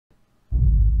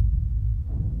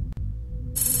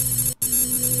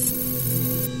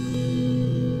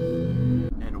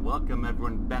welcome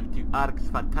everyone back to Arx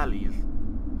Fatalis.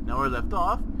 Now where we left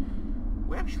off,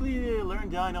 we actually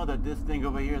learned that this thing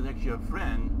over here is actually a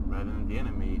friend rather than the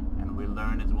enemy, and we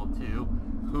learned as well too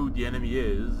who the enemy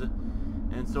is,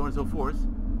 and so on and so forth.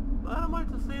 But I might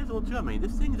have to say as well too, I mean,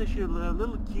 this thing is actually a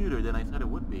little cuter than I thought it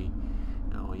would be.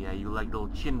 Oh yeah, you like little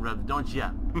chin rubs, don't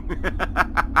ya?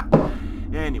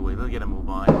 Anyway, let's get a move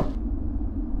on.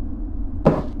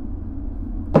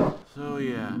 So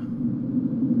yeah,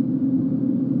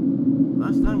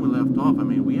 last time we left off, I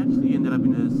mean, we actually ended up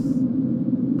in this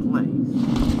place.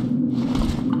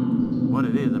 What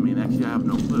it is, I mean, actually I have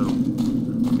no clue.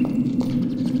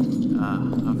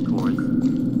 Of course.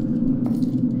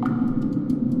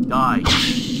 Die!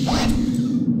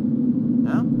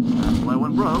 Yeah, that's why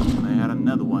one broke, and I had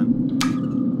another one.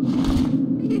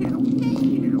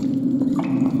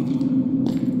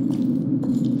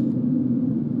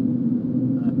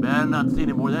 I better not see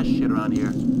any more of that shit around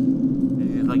here.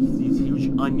 It's like these huge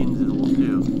onions as well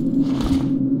too.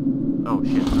 Oh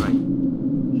shit, that's right.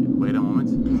 Shit, wait a moment.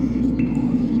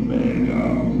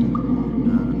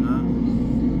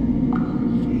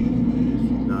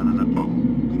 No. Oh.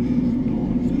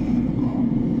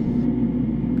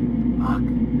 Fuck.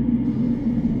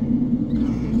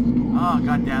 Oh,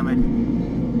 god damn it.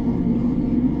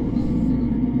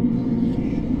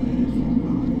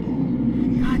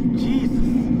 God, Jesus.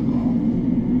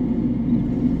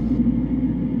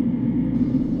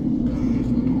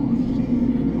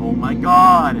 Oh my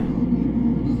god.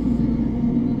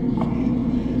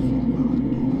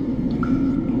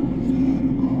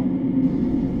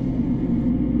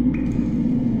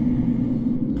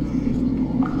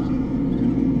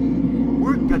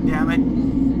 Work, god damn it.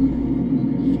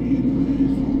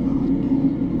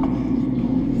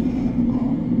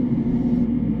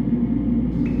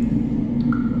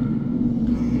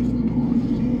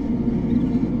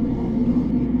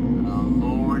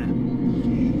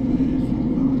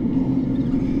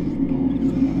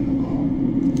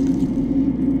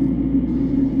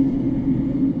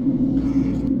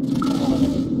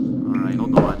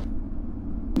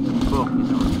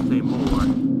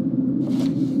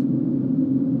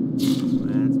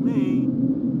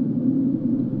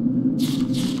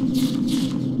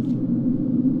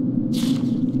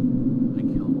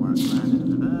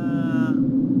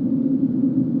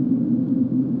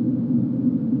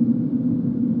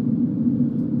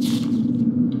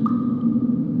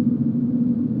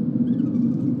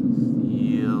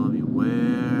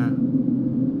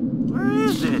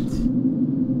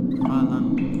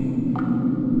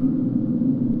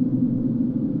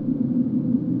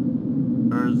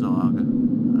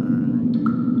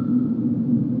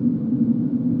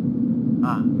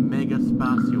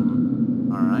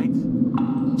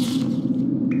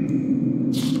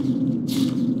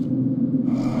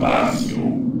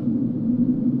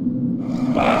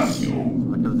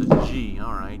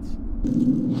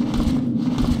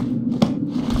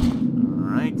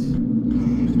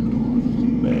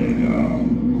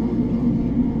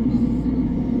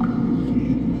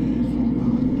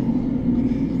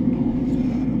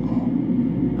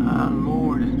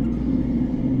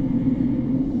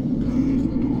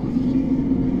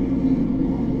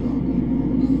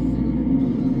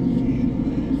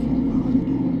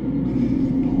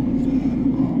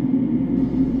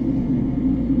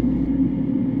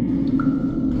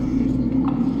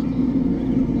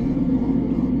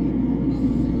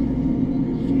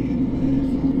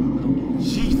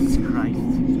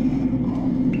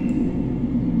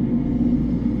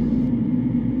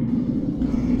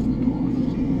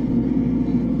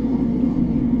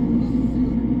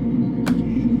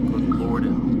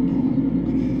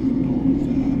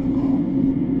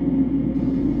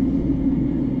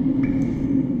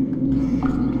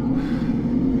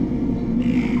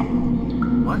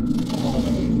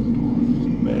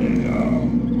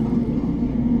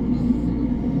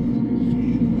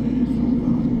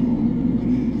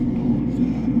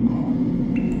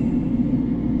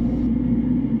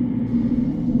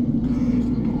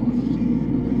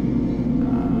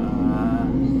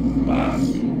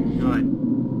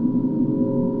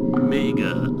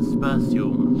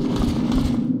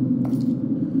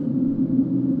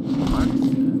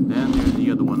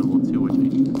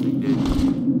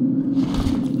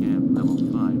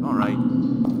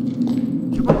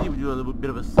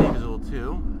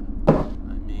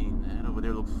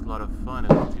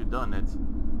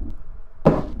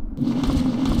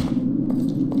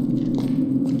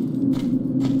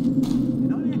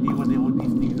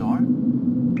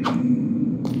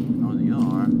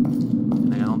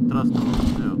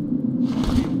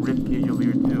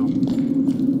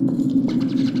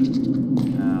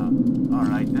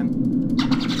 Alright then.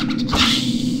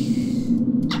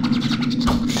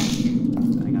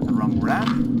 I got the wrong rat.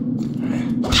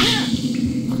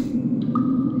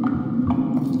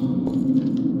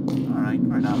 Alright,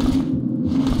 fair enough.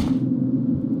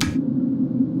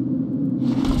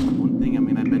 One thing, I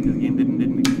mean, I bet this game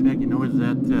didn't expect, you know, is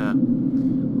that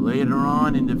later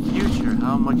on in the future,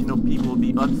 how much, you know, people will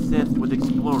be obsessed with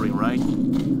exploring, right?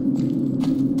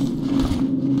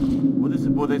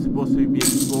 What is they supposed to be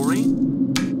exploring?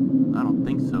 I don't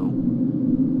think so.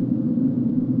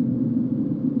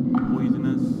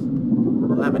 Poisonous.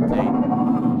 Levitate.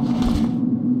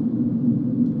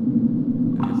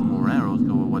 There's some more arrows.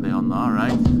 Go what the hell?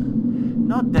 Alright.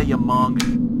 Not that you monk.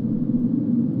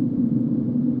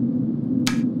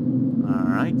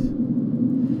 Alright.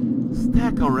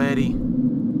 Stack already.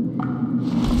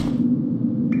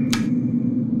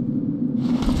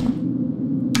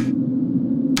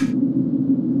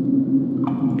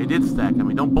 It did stack. I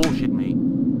mean, don't bullshit me.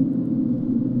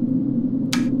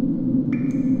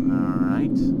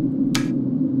 Alright.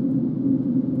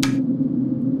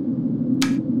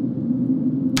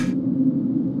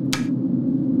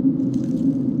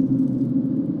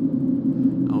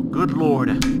 Oh, good lord.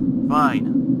 Fine.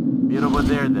 Be it over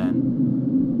there then.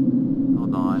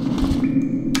 Hold on.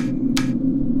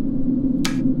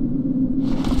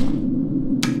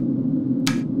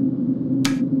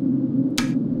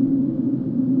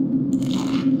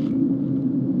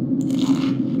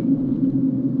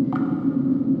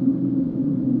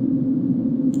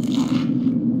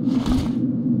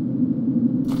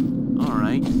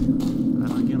 Alright.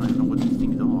 Again, I don't know what these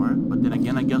things are, but then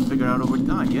again, I guess figure out over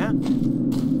time, yeah?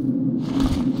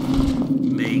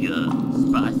 Mega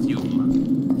Spatium.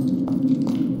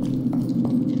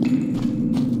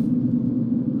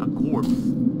 A corpse.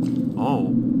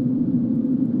 Oh.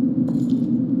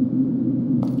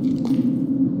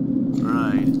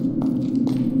 Right.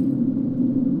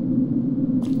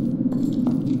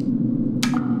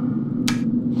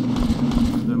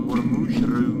 The more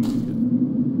mushrooms.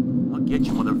 I'll get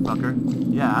you, motherfucker.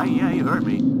 Yeah, you heard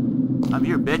me. I'm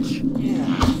here, bitch. Yeah.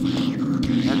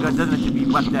 That gun doesn't have to be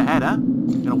whacked the head, huh?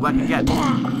 Gonna whack again.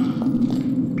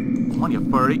 Come on, you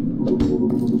furry.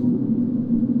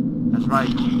 That's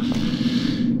right.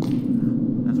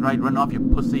 That's right, run off, you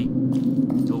pussy.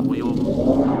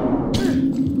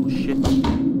 You shit.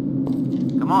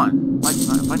 Come on.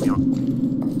 Fight me.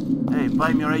 Hey,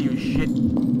 fight me already, you shit.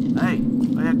 Hey,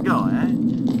 where you go, eh?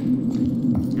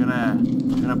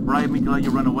 Gonna bribe me to let you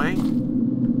run away?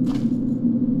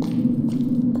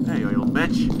 Hey, you little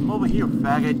bitch. Come over here,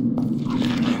 faggot.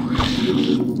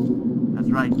 That's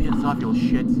right, piss off, you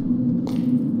shit.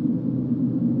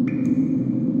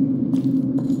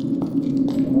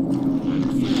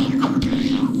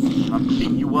 I'll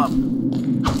beat you up.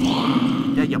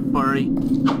 Yeah, you furry.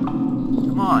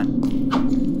 Come on.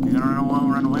 You're gonna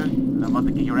run away? I'm about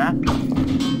to kick your ass?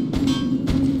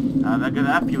 I'm not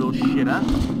gonna have you, little shit, huh?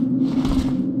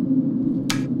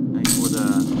 Thanks for the...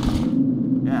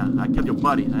 Yeah, I killed your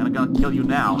buddy. I'm gonna kill you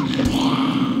now. It's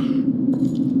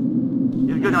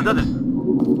good now, doesn't it?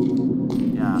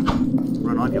 Yeah.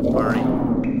 Run off, you furry.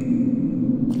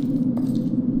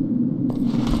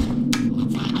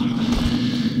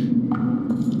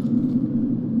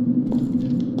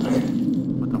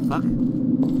 What the fuck?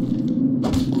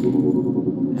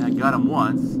 Yeah, I got him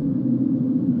once.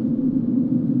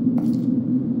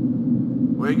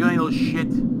 Where you going, little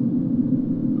shit?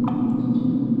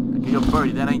 Okay, your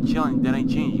birdie, that ain't chilling, that ain't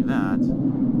changing that.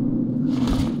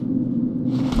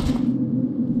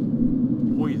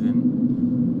 Poison.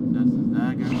 That's the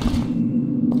dagger.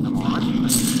 Come on.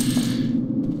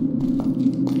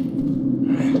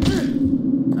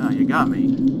 Ah, you got me.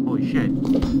 Holy shit.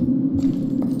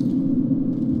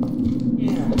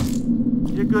 Yeah.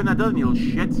 You're good now, doesn't you, little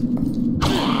shit?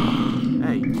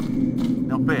 Hey.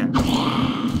 No fair.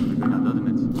 You're good now, doesn't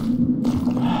it?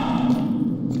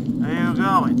 Where you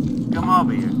going? Come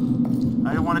over here. I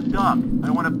don't want to talk. I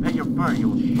don't want to pet your fur, you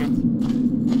little shit.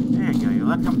 There you go. You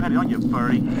let come pet it on, you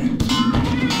furry. Eat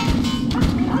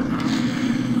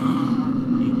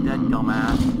that,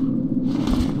 dumbass.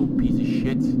 You piece of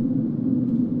shit.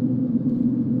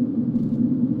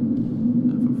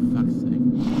 For fuck's sake.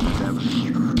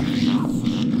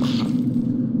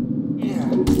 Yeah.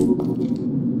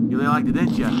 You really liked it,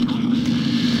 didn't you?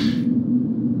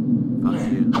 Fuck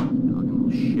you. You fucking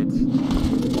little shit.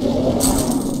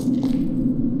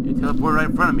 You teleported right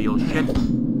in front of me, you little shit.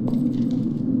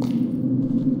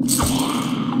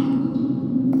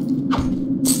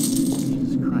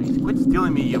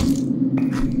 Stealing me, you.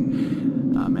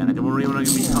 Oh man, I don't really want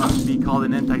to be called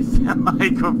an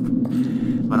anti-Semite,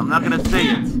 but I'm not gonna say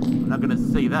it. I'm not gonna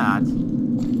say that.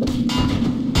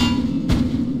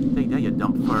 Take that, you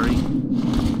dumb furry.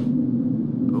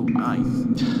 Oh, nice.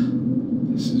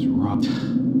 This is raw.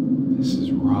 This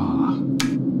is raw.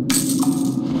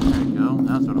 There you go.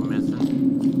 That's what I'm missing.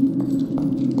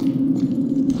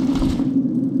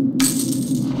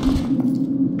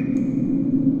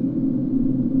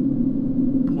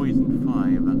 Poison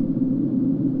 5.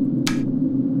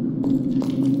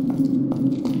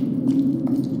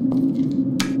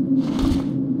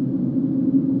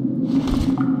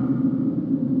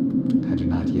 I do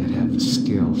not yet have the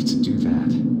skills to do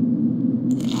that.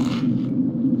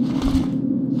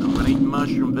 So I'm gonna eat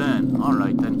mushroom then.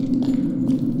 Alright then.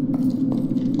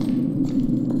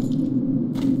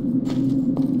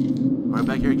 Right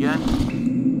back here again?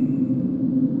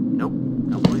 Nope.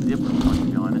 Completely different one, to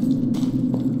be honest.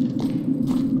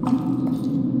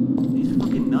 These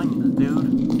fucking onions,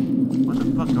 dude. What the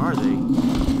fuck are they?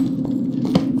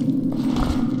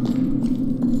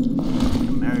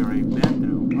 Mary already been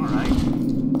through. Alright.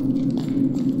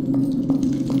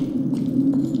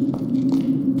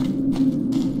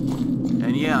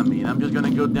 And yeah, I mean, I'm just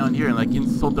gonna go down here and like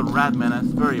insult the rat man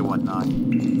as furry or whatnot.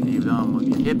 Even though I'm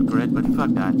a hypocrite, but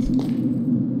fuck that.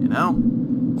 You know?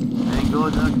 And go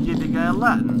and give the guy a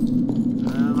Latin.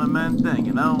 My main thing,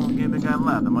 you know? Give the guy a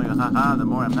Latin. The more you haha, the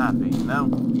more I'm happy, you know?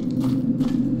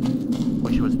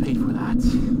 Wish I was paid for that.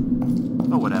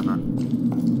 But whatever.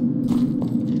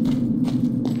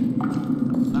 What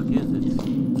the fuck is it?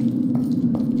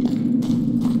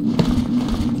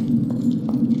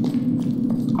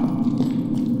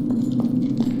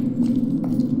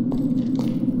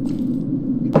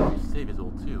 Save his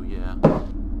ult too, yeah.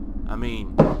 I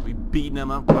mean, we beaten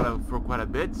him up for quite a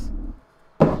bit.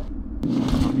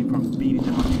 Stop me from beating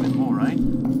him up even more, right?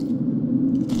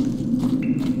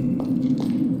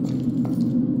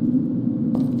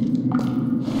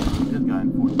 This guy,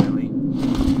 unfortunately.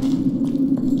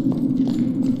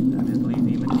 And his leads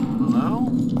even below?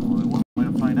 Only one way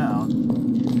to find out.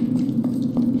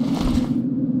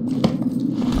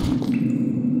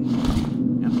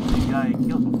 Yep, the same guy he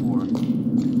killed before.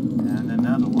 And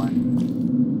another one.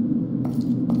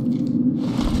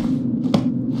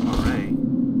 Hooray.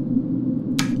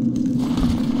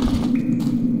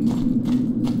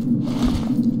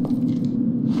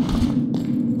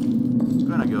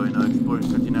 Gonna go, exploring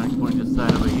 39, exploring this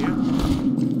side over here.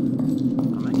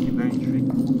 I'm actually very intrigued.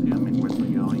 We'll see, where's we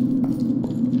going?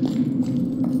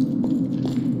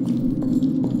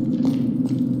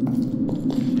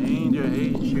 Change your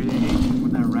hate, share your hate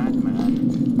with that rat man.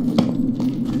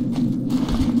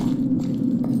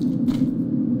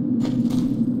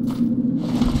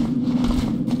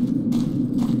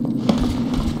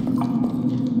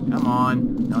 Come on,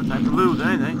 no time to lose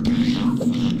anything.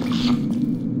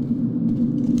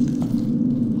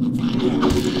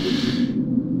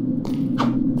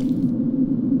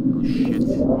 Oh shit.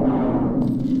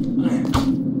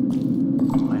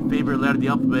 My favorite letter of the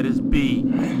alphabet is B.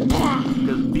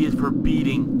 Because B is for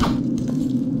beating.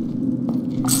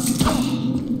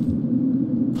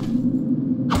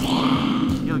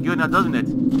 Feels good now, doesn't it?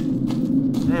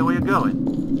 Hey, where you going?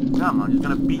 Come on, I'm just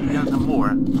gonna beat you down some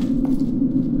more.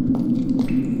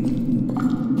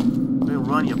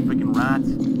 Run, you freaking rat.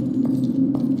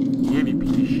 Yeah, you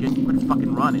piece of shit. Quit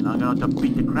fucking running. I'm gonna have to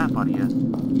beat the crap out of you.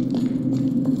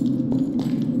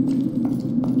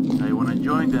 Now you wanna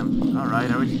join them? Alright,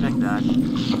 I respect that.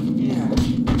 Yeah.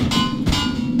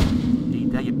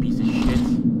 Eat that, you piece of shit.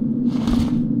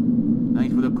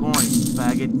 Thanks for the coin,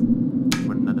 faggot.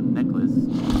 For another necklace.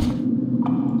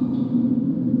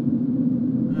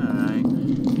 Alright.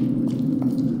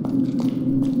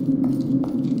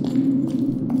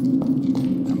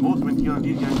 Killing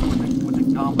these guys with the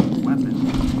gauntlet weapons.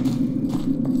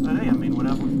 But hey,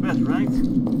 whatever works best, right?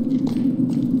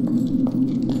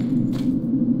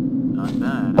 Not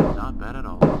bad, not bad at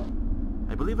all.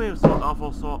 I believe I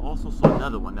also saw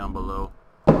another one down below.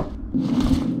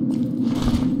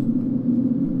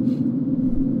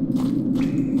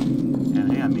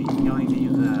 And hey, killing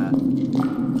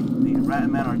these rat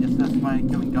men are just satisfying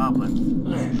killing goblins.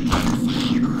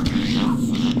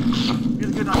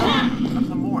 Feels good on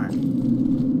some more.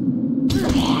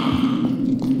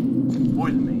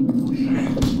 Poison me. Oh shit.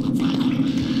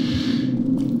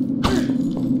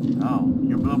 Oh,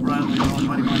 your blood brother is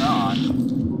already went on.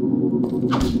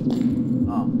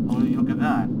 Oh, look at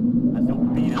that. I still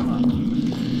beat him up.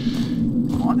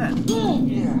 Come on then.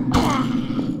 Yeah.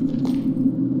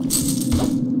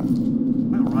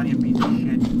 Well, run, you piece of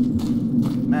shit.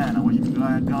 Man, I wish I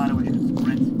wish I could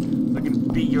sprint. So I can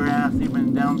beat your ass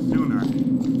even down sooner.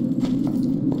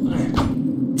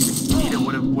 Even eat it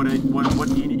would What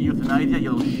euthanasia,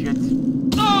 you little shit?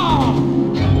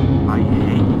 I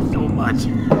hate you so much.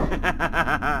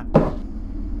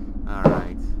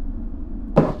 Alright.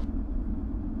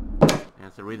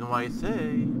 That's the reason why I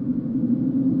say.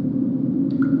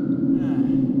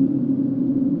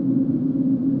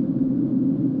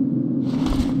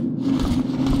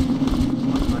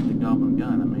 Looks like the goblin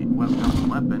gun. I mean, goblin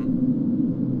weapon.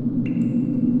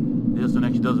 This one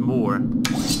actually does more.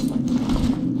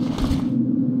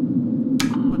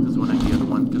 Put this one like the other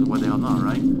one, because what the hell not,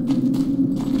 right?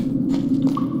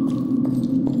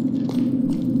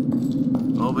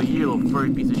 Over here, little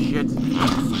furry piece of shit.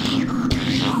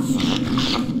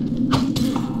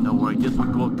 Don't worry, this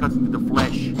one cuts into the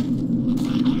flesh.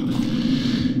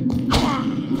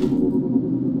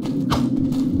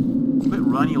 Quit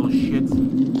running, you little shit.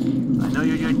 I know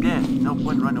you're dead. No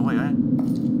point running away, right?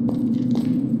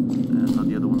 There's not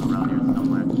the other one around here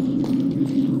somewhere.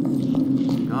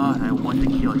 God, I want to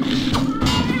kill you.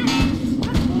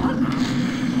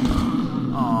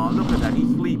 Oh, look at that, he's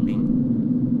sleeping.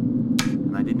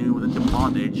 And I didn't know he was into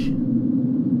bondage.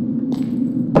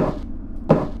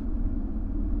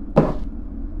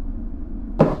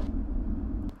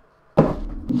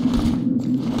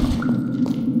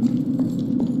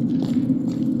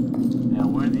 Now,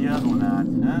 where's the other one at,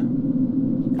 huh?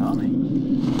 Coming.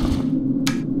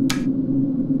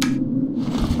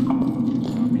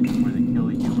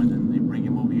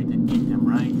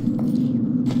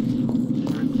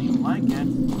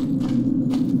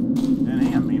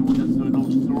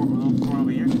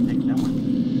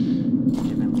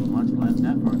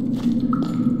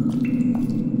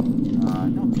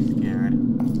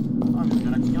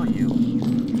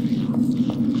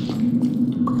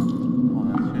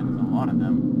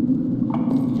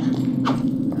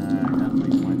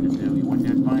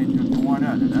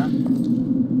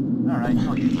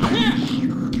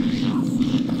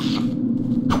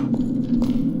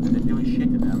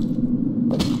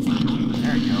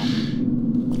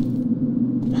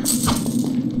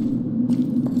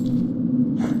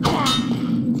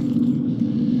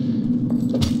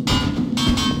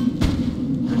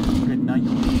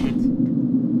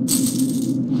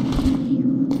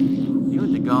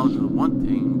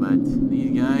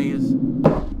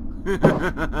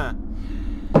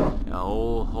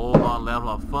 whole level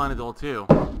of fun is all too.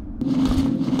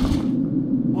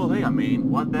 Well, hey, I mean,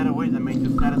 what better ways I mean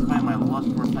to satisfy my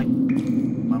lust for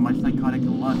my psychotic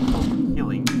lust for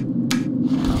killing?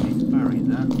 You know, these furries,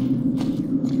 huh?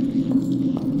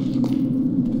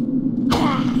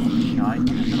 Shy, I'm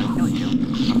just gonna kill you.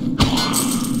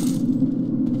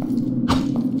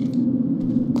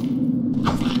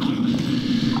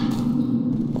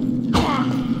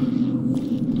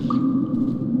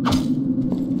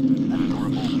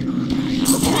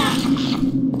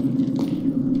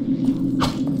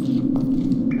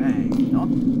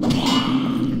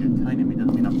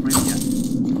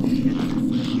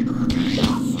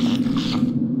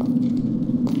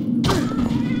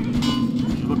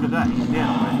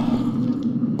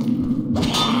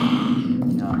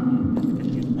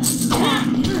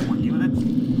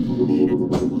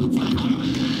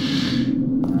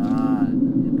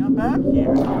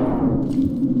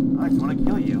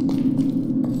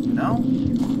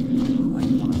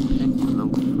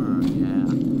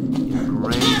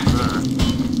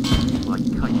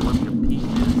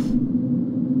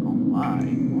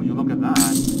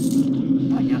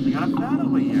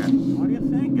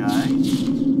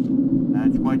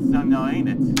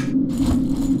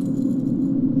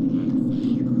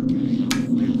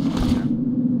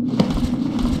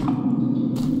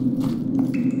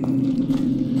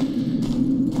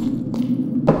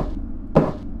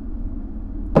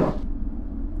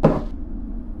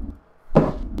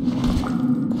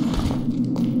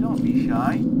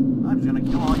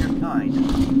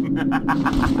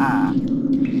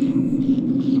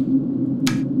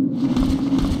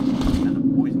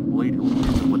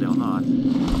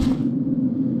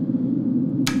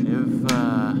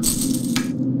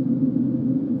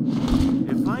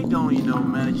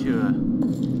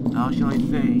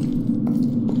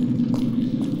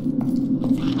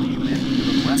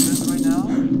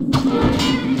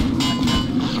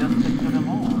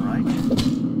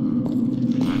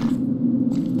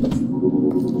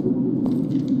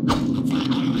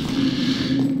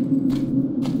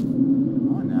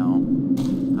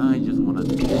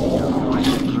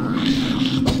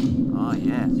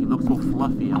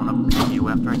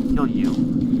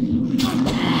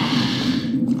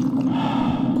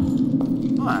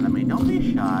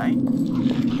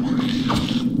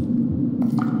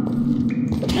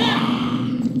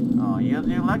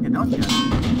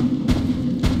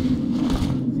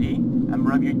 I'm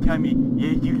rub your tummy.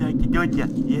 Yes, you like it, don't ya?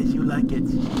 Yes, you like it.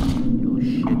 You little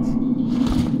shit.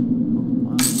 Oh,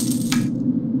 wow.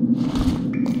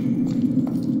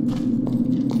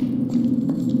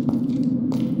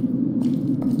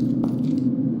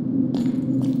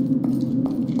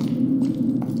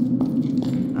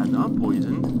 And I'm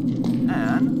poisoned.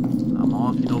 And I'm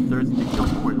also, you know, thirsty to kill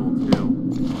more too.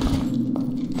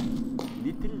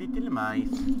 Little mice.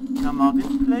 Come out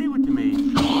and play with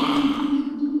me.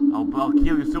 I'll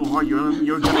kill you so hard you're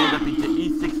gonna end up into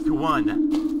E6 to 1.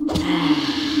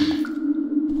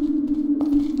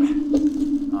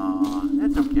 Aw,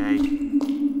 that's okay.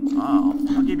 Oh,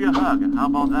 I'll give you a hug. How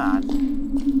about that?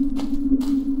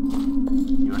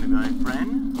 You wanna be my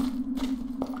friend?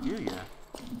 Do ya?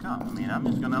 Come, I mean, I'm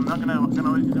not gonna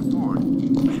always get forward.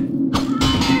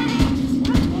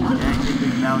 Yeah, take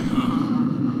this now,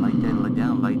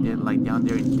 lie down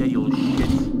there instead, you little shit.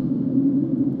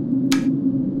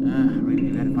 Really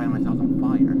gotta find myself on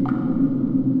fire.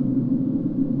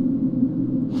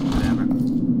 Whatever.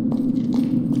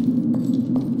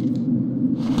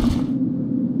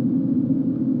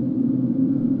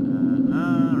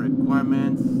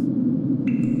 Requirements.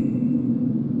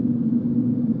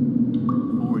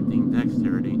 14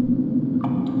 dexterity.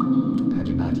 I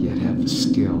do not yet have the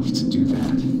skills to do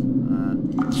that.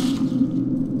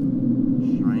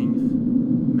 Strength,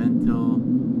 mental,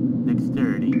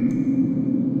 dexterity.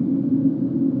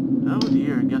 Oh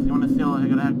dear, I guess I want to sell. I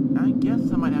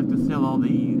guess I might have to sell all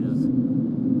these.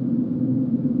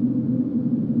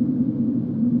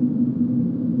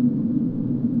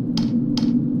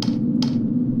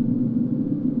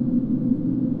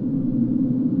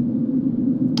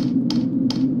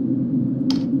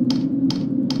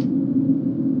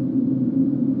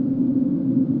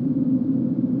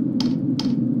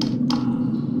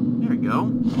 There we go.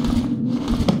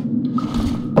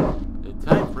 The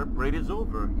time for parade is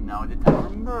over. Now it's time for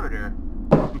murder.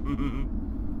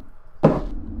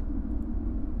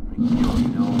 You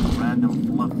know, random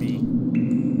fluffy,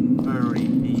 furry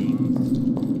beings.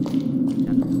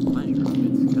 That's the pleasure of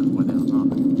it, because what the hell not?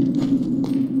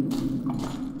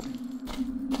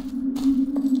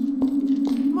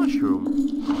 Mushroom.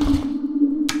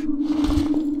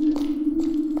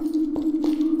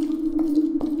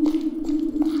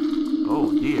 Oh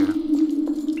dear.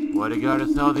 What I got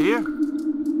us out here?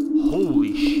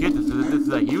 Holy shit, this is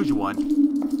a huge one.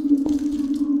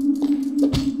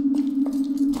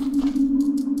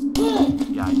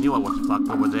 Yeah, I knew I was fucked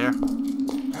over there.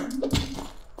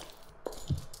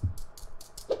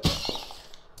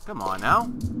 Come on now.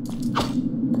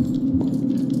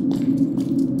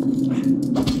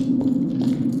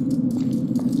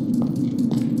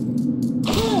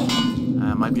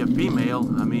 Might be a female.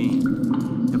 I mean,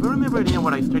 if I remember, you know,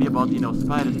 what I studied about, you know,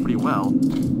 spiders pretty well.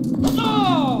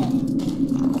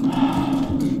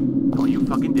 Don't you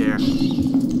fucking dare.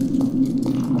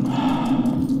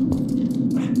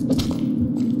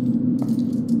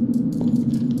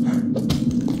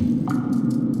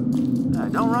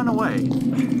 Don't run away.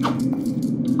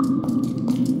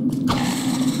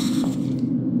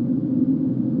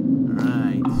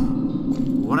 Alright.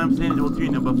 What I'm saying is, well, you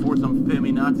know, before some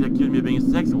feminazi accuse me of being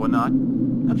sexy or whatnot.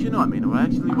 Actually, no, I mean, well,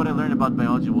 actually, what I learned about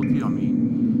biology will too, I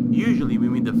mean, usually we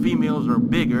mean the females are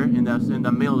bigger and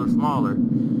the males are smaller.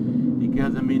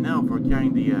 Because, I mean, no, for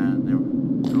carrying their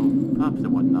little pups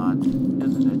and whatnot,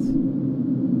 isn't it?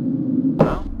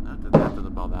 Well, that was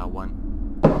about that one.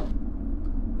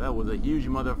 That was a huge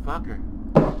motherfucker.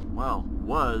 Well,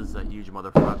 was a huge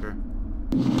motherfucker.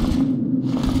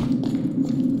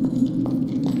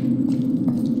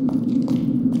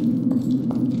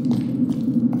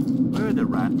 Where's the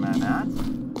rat man at?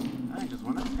 I just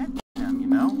want to pet them, you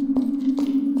know?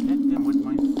 Pet them with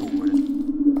my sword.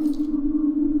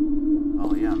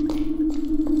 Oh yeah, man.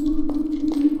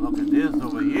 Look at this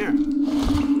over here.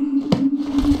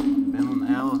 Been on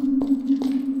hell.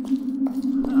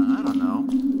 I don't know.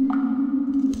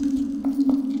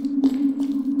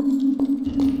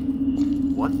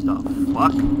 What the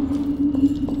fuck?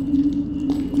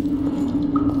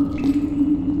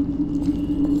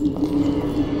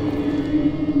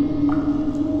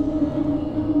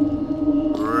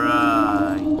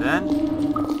 Right, then.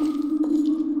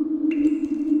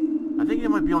 I think there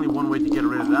might be only one way to get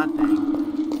rid of that thing.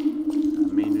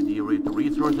 I mean, to deal with the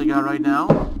resource I got right now.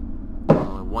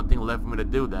 Only one thing left for me to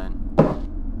do then.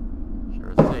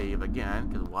 Sure, save again,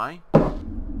 because why?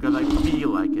 Because I feel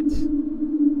like it.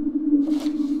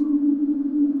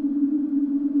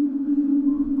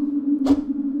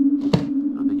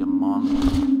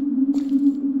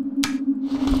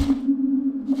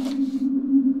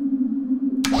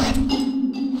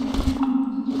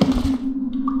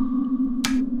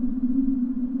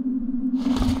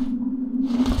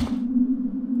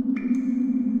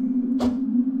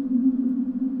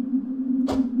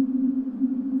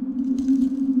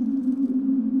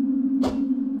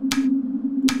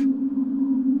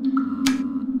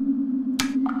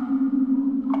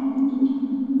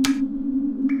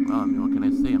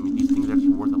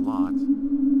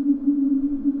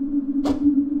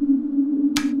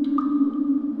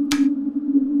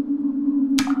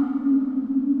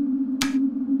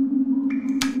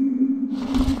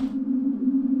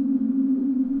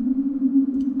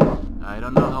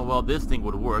 this thing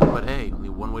would work, but hey, only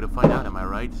one way to find out, am I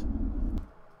right?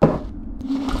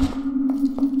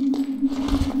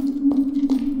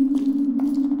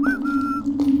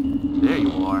 There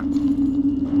you are.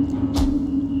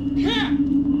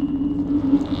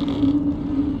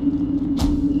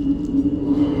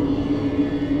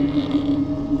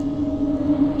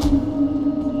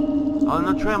 I'm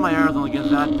gonna try my arrows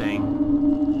against that thing.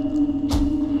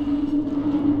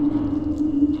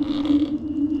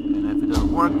 And if it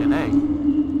doesn't work, then hey,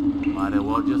 might as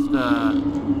well just,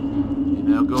 you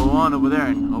know, go on over there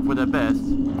and hope for the best.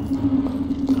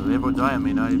 So live or die, I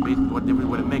mean, basically what difference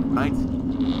would it make, right?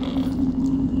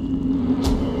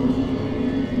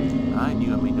 I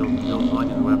knew, I mean, those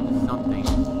onions were up to something.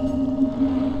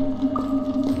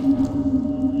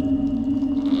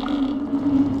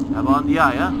 How about the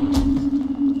eye, huh?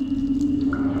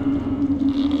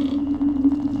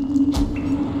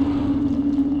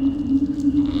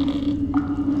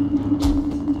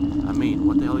 I mean,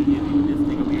 what the hell are you doing this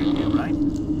thing over here again, right?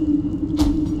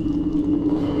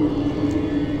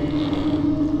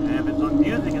 And if it's on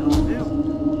music, it'll do.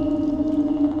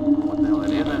 What the hell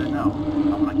it is, I don't know.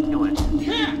 I want to kill it.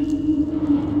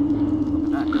 Look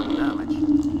at that, double damage.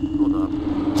 Hold up.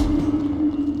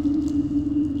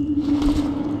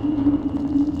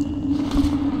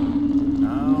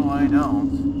 No, I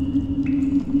don't.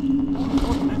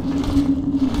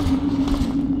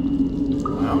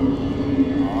 Well,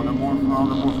 all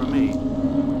the more for me.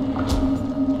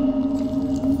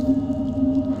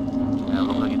 Yeah, it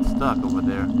looks like it's stuck over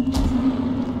there.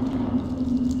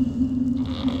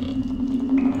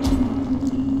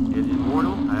 Is it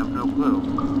immortal? I have no clue.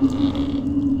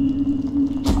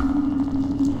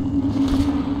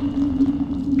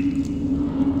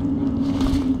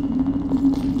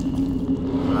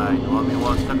 Right, well, I mean,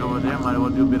 while it's stuck over there, might as well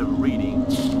do a bit of reading.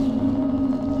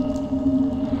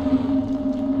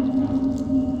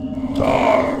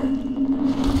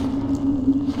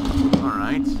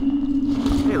 Alright.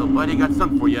 Hey, little buddy, got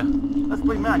something for you. Let's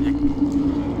play magic.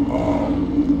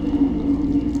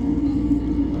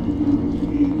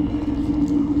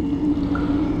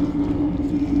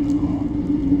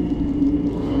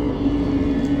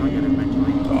 I'll get it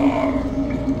eventually.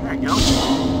 There you go.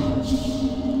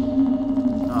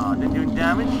 Oh, didn't do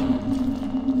damage?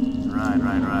 Right.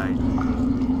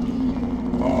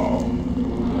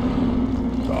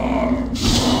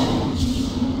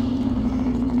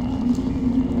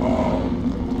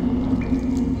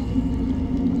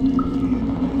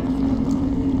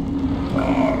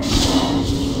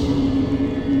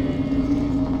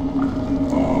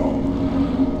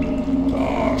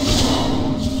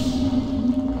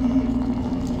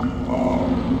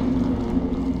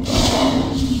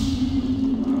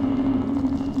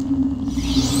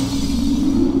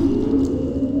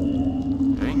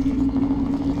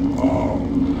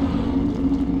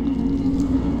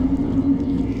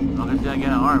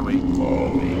 Again, aren't we? There's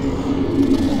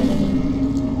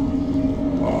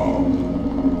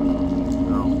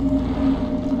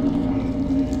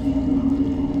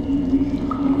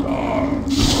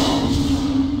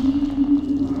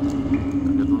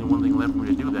only one thing left for me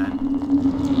to do then.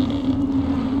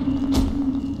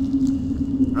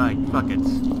 Right, fuck it.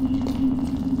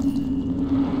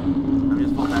 Let me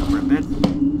just pull back for a bit.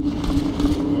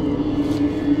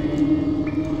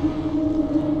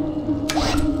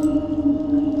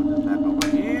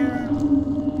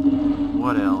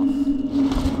 What else?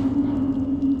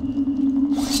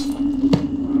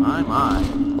 My.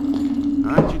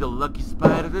 Aren't you the lucky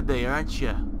spider of the day, aren't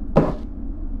you?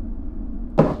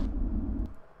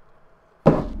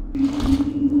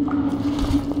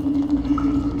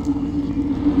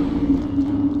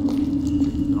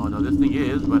 Oh no, this thing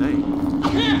is, but hey.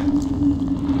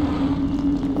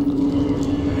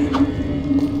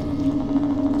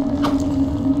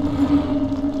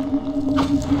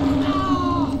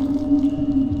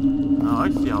 Oh, I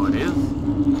see how it is.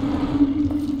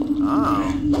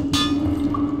 Oh.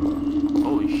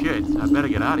 Holy shit, I better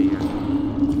get out of here.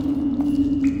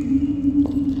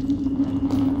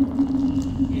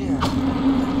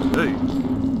 Hey.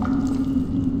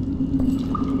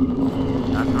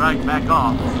 That's right, back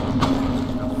off.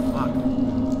 What the fuck?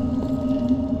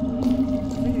 I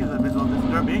think it's a bit of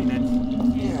disturbing, ain't it?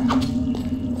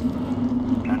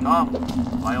 Back off,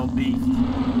 wild beast.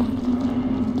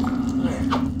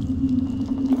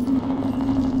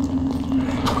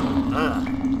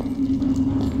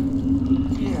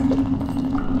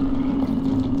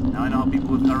 Now I know how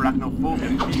people with arachnophobia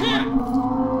feel like.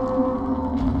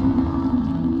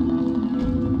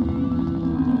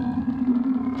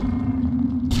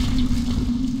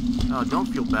 Oh, don't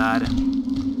feel bad.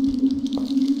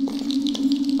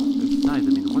 There's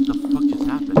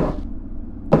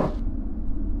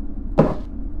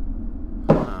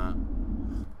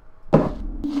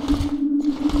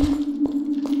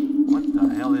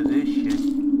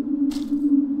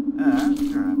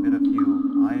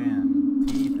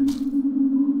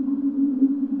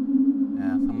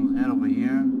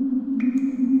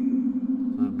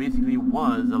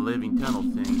was a living tunnel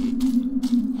thingy.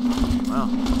 Well,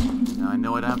 now I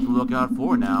know what I have to look out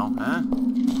for now, huh?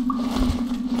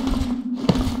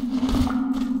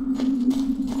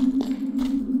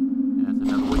 That's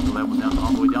another way to level down,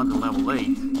 all the way down to level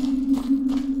 8.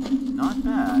 Not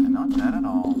bad at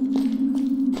all.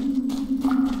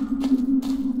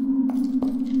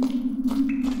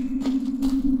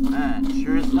 Man,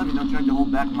 sure is lovely not trying to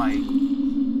hold back my...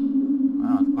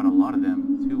 Wow, it's quite a lot of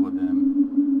them. 2 of them.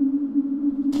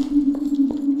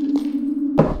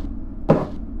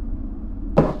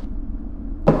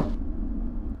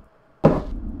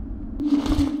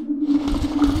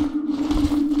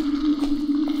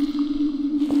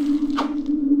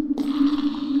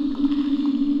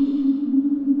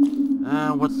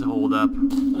 What's the hold up? I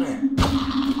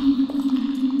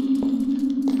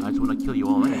just want to kill you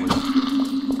all anyway.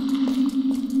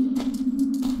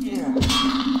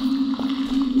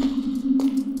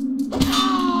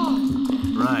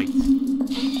 Right.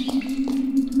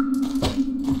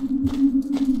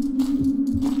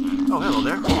 Oh, hello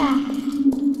there.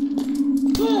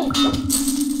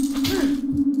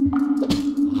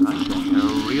 Right,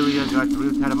 they're really got the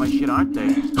roots out of my shit, aren't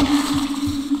they?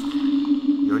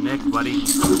 You're next, buddy.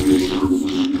 He'll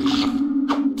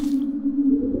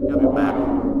be back.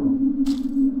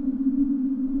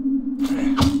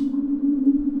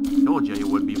 Told you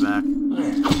would be back.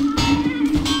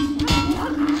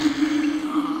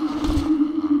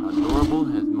 Adorable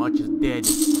as much as dead.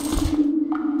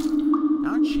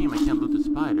 Darn shame I can't loot the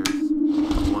spiders.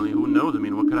 Well, who knows? I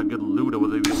mean, what kind of good loot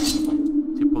would they be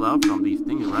to pull out from these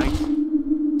things, right?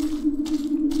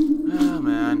 Oh,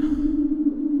 man.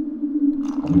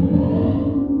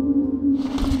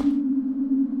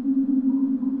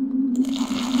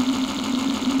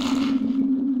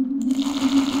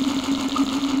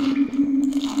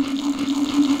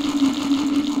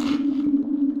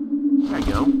 There you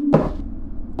go.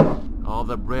 All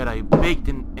the bread I baked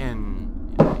and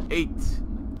ate,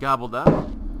 gobbled up.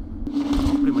 Well,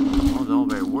 pretty much it was all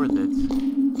very worth it.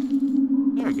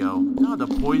 There you go. Now the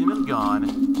poison is gone,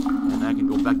 and I can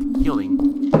go back to killing.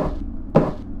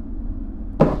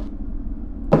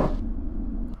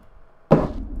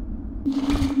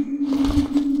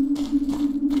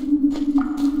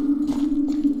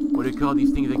 What do you call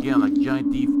these things again? Like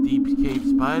giant deep cave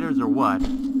spiders or what?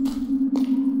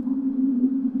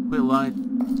 Quit lying.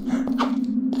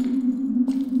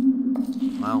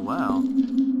 Well.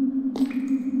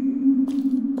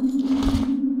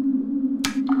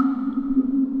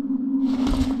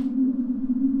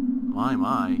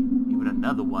 My. Even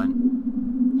another one.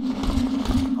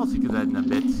 I'll see to that in a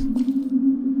bit.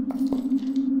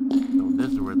 So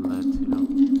this is where it led to.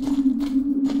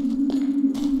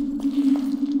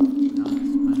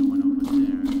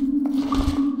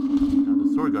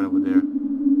 Got over there.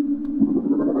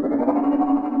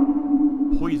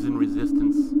 Poison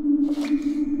resistance.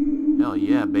 Hell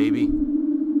yeah, baby.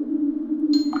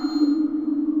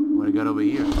 What I got over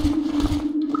here?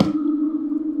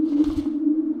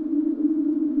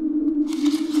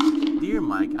 Dear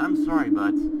Mike, I'm sorry,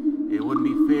 but it wouldn't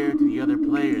be fair to the other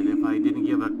players if I didn't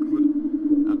give a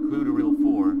clue to Reel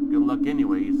 4. Good luck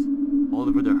anyways.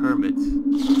 Oliver the Hermit.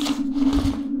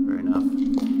 Fair enough.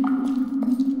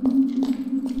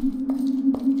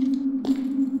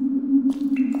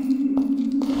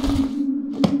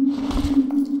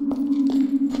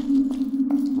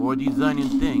 More designing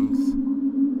things,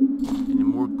 and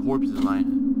more corpses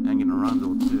hanging around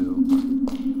though too.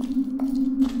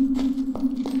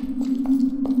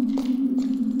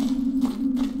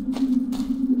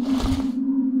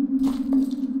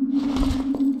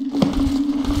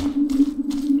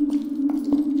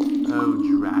 Oh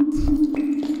drat!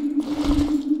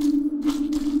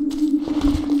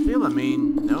 Still, I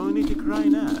mean, no need to cry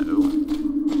now.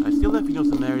 I still have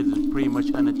some areas that's pretty much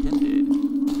unattended.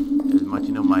 As much,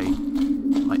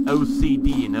 my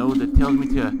OCD, that tells me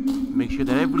to make sure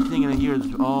that everything in here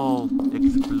is all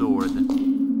explored.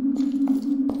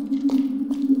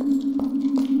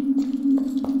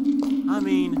 I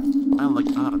mean, I like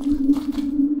art,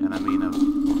 and I mean,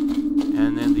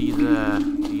 and then these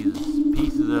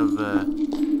pieces of the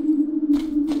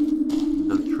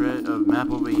map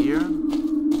over here.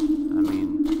 I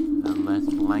mean, the less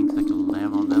blanks I can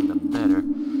have on them, the better.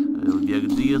 The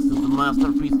idea is the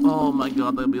masterpiece. Oh my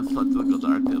god, that'd be such a good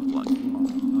artist.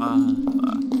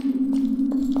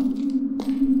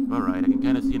 Alright, I can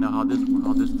kind of see now how this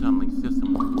tunneling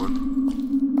system would work.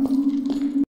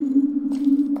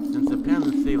 Since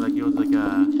apparently say like it was like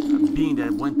a being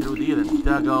that went through these and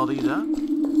dug all these up.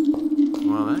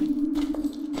 Well, hey.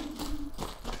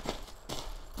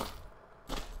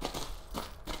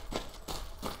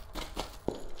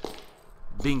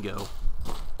 Bingo.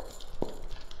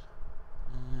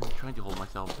 I'm trying to hold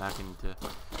myself back into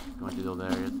going to those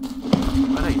areas.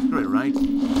 But hey, screw it, right?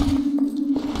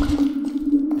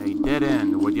 A dead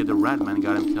end where the other rat man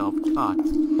got himself caught.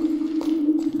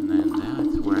 And then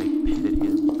that's where I petted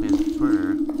his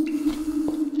fur.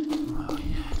 Oh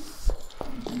yes.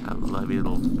 I love his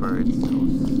little fur. It's so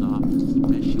soft,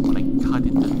 especially when I cut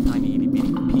into tiny itty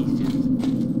bitty pieces.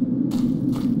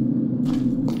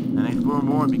 And I fur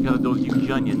more because of those huge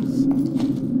onions.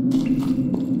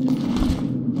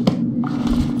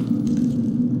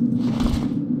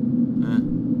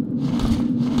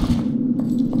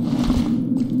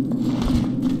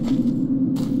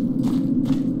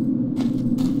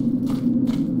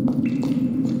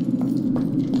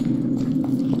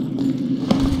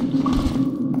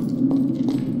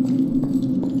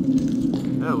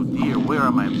 Oh dear, where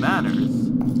are my manners?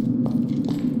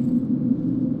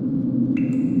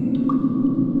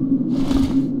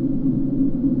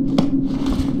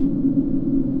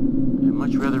 I'd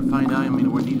much rather find out,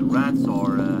 where these rats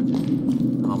are,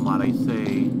 how might I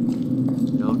say,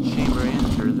 the old chamber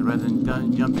enters rather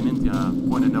than jumping into a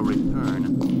point of no return.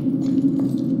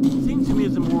 It seems to me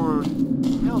it's a more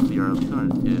healthier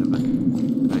alternative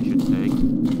that I should take.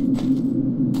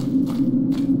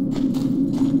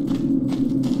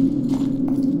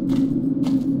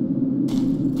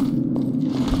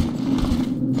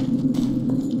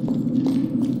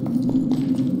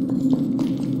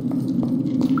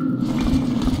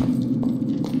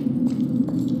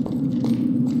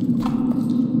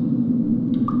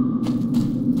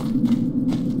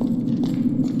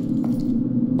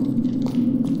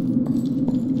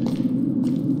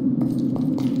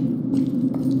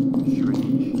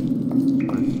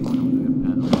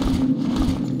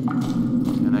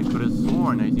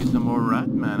 I see some more rat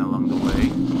man along the way.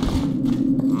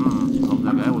 Looks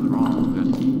like I was wrong.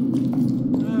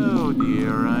 Oh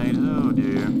dear, right? Oh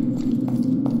dear.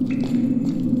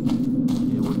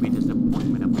 It would be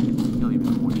disappointment if we didn't kill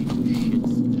even more of these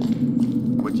shits.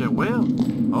 Which I will.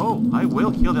 Oh, I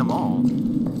will kill them all.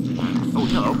 Oh,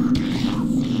 hello.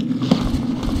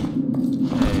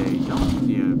 Hey, don't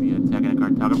you be attacking a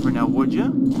cartographer now, would you?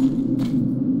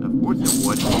 Of course it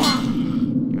would.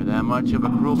 That much of a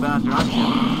cruel bastard, aren't you?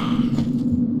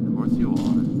 Of course you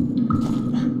are.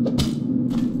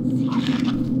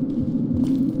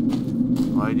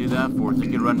 Why do you do that for?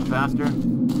 Think you'd run faster?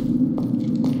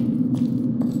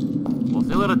 Well,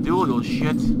 say let a duel, you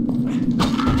shit.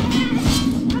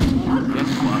 Get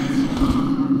fucked.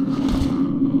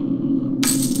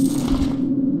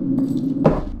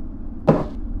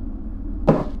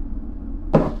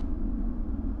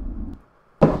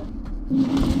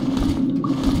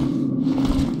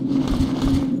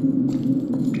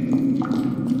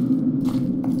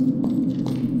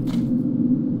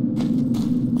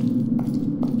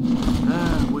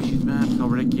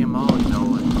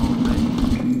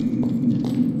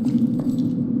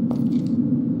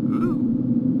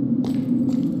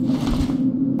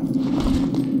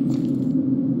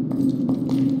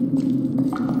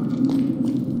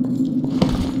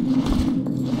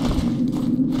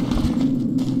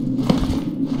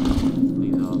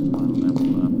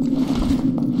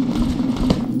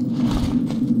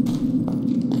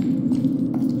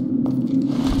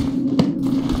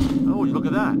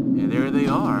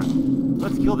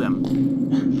 Let's kill them.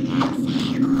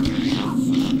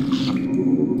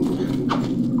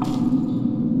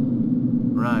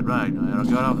 Right. I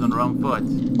got off on the wrong foot.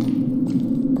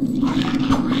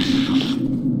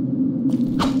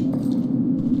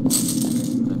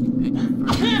 Let me pick it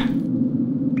first.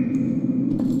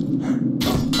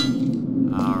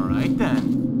 Alright then.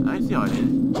 I see how it is.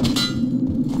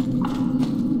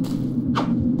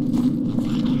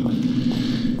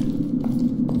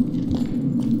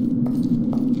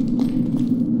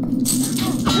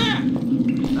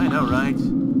 Right.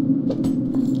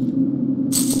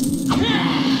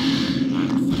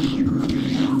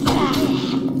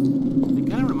 They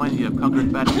kind of remind me of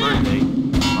Conqueror's Bad Birthday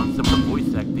on some of the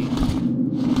voice acting.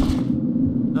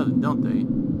 Don't they?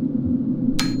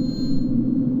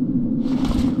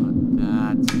 Not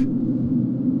that.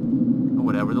 Oh,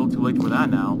 whatever. It's a little too late for that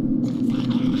now.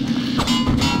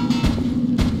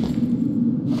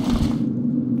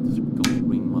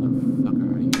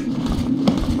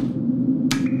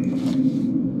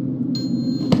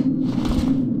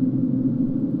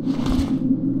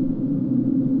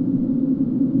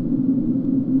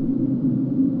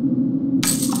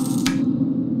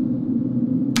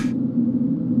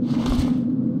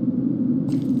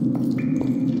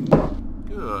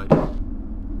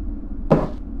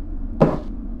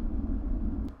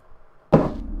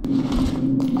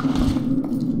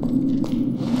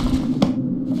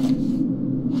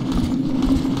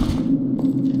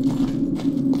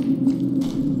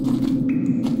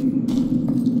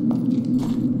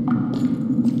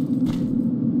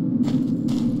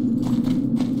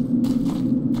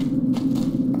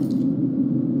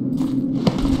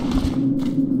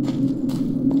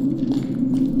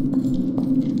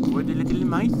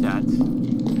 mice at?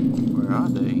 Where are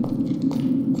they?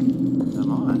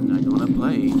 Come on, I don't want to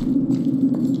play.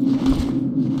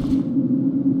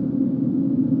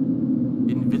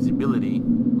 Invisibility.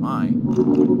 My.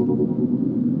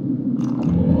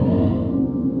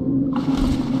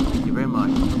 Thank you very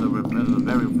much. That was a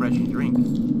very refreshing drink.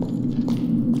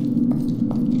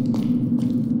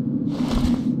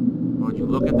 Would you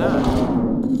look at that?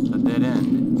 A dead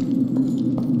end.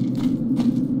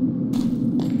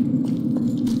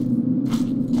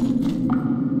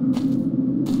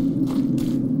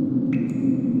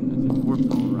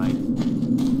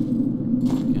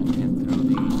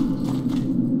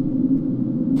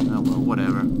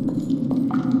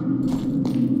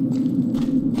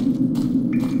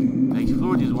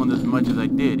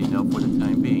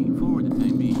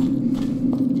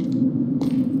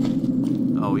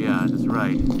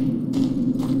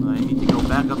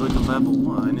 Level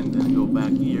 1 and then go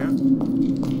back here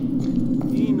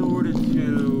in order to,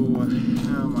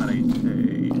 how might I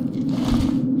say,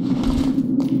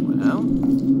 well,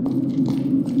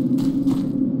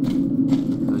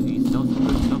 because he sells some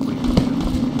good stuff over here.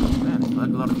 Man, it's like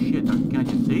a lot of shit, can't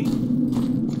you see?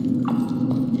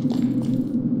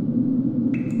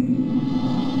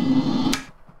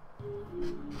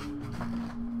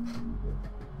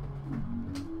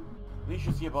 At least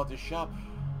you see about this shop.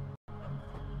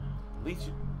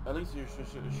 At least you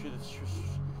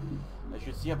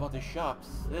should see about the shops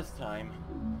this time.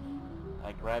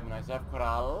 I grabbed myself quite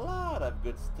a lot of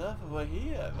good stuff over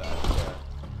here. But,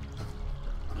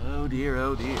 oh dear,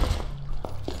 oh dear.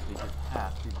 They just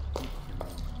passed it.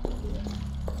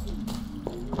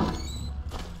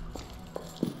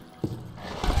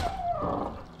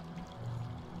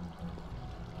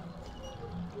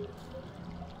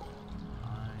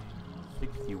 I'm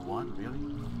 61, really?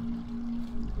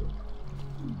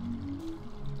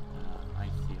 I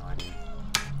see how it is.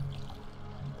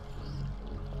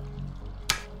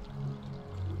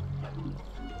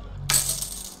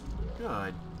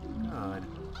 Good, good.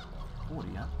 40,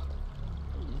 huh?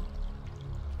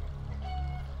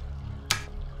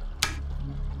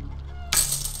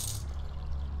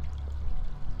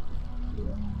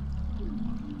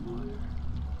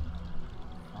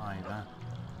 Fine, huh?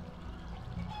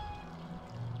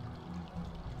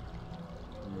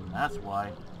 That's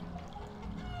why.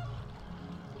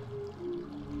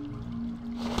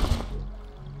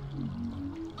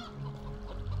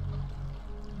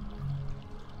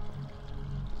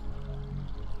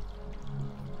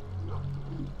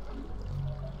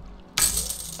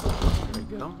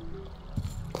 Go.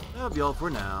 That'll be all for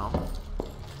now.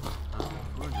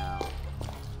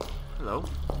 Hello.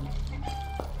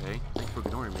 Okay, thanks for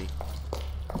ignoring me.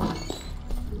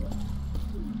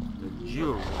 The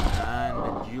jewelry man,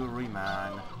 the jewelry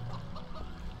man.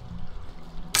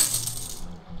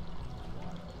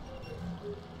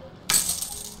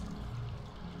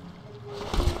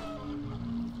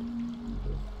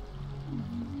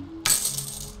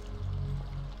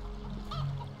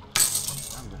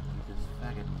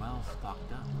 Well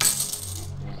stocked up,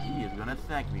 and he is gonna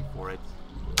thank me for it.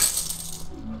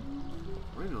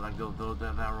 Really like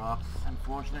that rocks.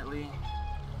 Unfortunately,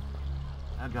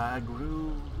 I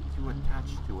grew too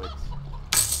attached to it.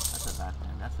 That's a bad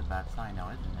thing. That's a bad sign now,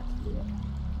 isn't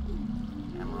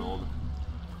it? Emerald.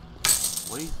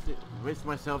 Waste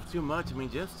myself too much. I mean,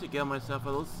 just to get myself a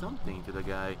little something to the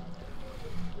guy.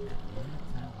 And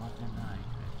that wasn't nice.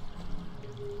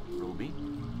 Ruby.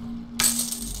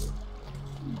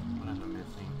 What am I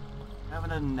missing?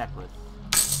 Having a necklace.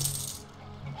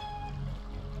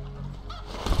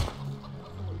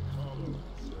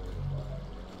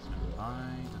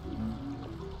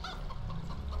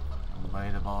 Buy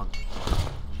the ball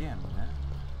gem, huh?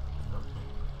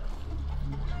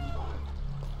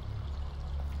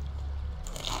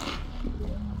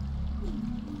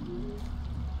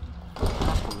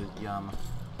 Apple is yum.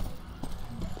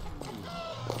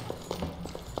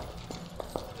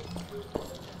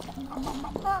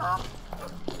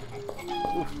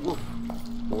 Woof, woof.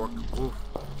 Pork, woof.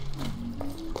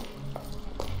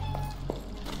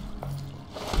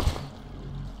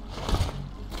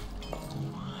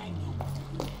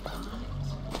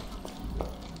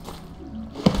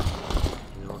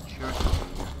 Little church over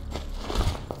here.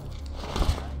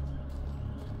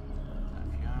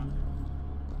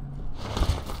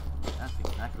 That's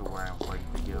exactly where I'm going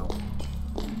to go.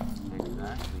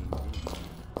 Exactly.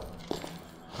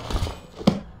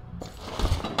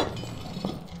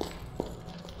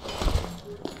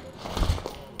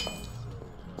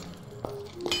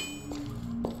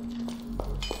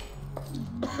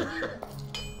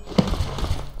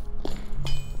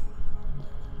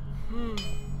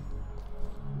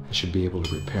 I should be able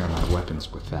to repair my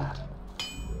weapons with that.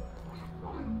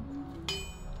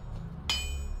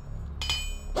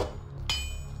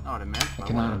 Oh, the man. I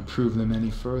cannot improve them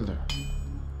any further.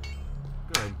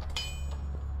 Good.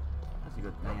 That's a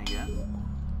good thing, I guess.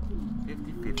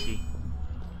 50-50.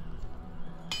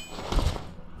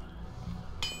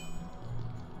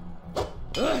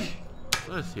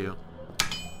 Bless you.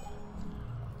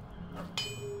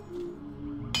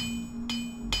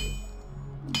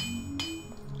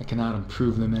 I cannot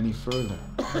improve them any further.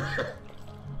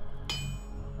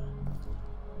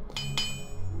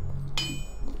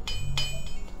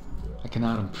 I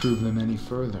cannot improve them any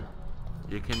further.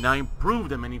 You cannot improve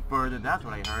them any further, that's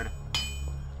what I heard.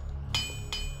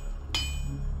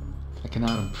 I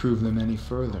cannot improve them any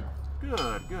further.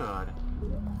 Good, good.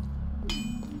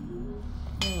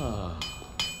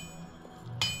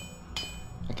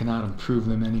 I cannot improve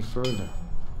them any further.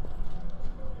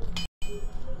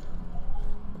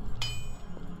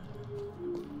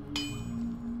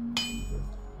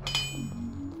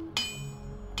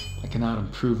 I cannot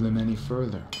improve them any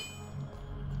further.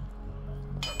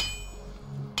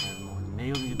 There's more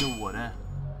nails in the wood, eh?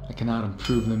 I cannot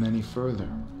improve them any further.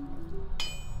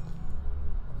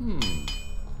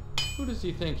 Who does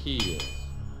he think he is?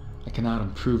 I cannot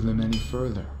improve them any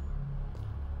further.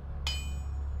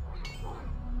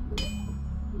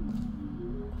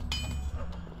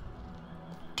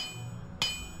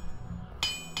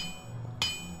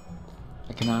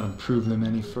 I cannot improve them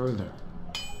any further.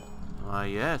 Ah,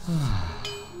 yes.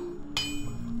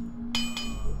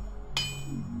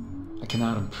 I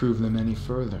cannot improve them any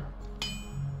further.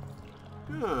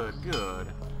 Good, good.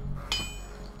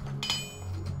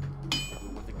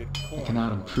 With a good I coin.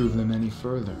 cannot improve them any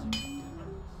further.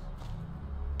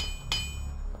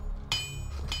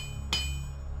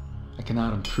 I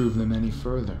cannot improve them any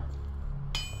further.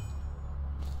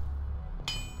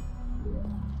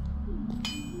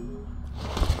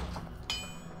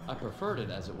 I preferred it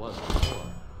as it was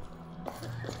before.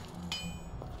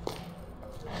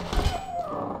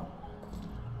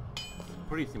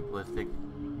 Pretty simplistic.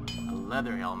 A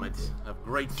leather helmet of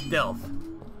great stealth.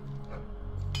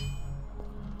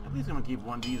 At least I'm gonna keep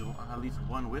one of these, at least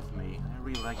one with me. I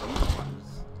really like these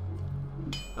ones.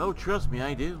 Oh, trust me,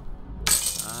 I do.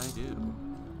 I do.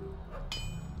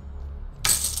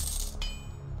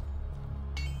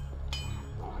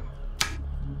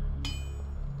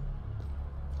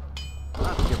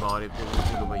 I'll think about if there's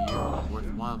anything over here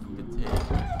worthwhile for me to take.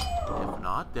 If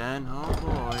not, then, oh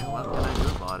boy, what can I do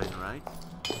about it, right?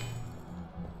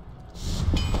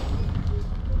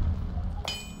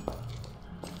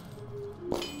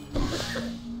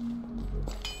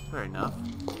 Fair enough.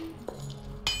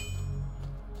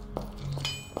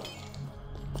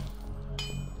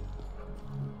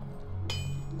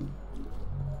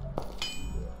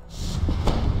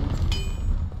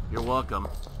 You're welcome.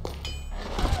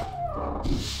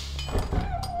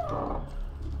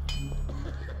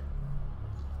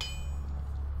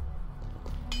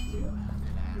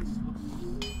 Two-handed axe looks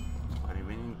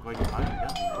quite fine,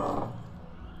 doesn't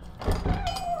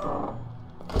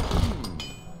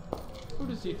Who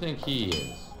does he think he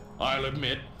is? I'll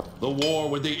admit, the war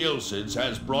with the Ilsids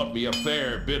has brought me a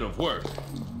fair bit of work,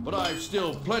 but I've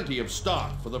still plenty of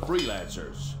stock for the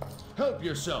freelancers. Help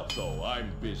yourself, though,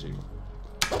 I'm busy.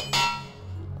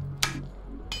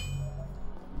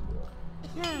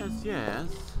 Yes, yes.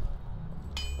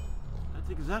 That's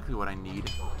exactly what I need.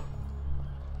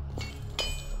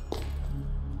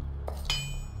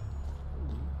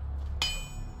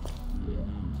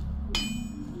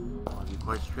 Must be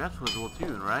quite stressful as well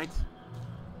too, right?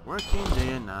 Working day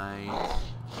and night.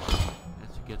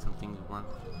 Just to get some things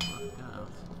worked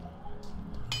out.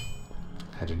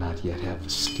 I do not yet have the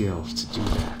skills to do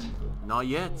that. Not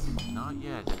yet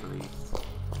at least.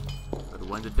 But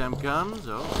when the time comes,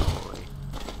 oh boy.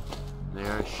 They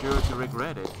are sure to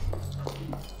regret it.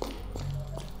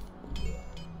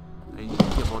 I need to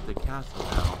think about the castle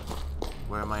now,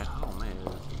 where my home is.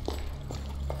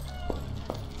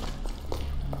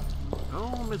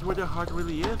 Home is where the heart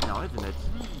really is now, isn't it?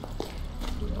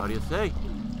 What do you say?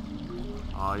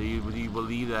 Do you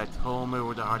believe that home is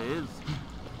where the heart is?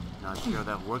 Not sure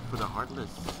that works for the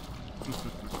heartless.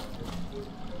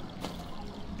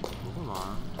 Hold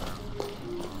on.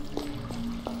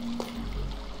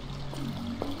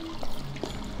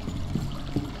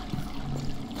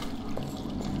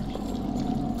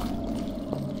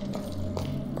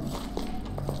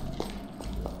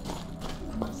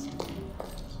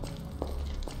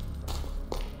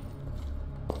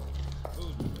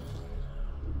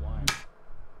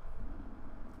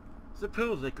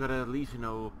 Suppose I could at least,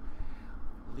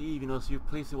 leave, you know, so you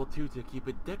place it well too to keep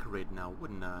it decorated now,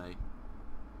 wouldn't I?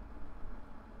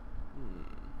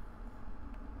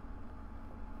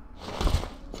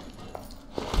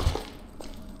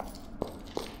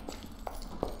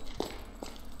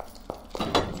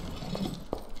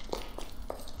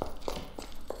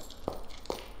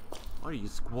 What are you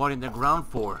squatting the ground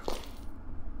for?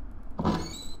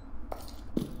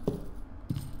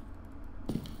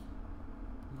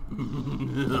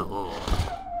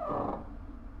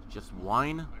 Just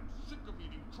wine? I'm sick of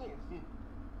eating troll food.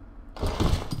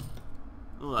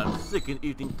 Oh, I'm sick of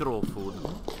eating troll food.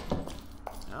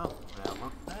 Oh, that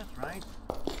works best, right?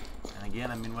 And again,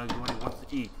 I mean, what wants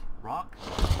to eat? Rock?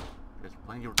 There's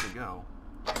plenty to go.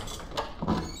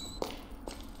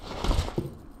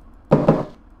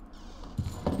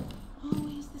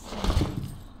 Always the same.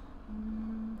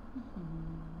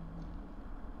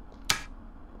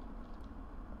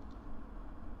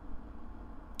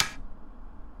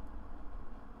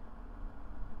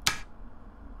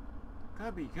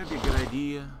 Could be a good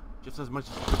idea, just as much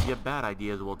as it could be a bad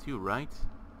idea as well too, right?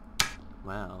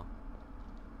 Well,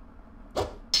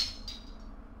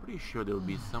 pretty sure there would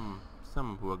be some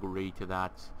who agree to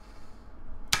that.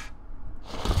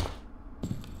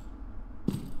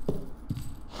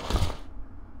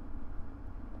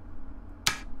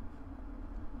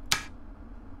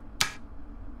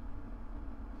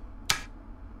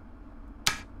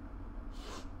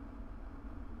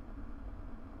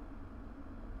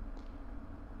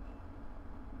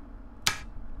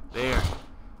 There.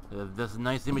 That's a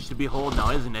nice image to behold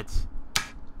now, isn't it?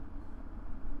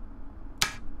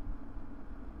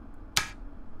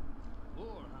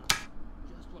 More, huh?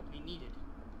 Just what we needed.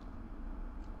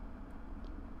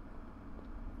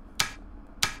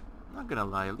 I'm not gonna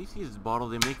lie, at least these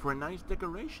bottles they make for a nice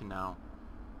decoration now.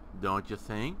 Don't you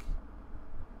think?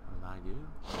 Well, I do.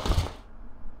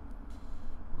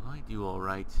 Well, I do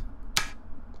alright.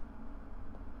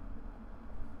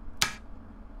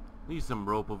 Leave some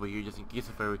rope over here just in case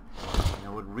if I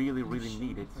would really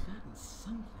need it. Forgotten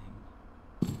something.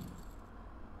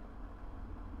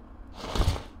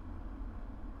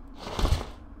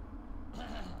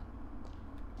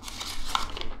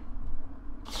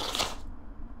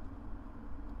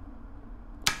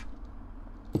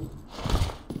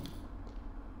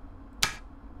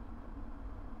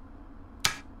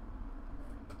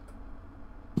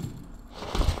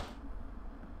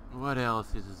 What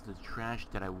else is the trash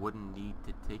that I wouldn't need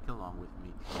to take along with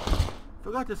me?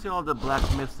 Forgot to sell the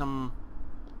blacksmith some...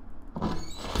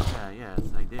 Yeah, yes,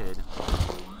 I did.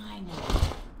 Why never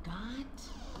forgot?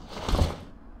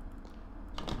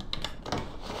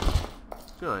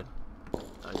 Good.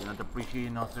 I do not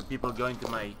appreciate also people going to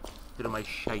my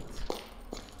shite.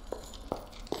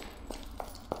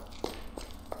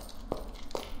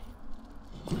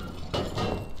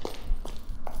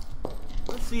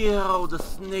 Let's see how the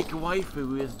snake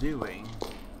waifu is doing.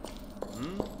 We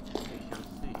shall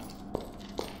see.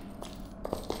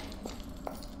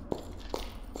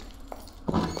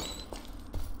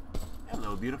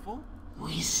 Hello, beautiful.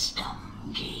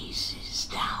 Wisdom gazes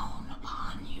down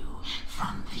upon you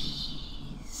from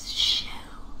these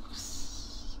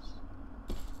shelves.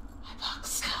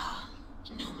 Hypoxca,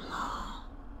 Numla.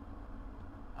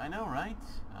 I know, right?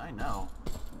 I know.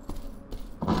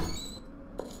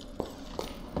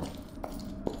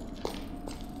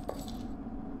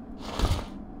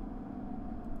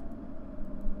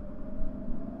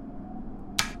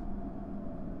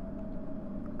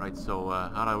 Right, so,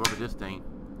 how do I work with this thing?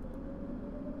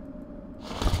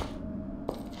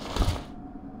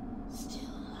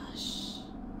 Still lush,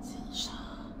 Zilsha.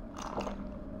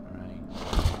 Right.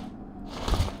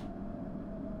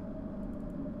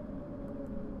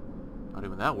 Not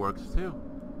even that works, too.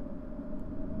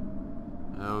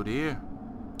 Oh, dear.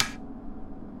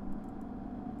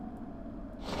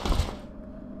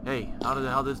 Hey, how the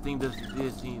hell this thing does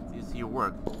here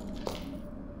work?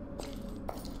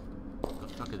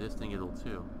 Look at this thing it'll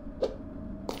too.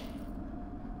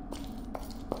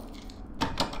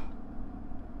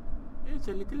 It's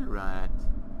a little rat.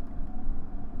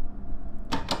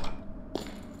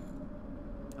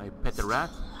 I pet the rat?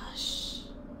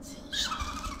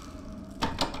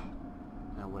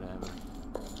 Whatever.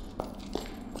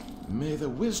 May the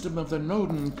wisdom of the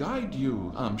Nodin guide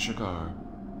you, Amshakar.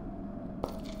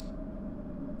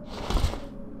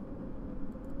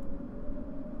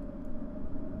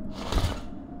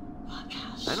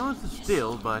 I know it's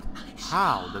still, but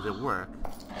how does it work?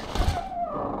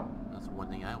 That's one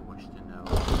thing I wish to know.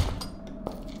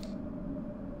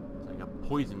 It's like a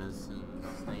poisonous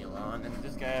snail on, and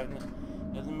this guy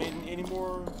hasn't made any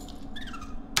more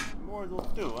it'll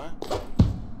do, huh?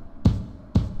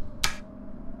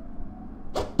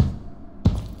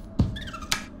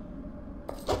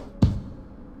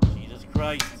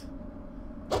 Christ.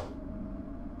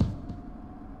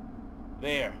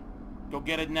 There. Go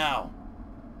get it now.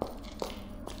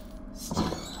 Still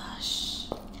hush.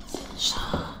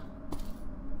 Zilsha.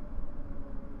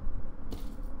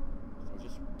 So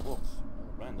just books.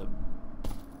 Random.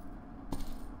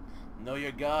 Know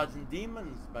Your Gods and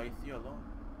Demons by Theolo.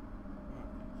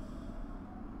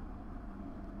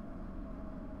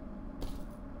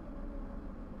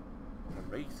 The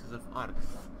Races of Arx.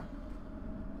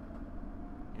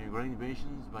 Great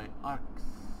Invasions by Arx.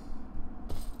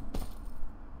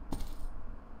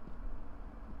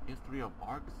 History of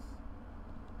Arx.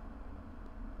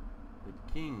 The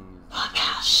Kings.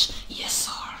 Akash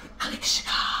Yesor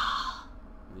Kalixika.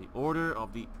 The Order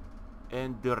of the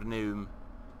Endernum.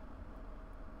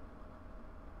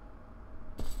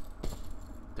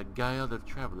 The Guil the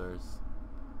Travelers.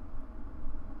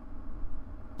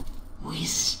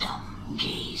 Wisdom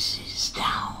gazes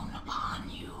down upon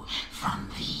you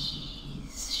from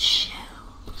these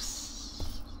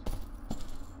shelves.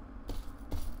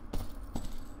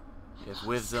 If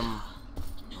wisdom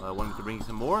want me to bring you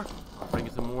some more, I'll bring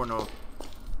you some more. No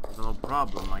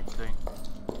problem, I'd say.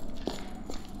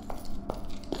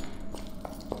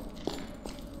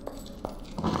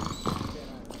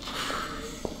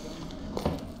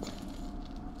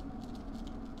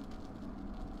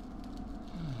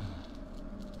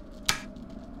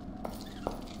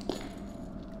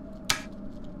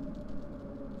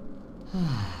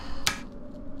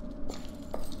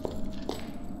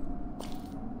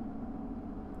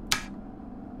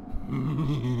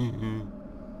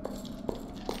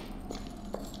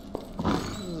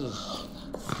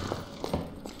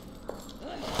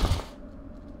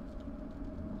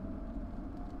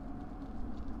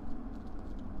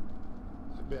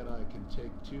 I bet I can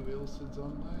take 2 Ilsids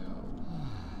on my own.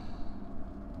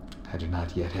 I do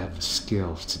not yet have the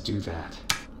skills to do that.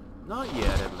 Not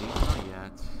yet, at least. Not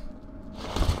yet.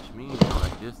 Which means,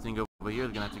 like, this thing over here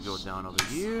is gonna have to go down over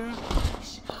here.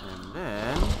 And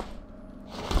then...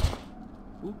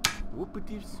 Whoop,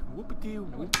 whoopity, whoopity,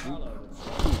 whoop, whoop.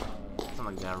 Something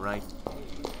like that, right?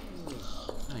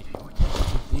 Nice, more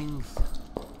things.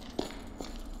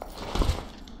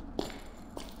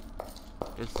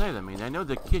 It's safe, I mean, I know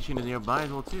the kitchen is nearby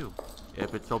as well, too.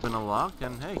 If it's open and locked,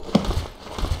 then hey.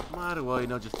 Might as well, you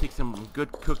know, just take some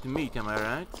good cooked meat, am I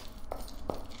right?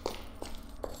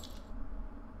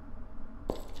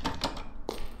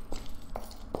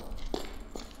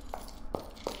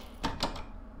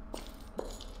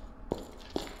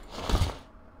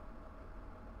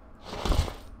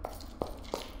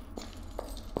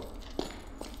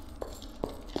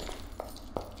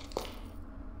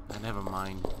 Never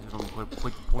mind. It's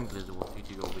pointless to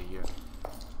go over here.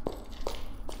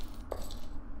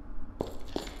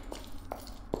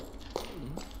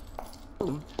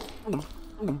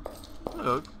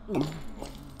 Hello.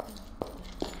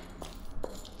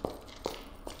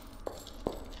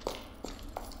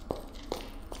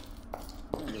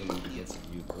 I need to get some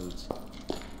new boots.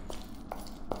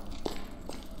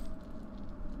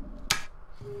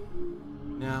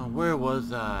 Now, where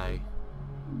was I?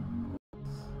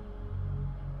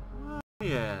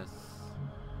 Yes.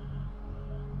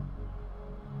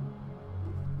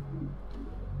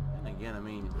 And again, I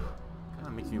mean, kind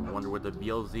of makes me wonder where the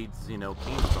BLZs, you know,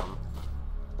 came from.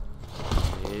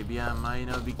 Maybe I might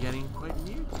not be getting quite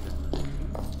near to them.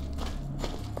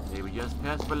 Maybe just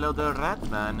pass below the rat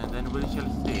man, and then we shall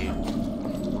see.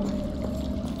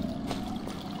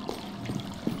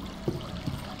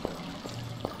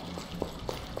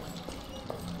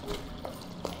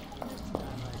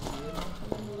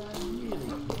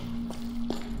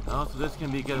 Also, this can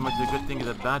be as much a good thing as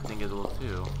a bad thing as well,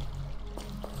 too.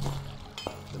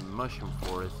 The mushroom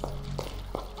forest.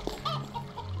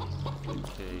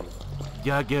 Okay.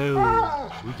 Jago!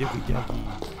 Ooh-jaggy-jaggy.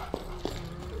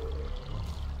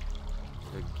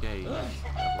 Okay, level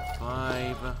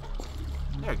 5.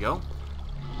 There you go.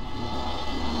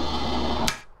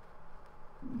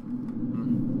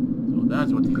 So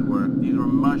that's what these were. These were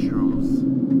mushrooms.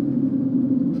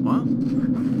 What?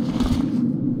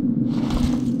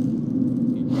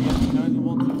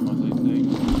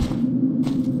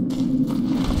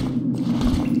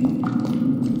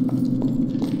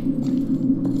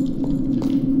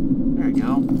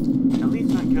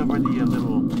 Cover the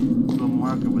little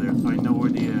mark over there, so I know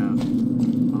where the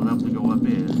level to go up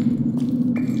is.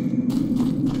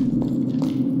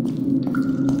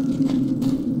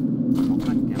 Oh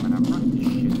god damn it! I'm running this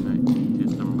shit, and I did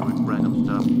some really random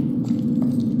stuff.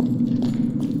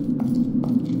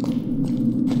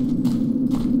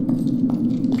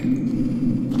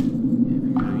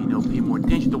 If you know, pay more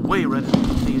attention to the way rather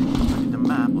than see the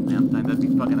map on the other side, that'd be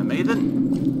fucking amazing.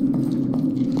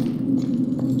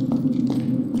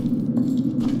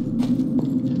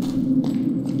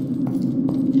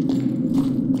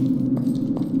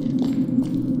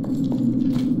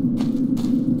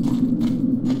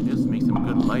 Just make some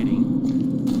good lighting.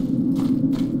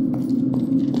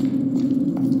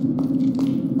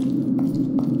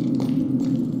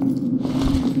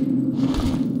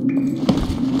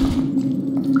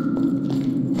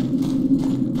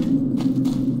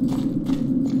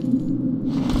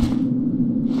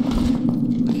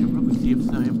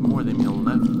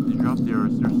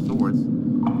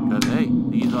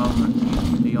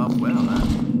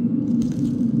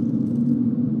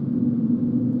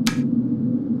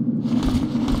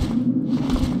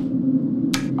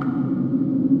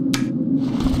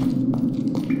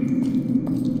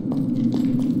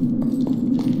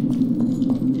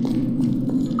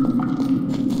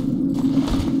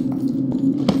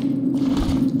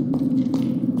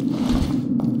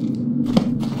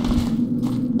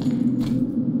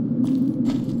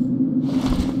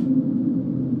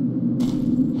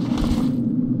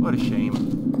 What a shame.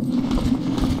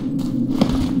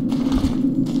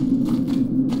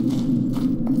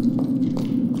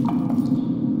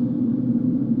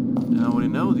 Nobody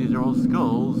knows these are all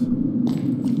skulls.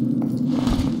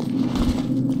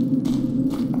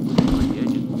 Pretty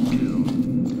edgy too.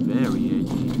 Very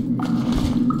edgy.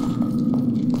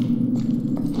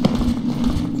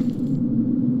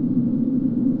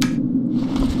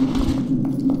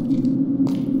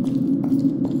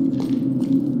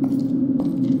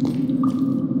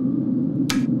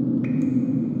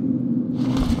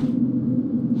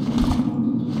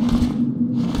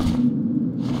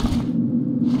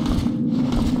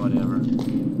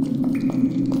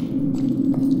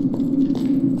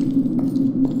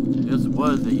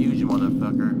 Was a huge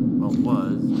motherfucker. Well,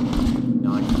 was.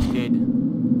 Now he's dead.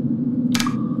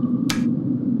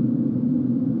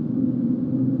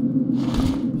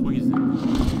 Poison.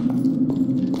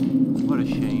 What a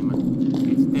shame.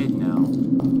 It's dead now.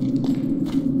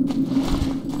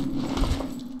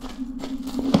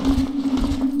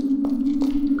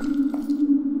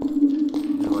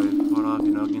 Anyway, I fought off,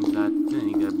 you know, against that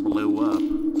thing that blew up.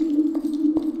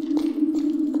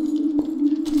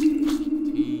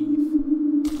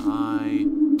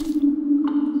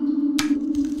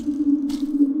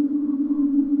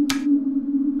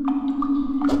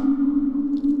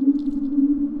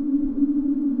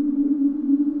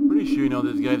 Sure, you know,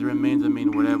 this guy's remains, I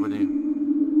mean, whatever they,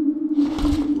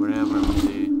 whatever.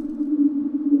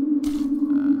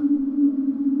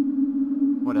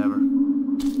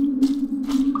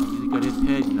 He's got his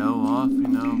head, you know, off, you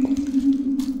know.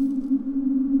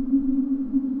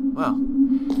 Well,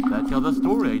 that tells a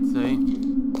story, I'd say.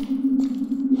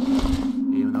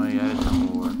 Even though he added some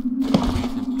more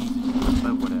recent pieces to it,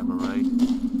 but whatever, right?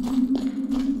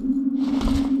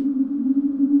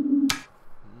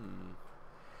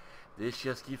 This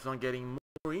just keeps on getting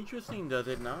more interesting, does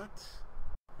it not?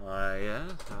 Yeah,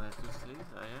 so I have to say,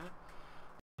 I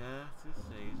have to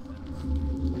say so.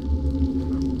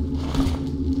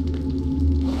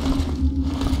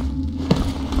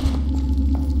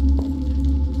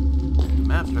 The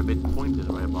maps are a bit pointed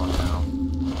right about now.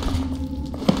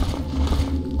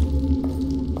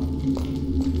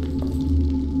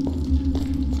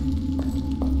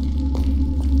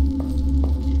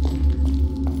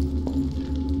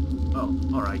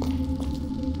 Alright.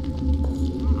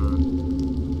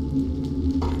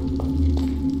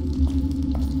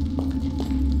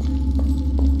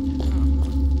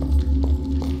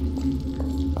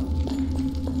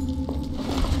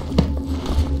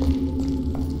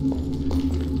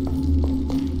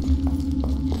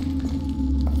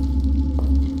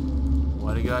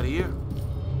 What do you got here?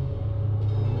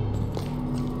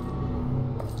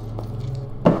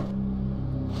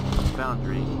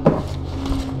 Foundry.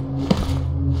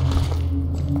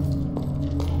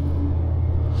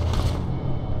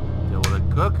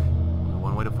 Cook?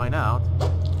 One way to find out.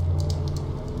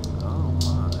 Oh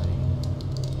my.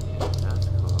 That's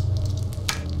cool.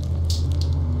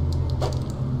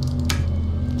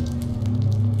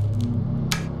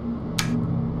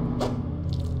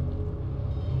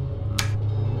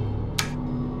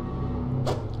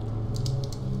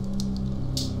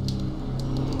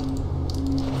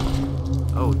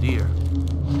 Oh dear.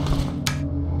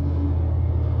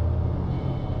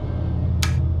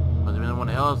 Must have been one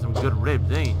hell of some good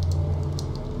ribs, eh?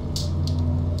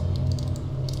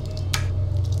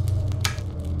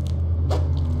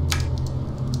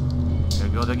 There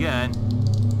it goes again.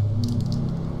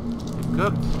 It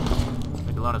cooked.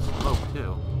 Make a lot of smoke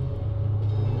too.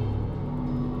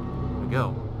 There we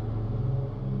go.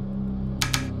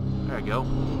 There we go.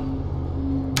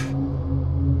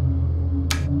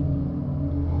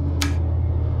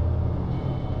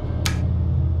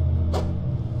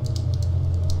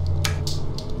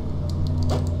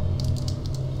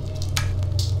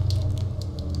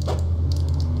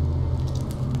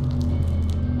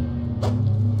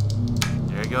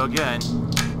 There you go again.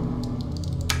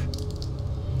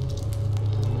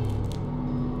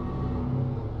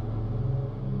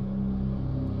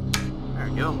 There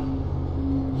we go.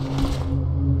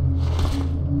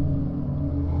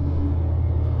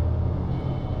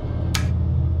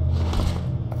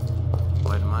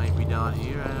 What might be down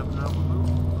here? I have no clue.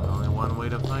 But only one way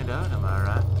to find out, am I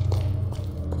right?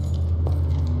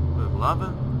 With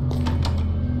lava?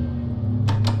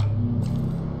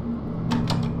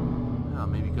 Oh,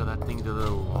 maybe because that thing's a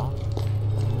little off.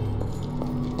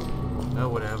 Oh,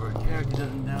 whatever. Character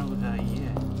doesn't know that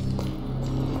yet.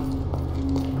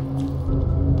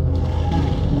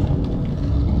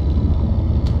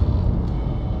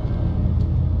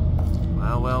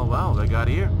 Well, they got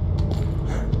here.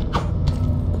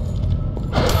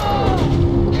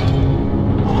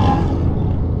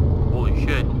 Holy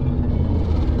shit.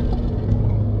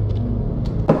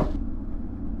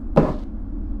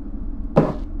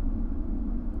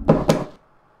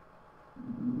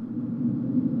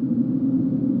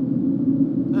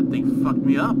 That thing fucked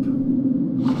me up.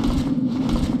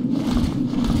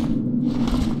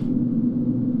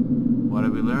 What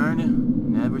have we learned?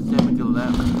 Never step into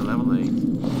level 8.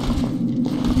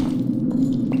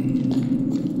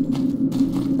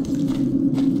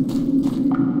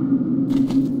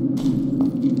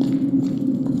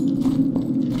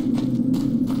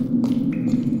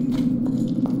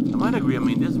 I agree. I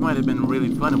mean, this might have been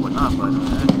really fun and whatnot, but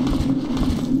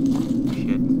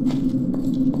shit.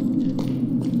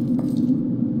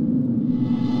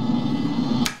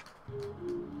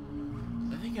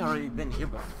 I think I've already been here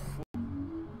before.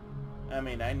 I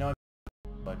mean, I know,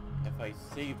 but if I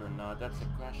save or not, that's a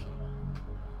question.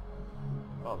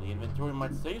 Well, the inventory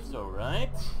might say so, right?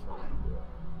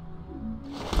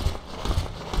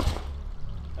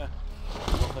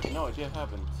 Looks like no, it just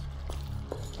happened.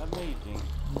 Amazing.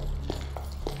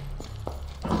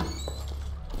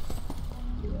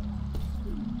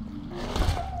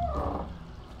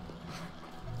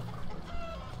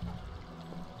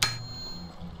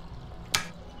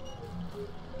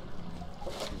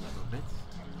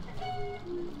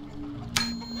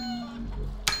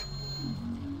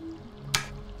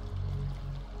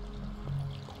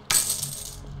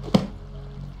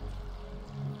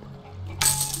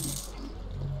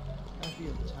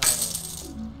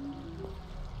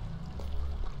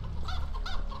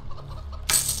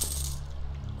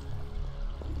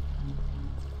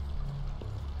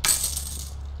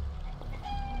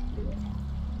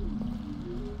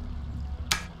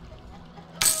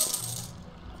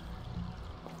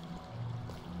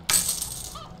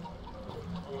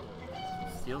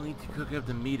 Still need to cook up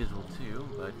the meat as well too,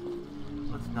 but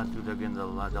let's not do that again the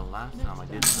last time I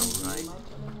did so right.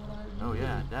 Oh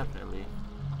yeah, definitely.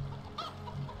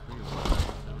 Pretty well,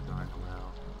 so darn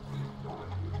well.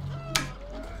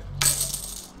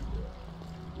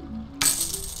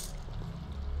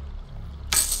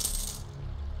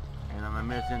 And am I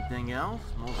missing anything else?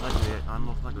 Most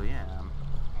likely I am.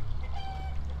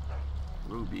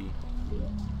 Ruby.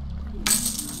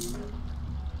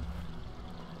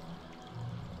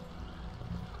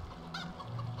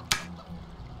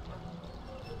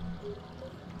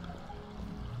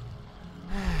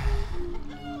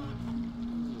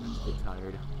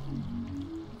 Tired.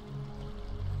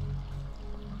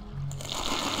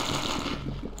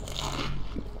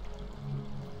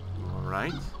 All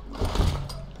right.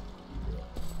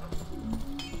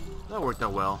 That worked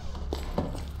out well.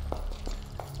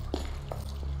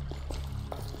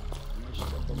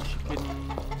 Chicken,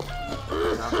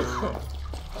 taco,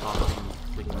 topping,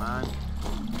 sticky man.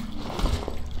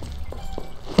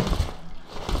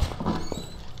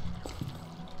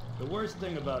 The worst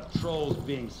thing about trolls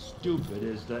being stupid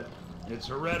is that it's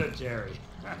hereditary.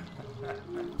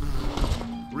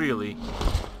 Really?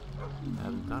 I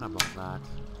haven't thought about that.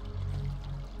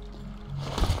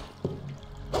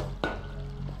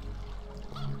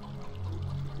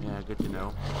 Yeah, good to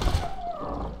know.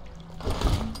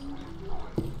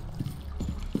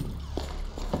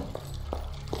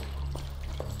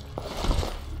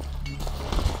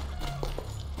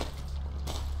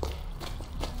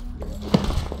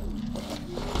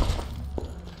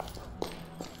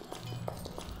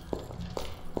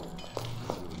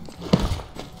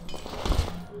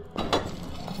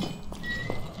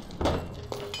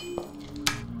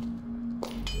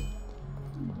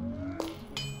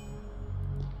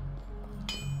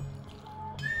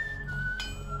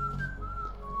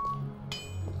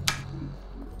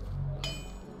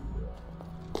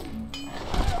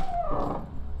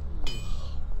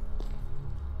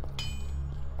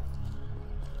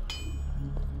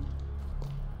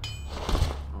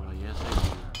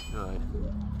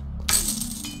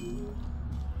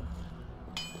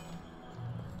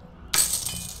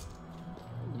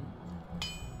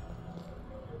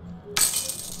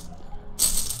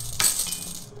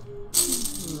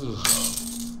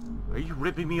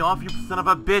 ripping me off, you son of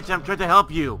a bitch? I'm trying to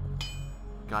help you.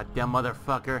 Goddamn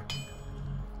motherfucker.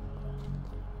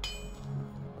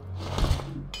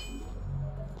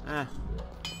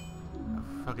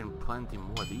 Fucking plenty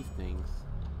more of these things.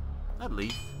 At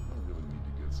least. I really need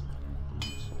to get some new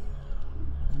boots.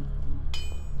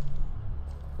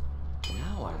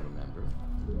 Now I remember.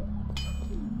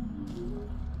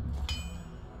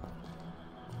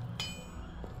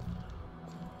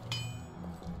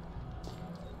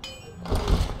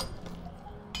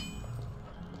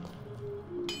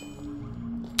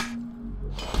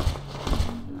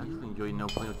 I actually enjoy no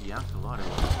playing with the axe a lot.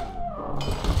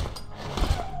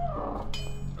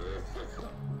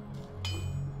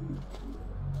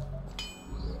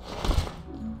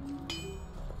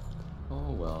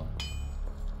 Oh well.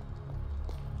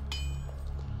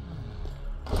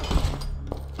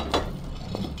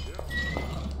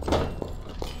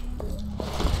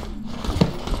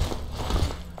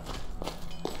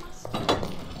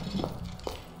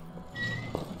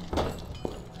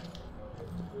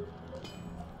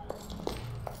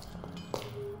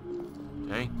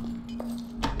 Okay.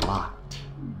 Locked.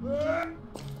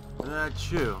 That's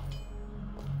true.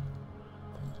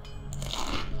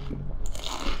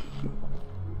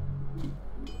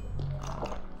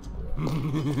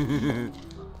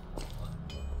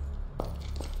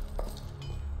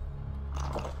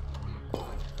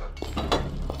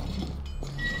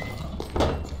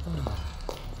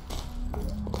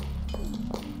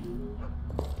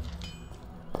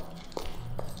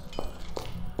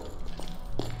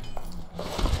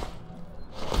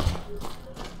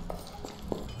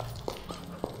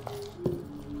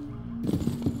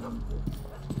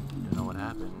 Don't know what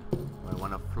happened. I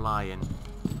want to fly in.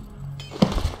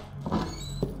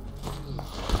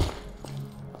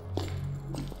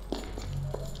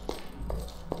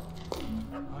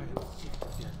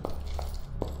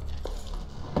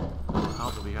 How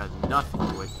do we had nothing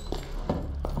to it?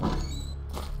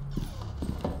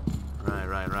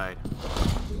 Right.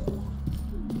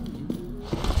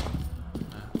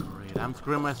 Great, I'm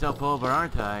screwing myself over,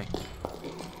 aren't I?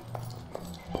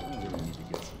 I really need to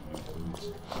get some new boots.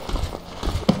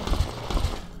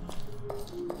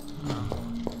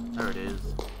 There it is.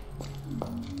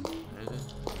 Is it?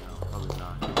 No, probably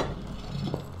not.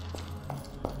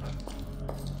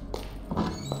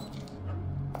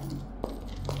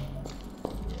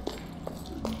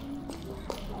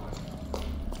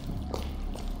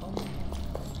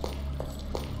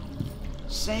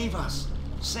 Save us!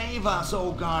 Save us,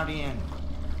 oh Guardian!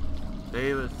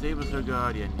 Save us, our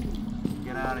guardian.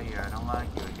 Get out of here. I don't like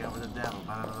you. Get with the devil.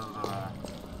 Blah, blah, blah, blah.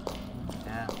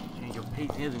 Yeah, change your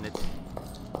pace, isn't it?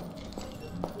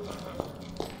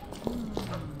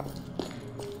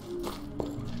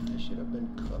 This should have been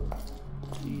cooked.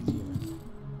 Easier.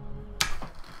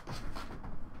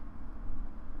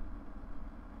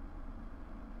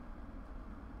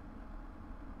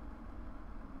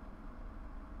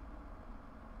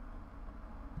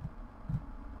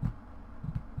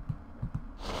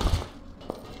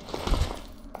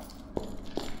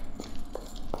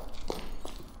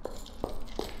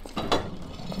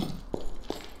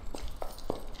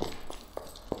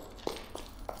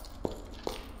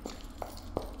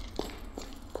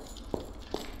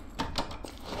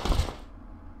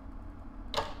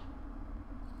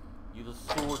 Use a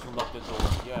sword to lock the door.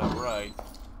 Yeah, right.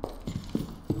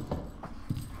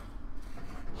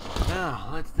 Now,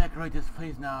 let's decorate this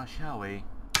place now, shall we?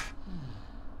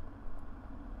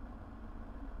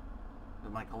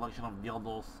 With my collection of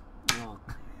dildos. Ugh.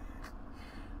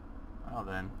 Well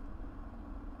then.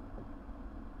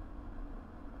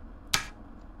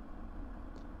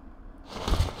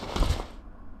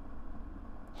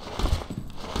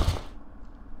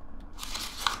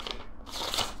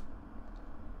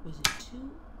 Was it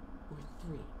 2 or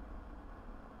 3?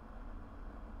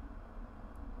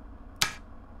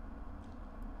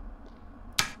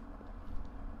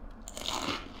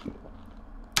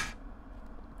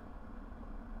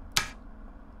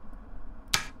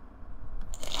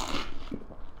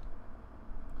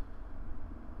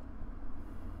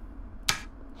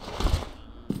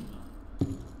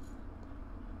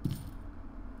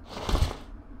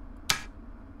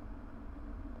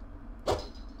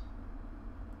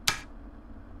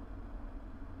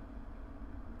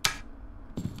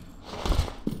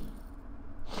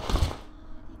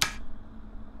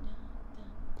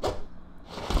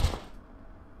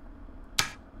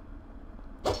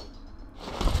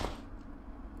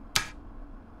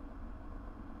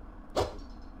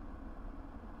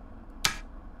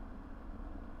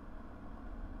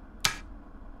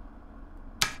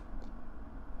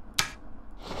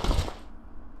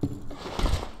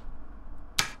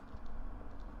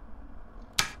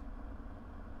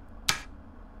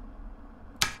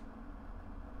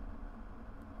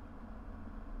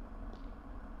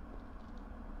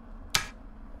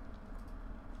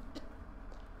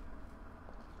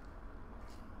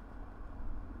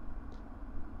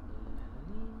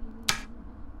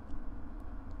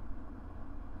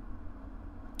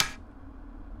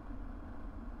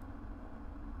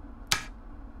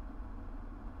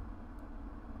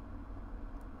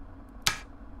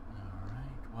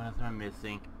 I'm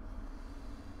missing.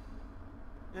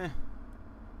 Eh.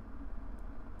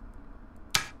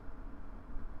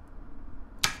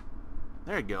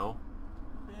 There you go.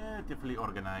 Yeah, definitely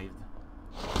organized.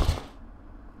 No,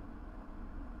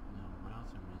 what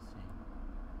else am I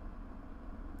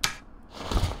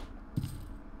missing?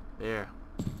 There.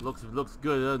 Looks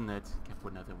good, doesn't it? Can't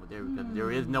put nothing over there because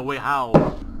there is no way how.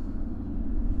 Oh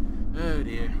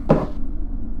dear.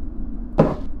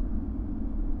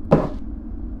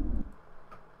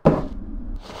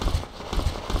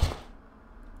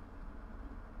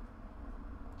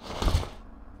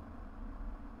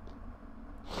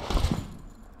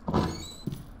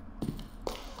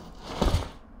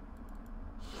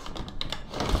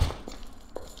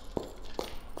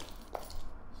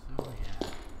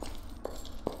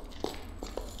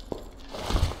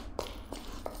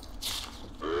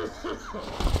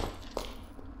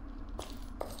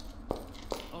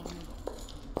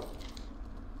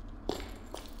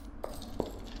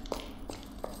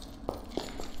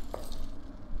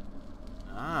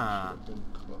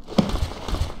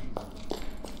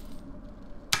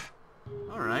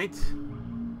 Alright.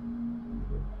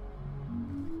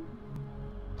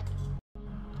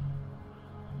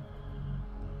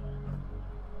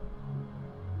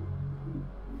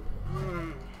 Who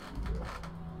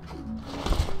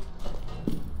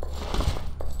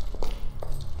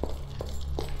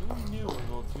knew when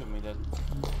Will told me that?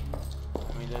 I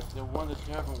mean, that the one that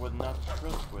Tavern would not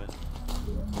trust with.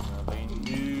 Well, they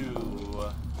knew.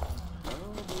 Oh,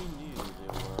 they knew they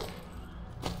were.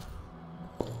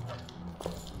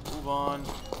 Move on.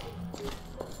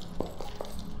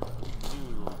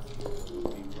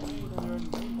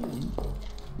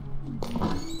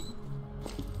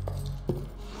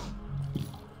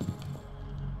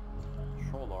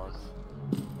 Troll Arx.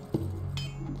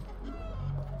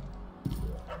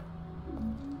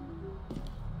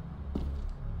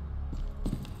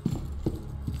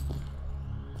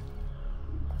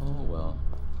 Oh well.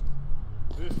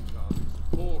 This job is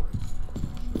boring.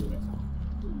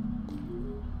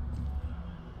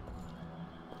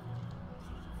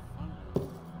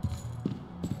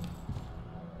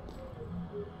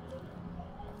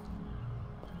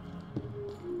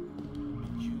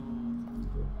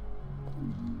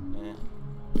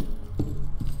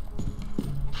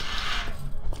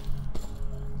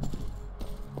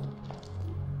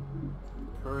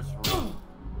 Curse ring.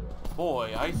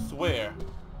 Boy, I swear.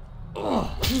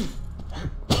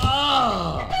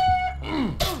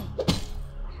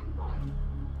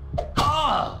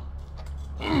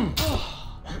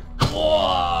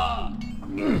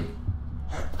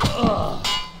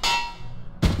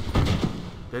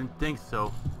 Didn't think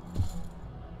so.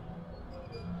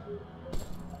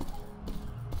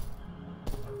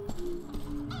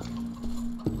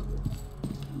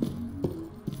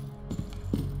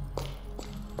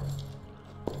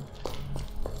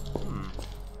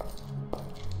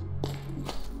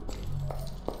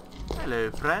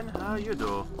 Hello, friend. How you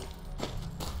do?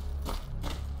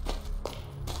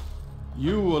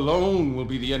 You alone will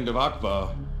be the end of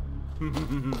Akbaa.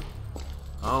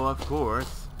 Oh, of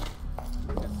course.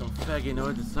 There's some faggy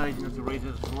no deciding to raise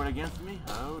his sword against me?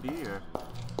 Oh dear.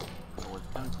 Oh, it's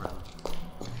coming from.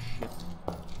 Shit.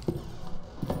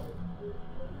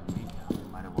 Meantime, I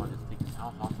might have wanted to take his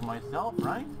house off to myself,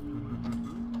 right?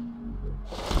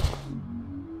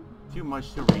 Too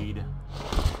much to read.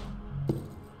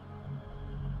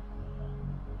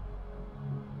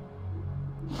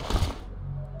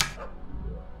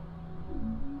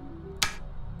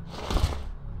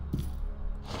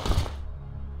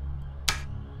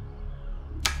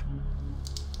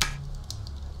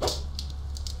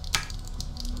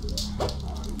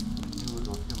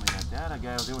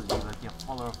 Guy over there would be like a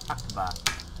follower of Akbaa.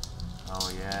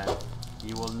 Oh yeah,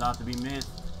 he will not be missed.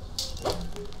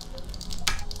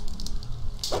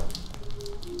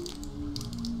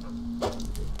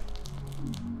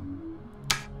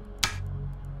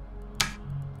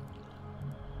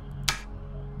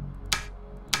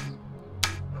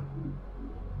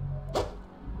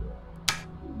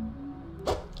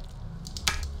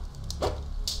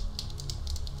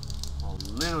 Oh,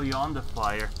 literally on the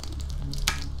fire.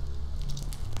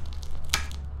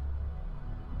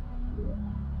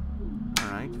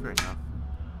 Alright, fair enough.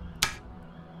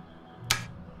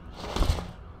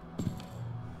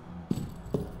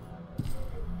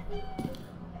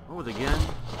 What was it again?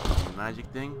 The magic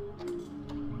thing?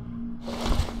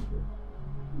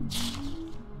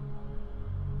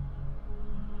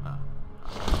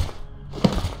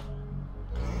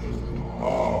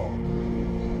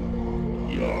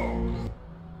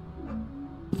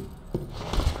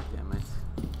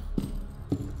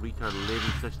 live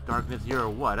in such darkness here or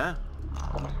what, huh?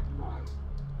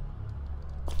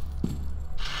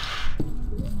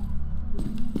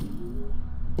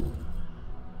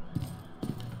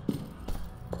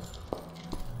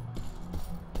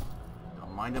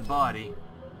 Don't mind the body.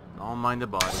 Don't mind the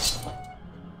body.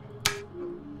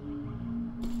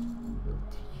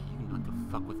 You not to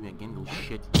fuck with me again, little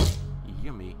shit. You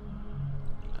hear me?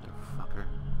 Motherfucker.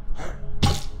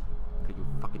 Cut your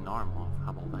fucking arm off.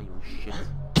 How about that, you little shit?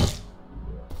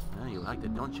 Yeah, you like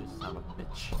that, don't you, son of a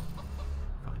bitch?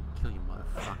 Fucking kill you,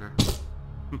 motherfucker.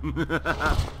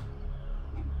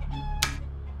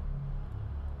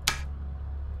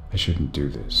 I shouldn't do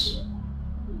this.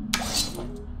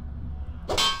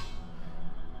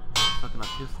 Fucking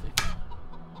autistic.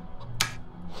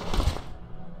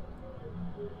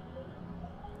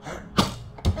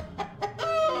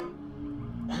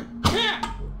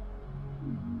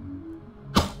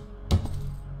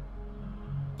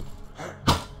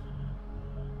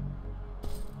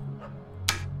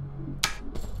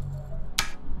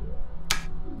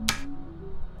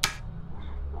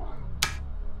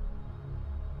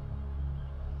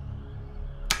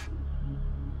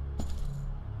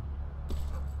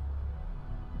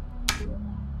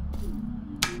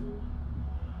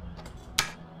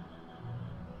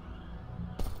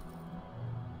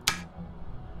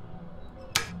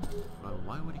 Well,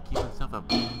 why would he keep himself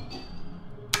up? Okay.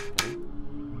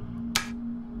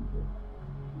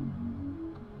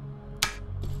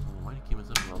 Why did he keep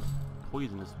himself a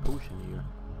poisonous potion here?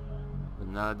 But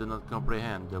now I do not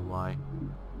comprehend the why.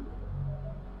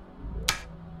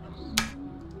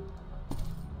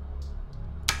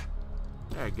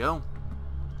 There you go.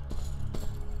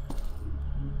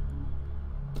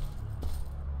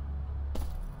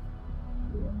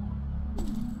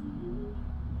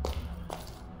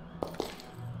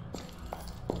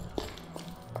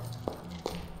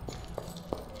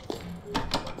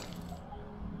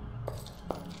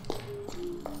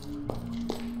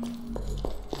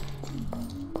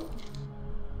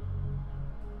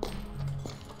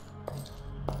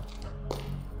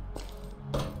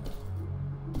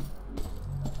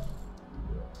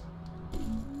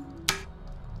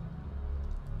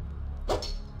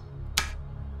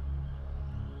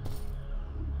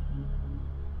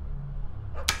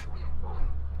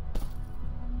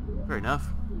 Fair enough.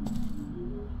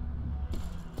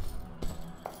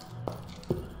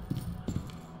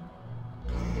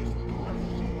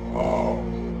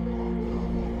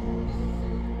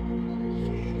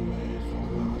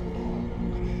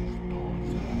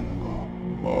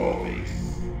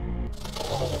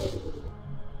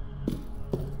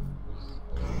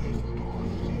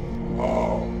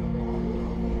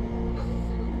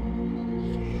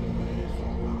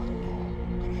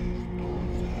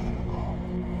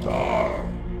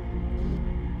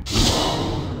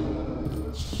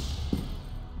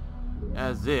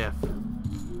 As if.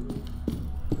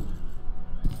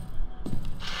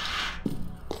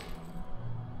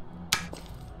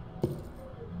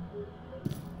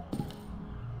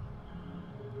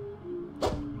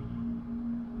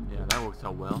 Yeah, that works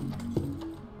out well.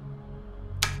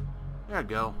 There we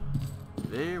go.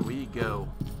 There we go.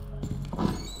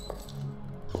 Can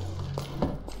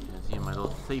see my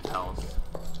little safe house.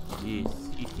 Yes,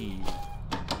 it is.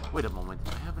 Wait a moment.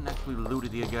 I haven't actually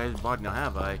looted the guy's body now,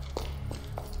 have I?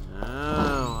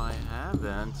 No, I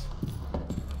haven't.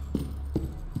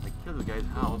 I killed the guy's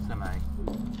house and I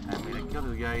killed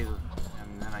the guy's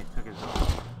and then I took his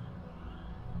home.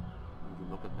 Would you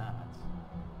look at that?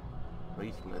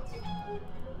 Bracelet.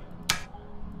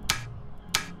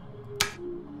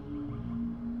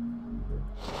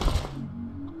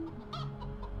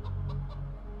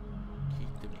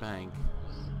 Keep the bank.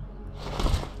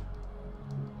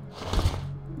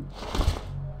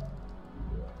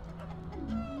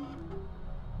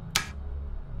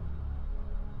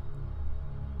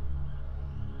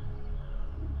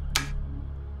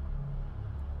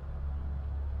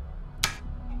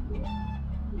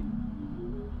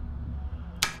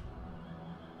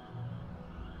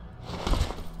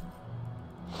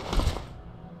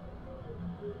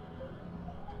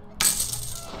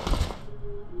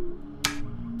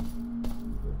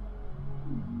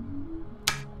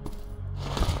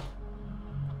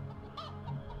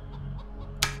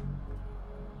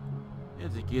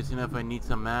 It's in case, you know, if I need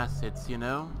some assets, you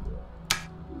know?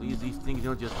 At least these things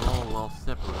don't just all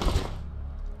separated.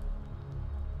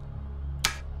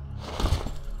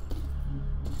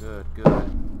 Good,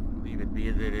 good. Leave it be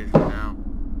as it is for now.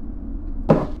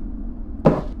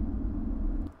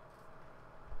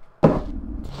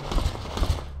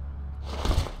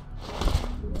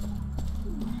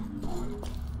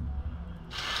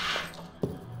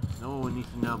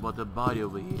 about the body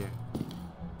over here?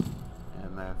 As a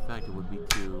matter of fact, it would be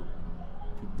too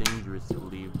dangerous to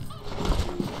leave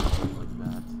like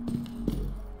that.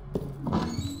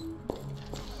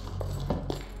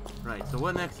 Right, so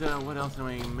what next, what else am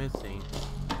I missing?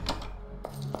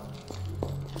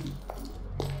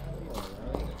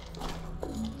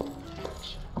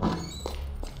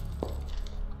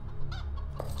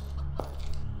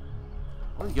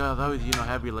 Oh, you gotta always, you know,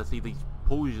 have your, let's see, these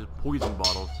poison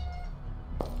bottles.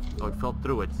 Oh, it fell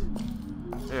through it.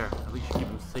 There, at least keep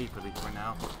them safe at least for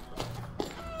now.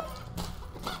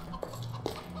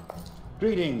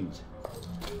 Greetings.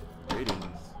 Greetings.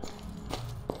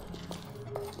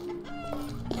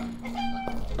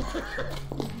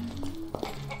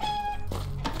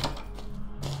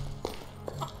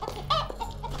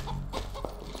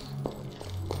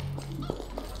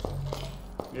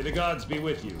 May the gods be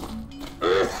with you.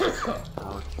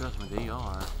 Oh, trust me, they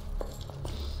are.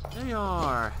 They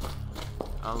are.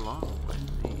 Along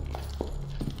with me.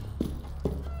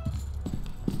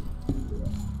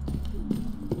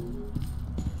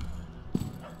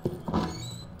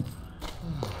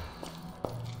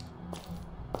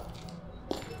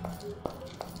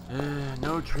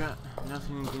 No trap.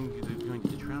 Nothing going to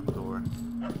the trapdoor.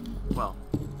 Well,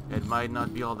 it might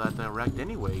not be all that direct,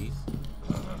 anyways.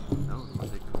 No,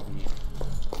 what it could be.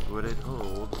 What it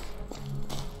holds.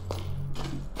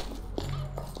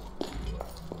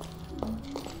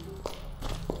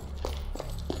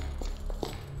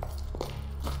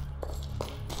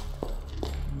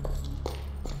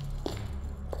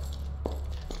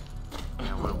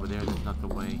 Yeah, well, over there, that's not the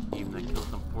way. Even I killed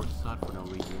some poor sod for no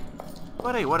reason.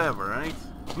 But hey, whatever, right?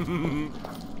 I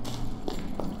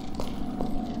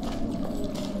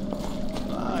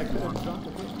could have dropped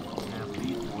the first one. At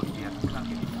least we have to cut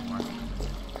it anymore.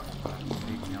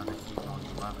 Maybe on the keep on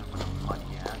loving with the money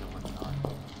you had and whatnot.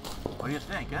 What do you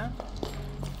think, huh?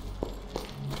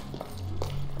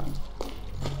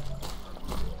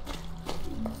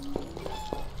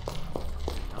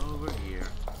 Over here.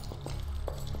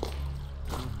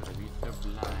 Oh, gonna be so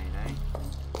blind, eh?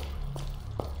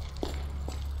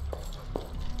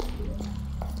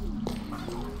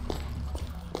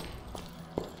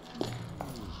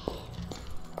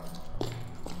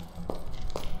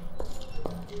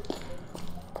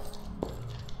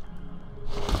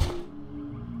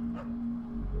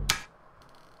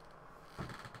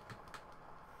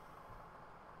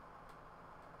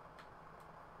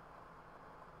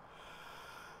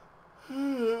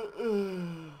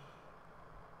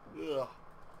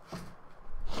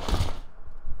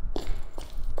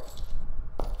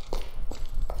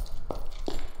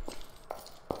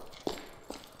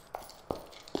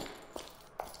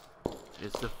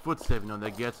 It's the foot saving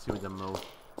that gets to me the most.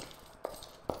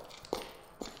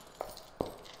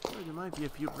 Well, there might be a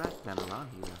few rats down around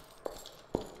here.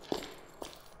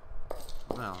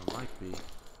 Well, it might be.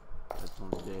 That's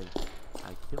only dead.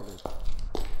 I killed it.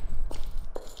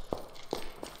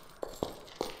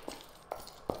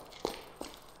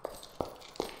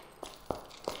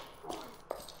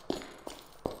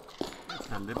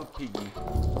 It's a little piggy.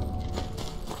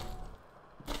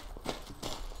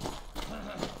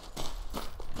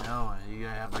 You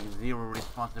have like zero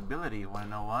responsibility. You wanna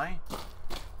know why?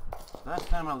 Last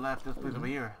time I left this place over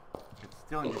here, it's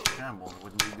still in this shambles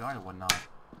with new guard and whatnot.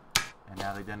 And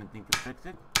now they didn't think to fix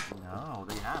it? No,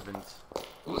 they haven't.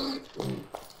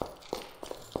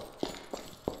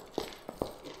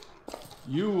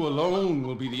 You alone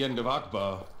will be the end of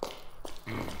Akbaa.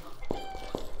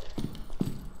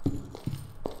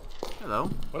 Hello.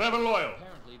 Forever loyal.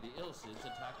 Apparently, the Ilsids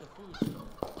attacked the food store.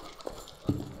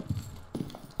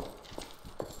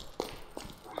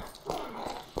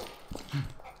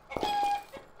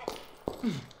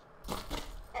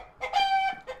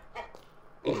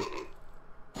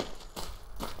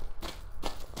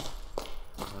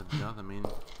 I mean,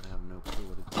 I have no clue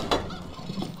what it's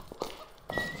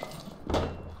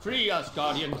doing. Free us,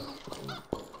 Guardian.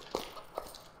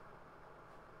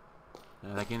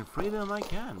 And I can free them, I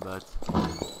can, but...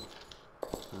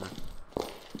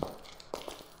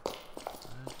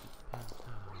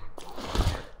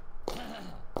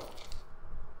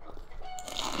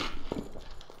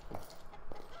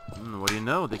 what do you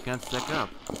know? They can't stack up.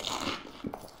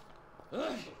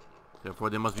 Therefore,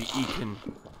 they must be eaten.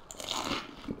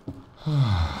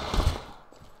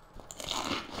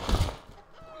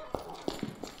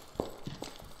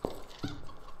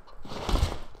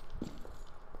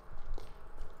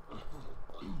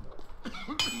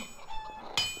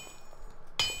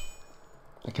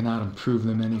 I cannot improve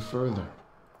them any further.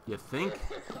 You think?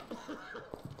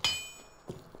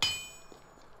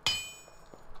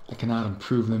 I cannot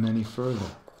improve them any further.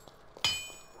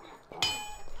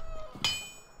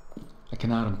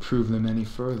 cannot improve them any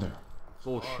further.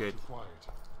 Bullshit.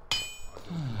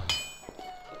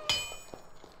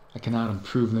 I cannot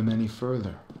improve them any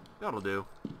further. That'll do.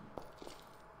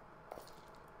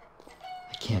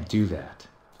 I can't do that.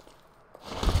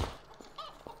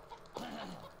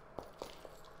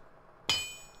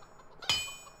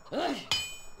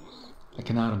 I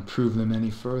cannot improve them any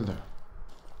further.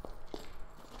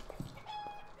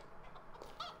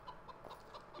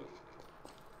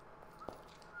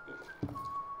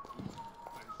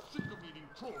 I'm sick of eating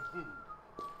troll food.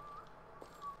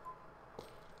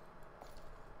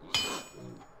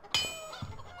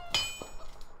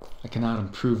 I cannot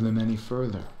improve them any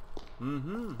further.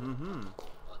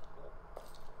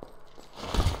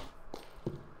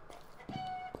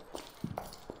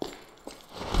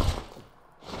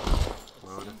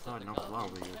 Well, that's not enough flour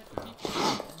yet. And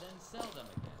then sell them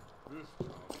again. This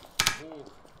town is full.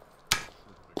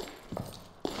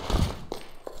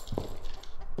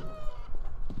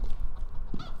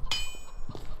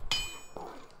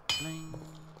 Bling.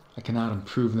 I cannot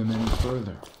improve them any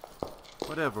further.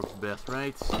 Whatever works best,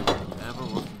 right? Whatever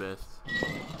works best.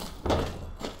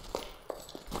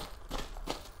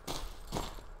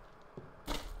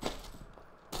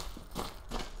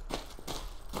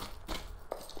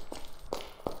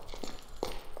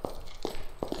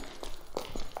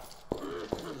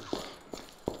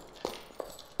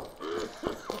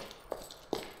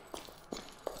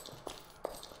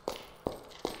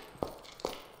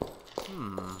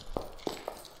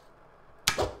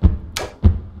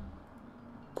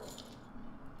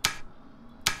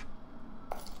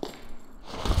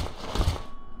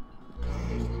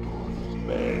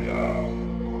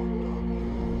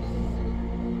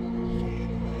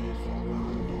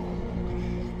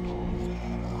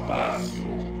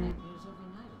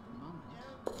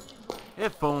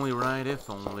 If only, right? If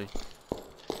only.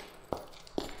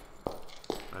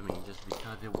 I mean, just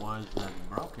because it was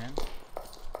broken,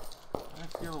 I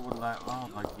still would like. I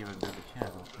would like to give it a bit of a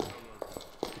chance. Okay.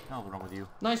 What's wrong with you?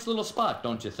 Nice little spot,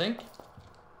 don't you think?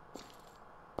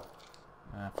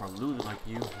 For a loser like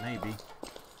you, maybe.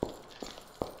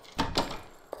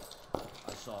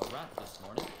 I saw a rat this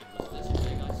morning. It was this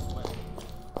big, I swear.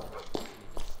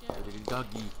 A little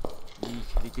doggy.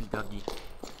 Eesh, little doggy.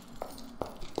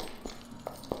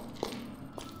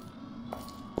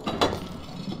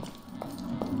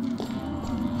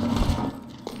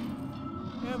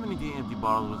 How many empty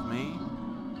bottles with me?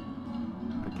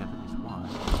 I kept at least one.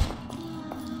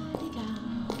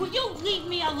 Will you leave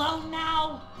me alone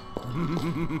now?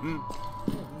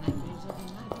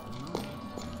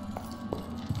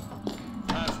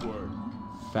 Password.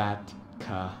 Fat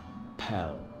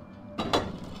Capel.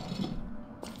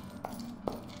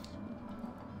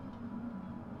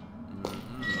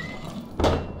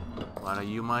 What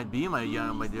you might be, my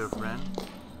dear friend.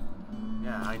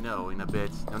 Yeah, I know, in a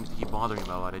bit. Don't need to keep bothering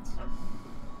about it.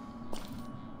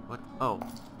 What? Oh.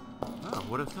 Oh,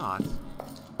 would have thought.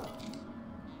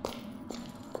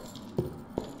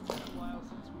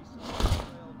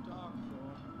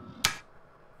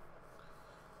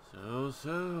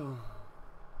 So,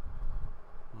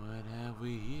 what have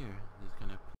we here? This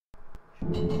kind of...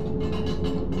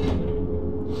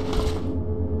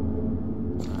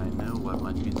 I know what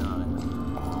must be done.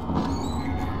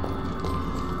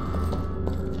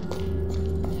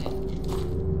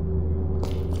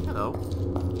 Hello.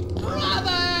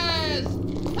 Brothers!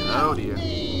 Oh dear.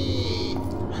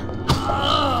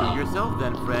 Shoot yourself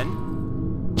then, friend.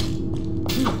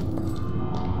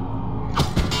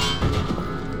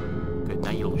 Good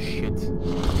night, you little shit.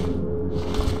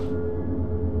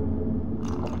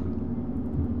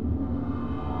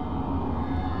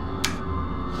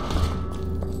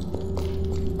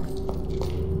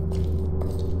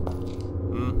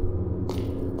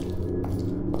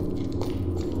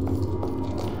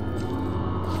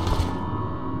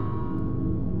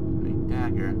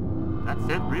 That's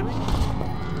it, really?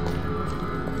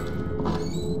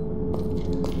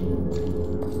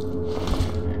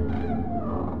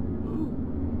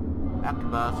 Ooh.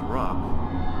 Akbaa's rock.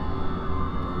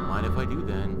 Mind if I do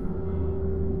then?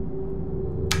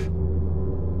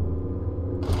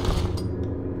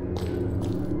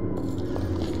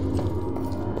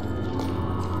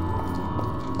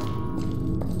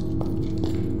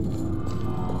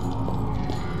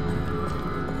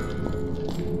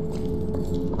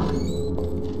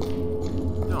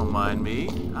 Don't mind me.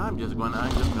 I'm just going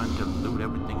to loot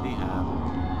everything they have.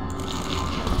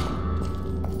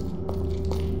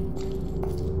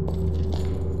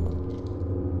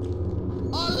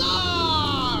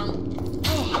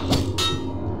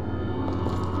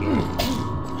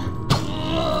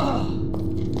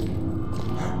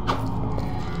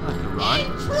 Run.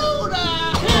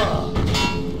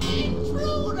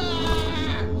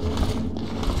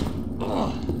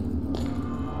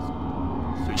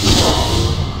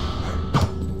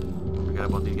 Forgot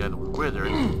about these guys with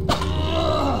wizards.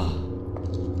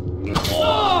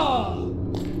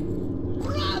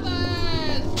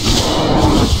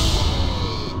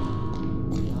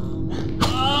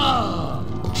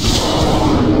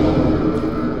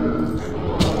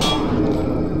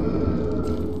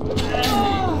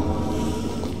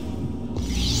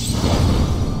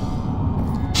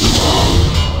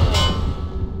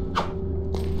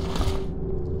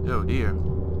 Oh dear.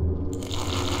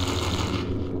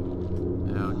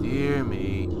 Oh dear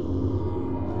me.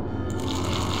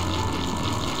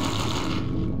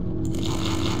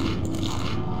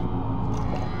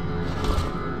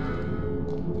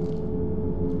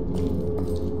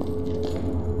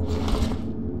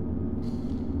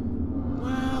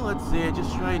 Well, let's see. I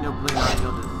just try no play out.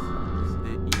 This is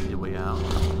the easy way out.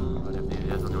 But if they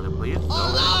doesn't know to play it,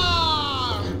 well,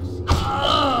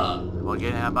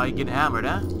 how about you get hammered,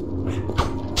 huh?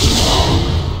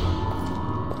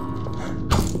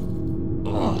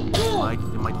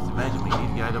 They might disadvantage me.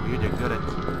 These guys over here, they're good at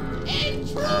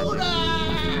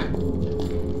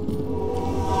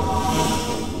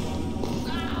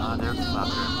ah, they're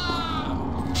clever.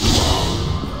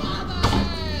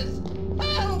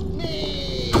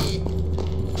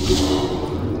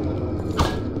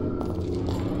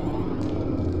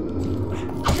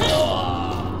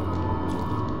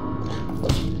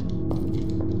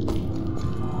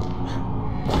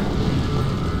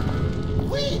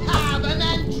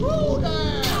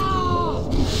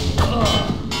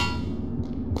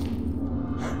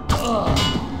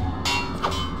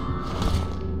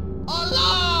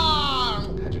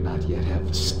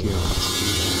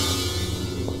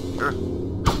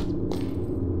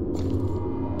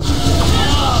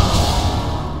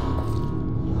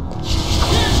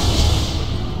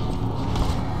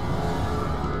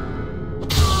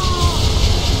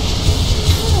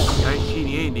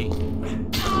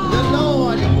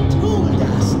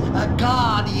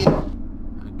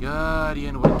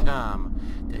 Guardian will come.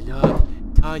 The Lord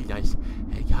told us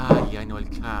a guardian will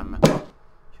come.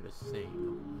 Should have saved.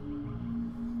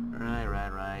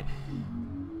 Right.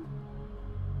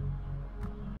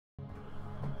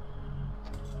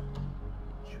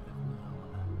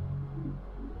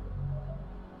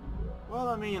 Well,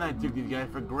 I mean, I took these guys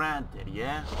for granted,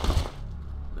 yeah?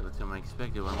 Little too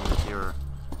unexpected when they were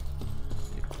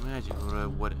magic or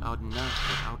what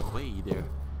outweigh their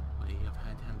way of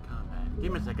hand-to-hand combat.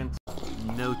 Give me a second.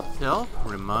 Note to self,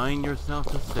 remind yourself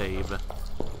to save.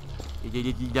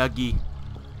 Doggy.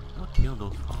 I'll kill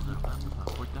those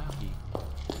poor doggy.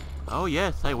 Oh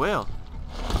yes, I will.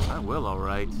 I will,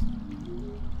 alright.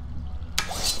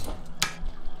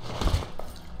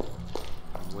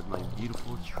 With my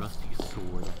beautiful trusty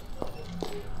sword.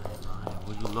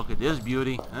 Would you look at this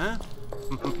beauty, huh?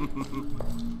 Of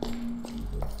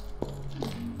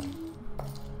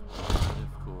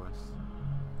course.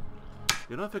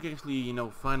 You know if I can actually,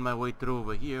 find my way through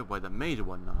over here by the maze or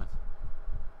whatnot.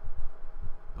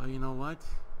 But you know what?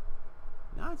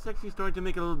 Now it's actually starting to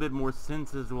make a little bit more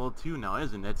sense as well too now,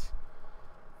 isn't it?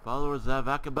 Followers of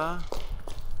Akbaa.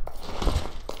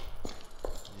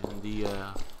 And the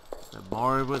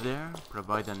bar over there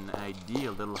provides an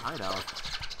ideal little hideout.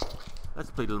 Let's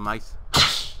play little mice.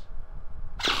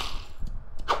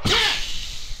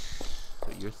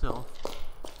 Suit yourself.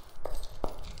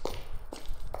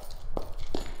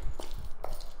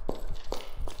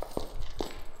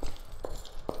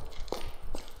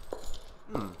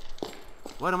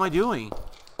 What am I doing?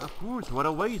 Of course, what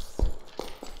a waste.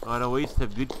 What a waste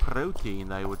of good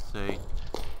protein, I would say.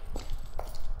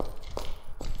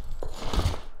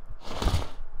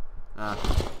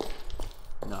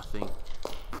 Nothing.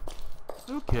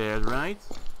 Who cares, right?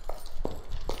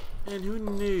 And who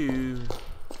knew?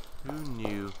 Who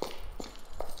knew?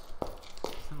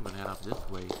 I'm gonna head off this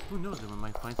way. Who knows if I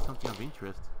might find something of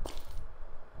interest.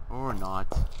 Or not.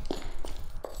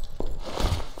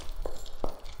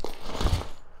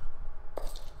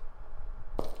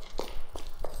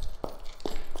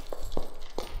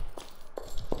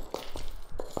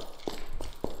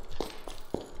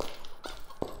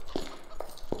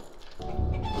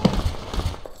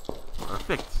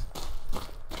 Perfect.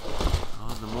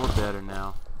 Oh, the more better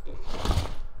now.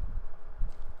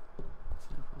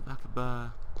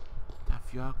 Akbaa,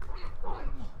 Tafyok,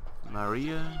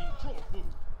 Maria,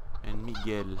 and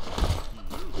Miguel.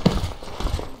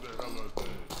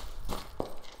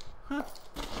 Huh.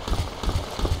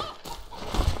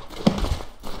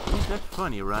 I think that's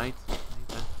funny, right? I think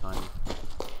that's funny.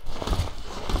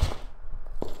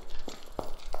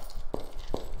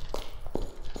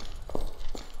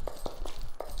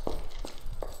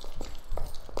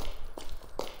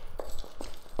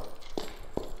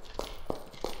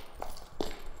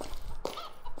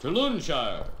 To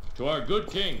Luneshire, to our good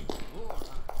king.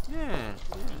 Yes,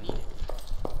 yes.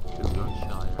 To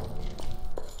Luneshire.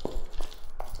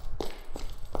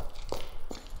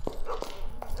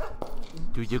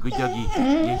 To the good doggy.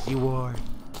 Yes, you are.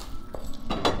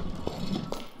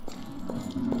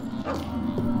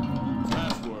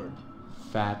 Password.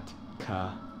 Fat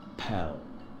Capel.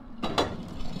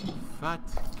 Fat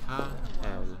hell.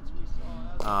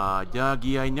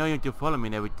 Doggy, I know you have to follow me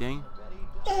and everything.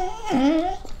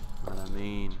 But I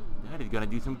mean, that is gonna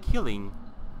do some killing.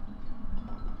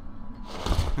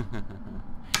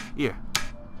 Here.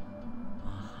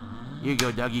 Here you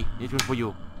go, doggy. This one's for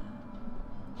you.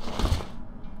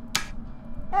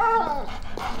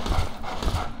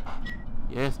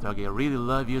 Yes, doggy, I really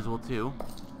love you as well, too.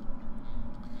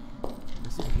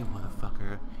 Listen here,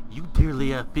 motherfucker. You dare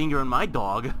lay a finger on my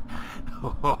dog.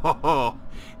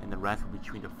 And the rats will be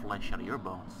chewing the flesh out of your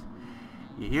bones.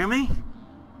 You hear me? Good.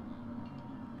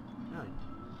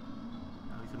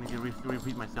 At least I don't need to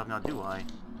repeat myself now, do I?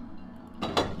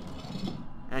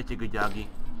 That's a good doggy.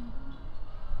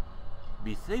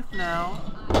 Be safe now.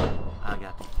 I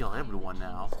got to kill everyone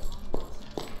now.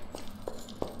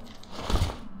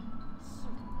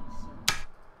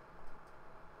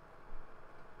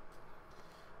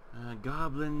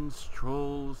 Goblins,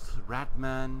 trolls,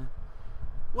 ratman.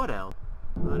 What else?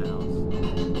 What else?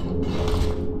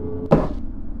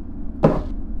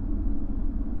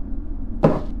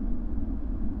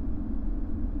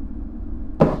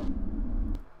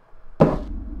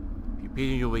 If you're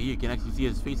peering over here, you can actually see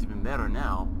his face even better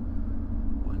now.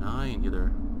 One eye and the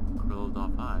other curled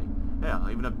off eye. Yeah,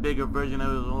 even a bigger version of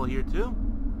it all here too.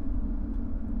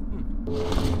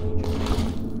 Interesting.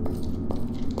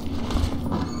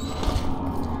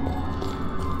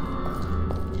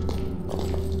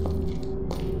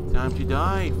 Time to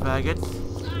die, faggots.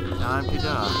 Time to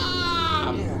die.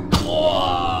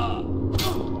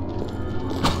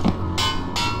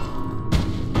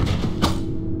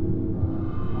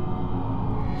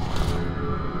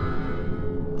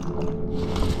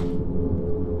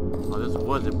 Oh, this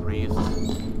was a priest.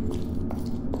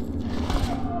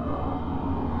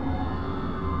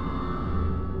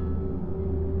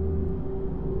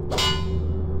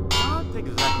 Not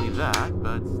exactly that,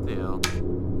 but still.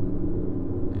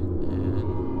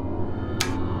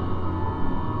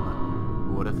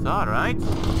 Would have thought, right?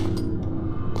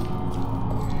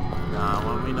 Now, I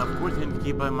mean, of course, you need to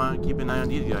keep an eye on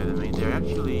these guys. I mean, they're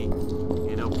actually,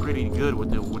 you know, pretty good with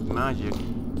the wood magic.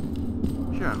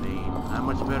 Sure, I mean, I'm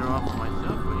much better off for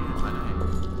myself for you, but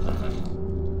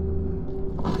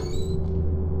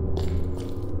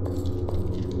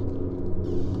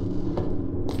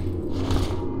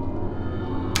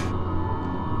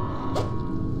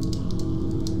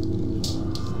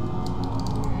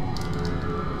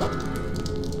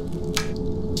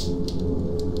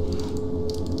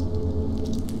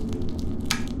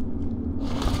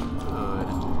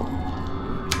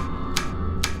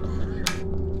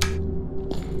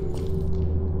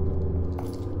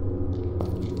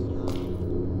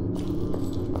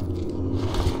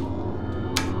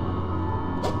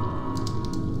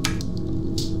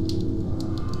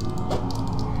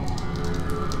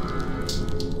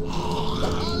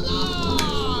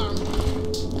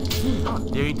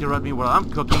Dare you interrupt me while I'm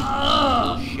cooking?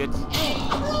 Bullshit.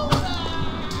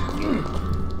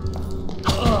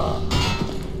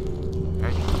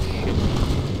 That's shit.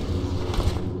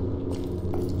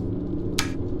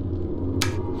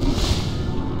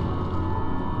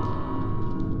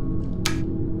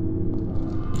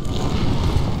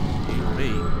 Excuse me.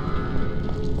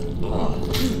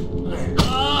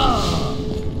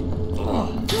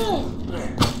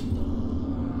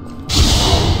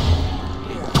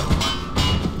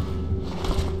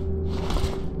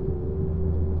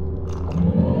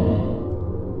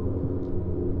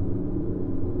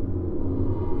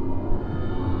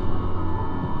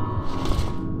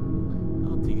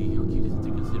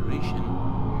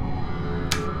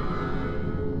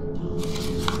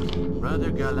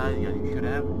 Brother Guil,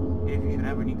 if you should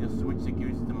ever need to switch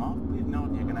security system off, please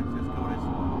note the access code is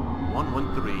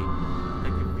 113.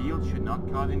 Detective Field should not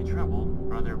cause any trouble.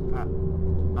 Brother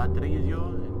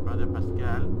Patrizio and Brother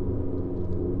Pascal.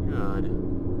 Good.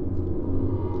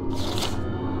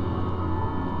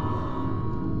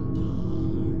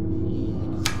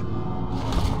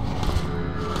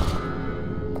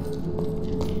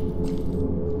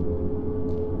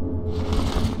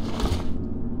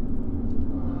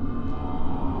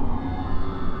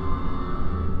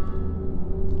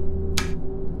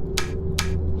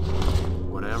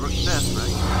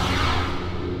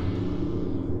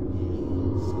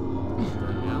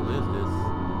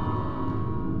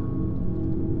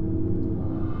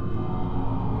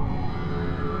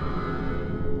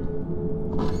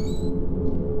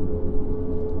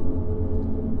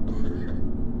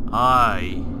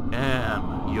 I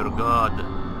am your god.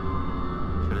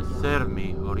 You shall serve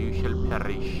me or you shall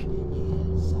perish.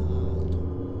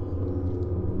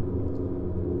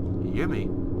 You hear me?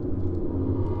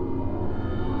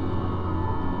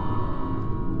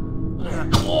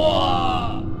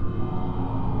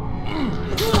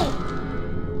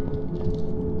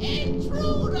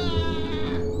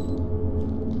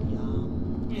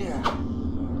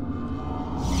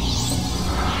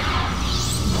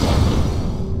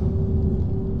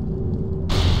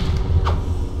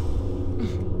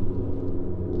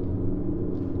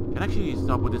 Can I actually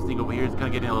stop with this thing over here? It's kind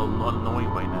of getting a little annoying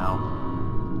by now.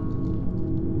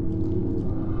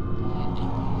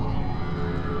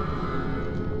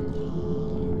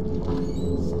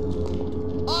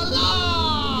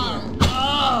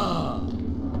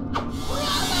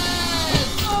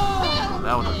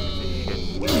 That was a piece of shit.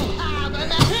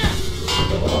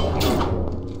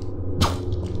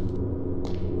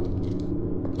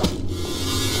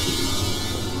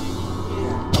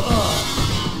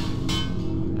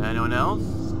 Anyone else?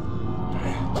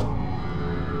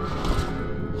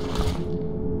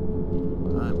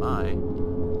 My.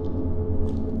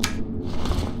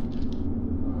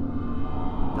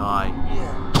 Die.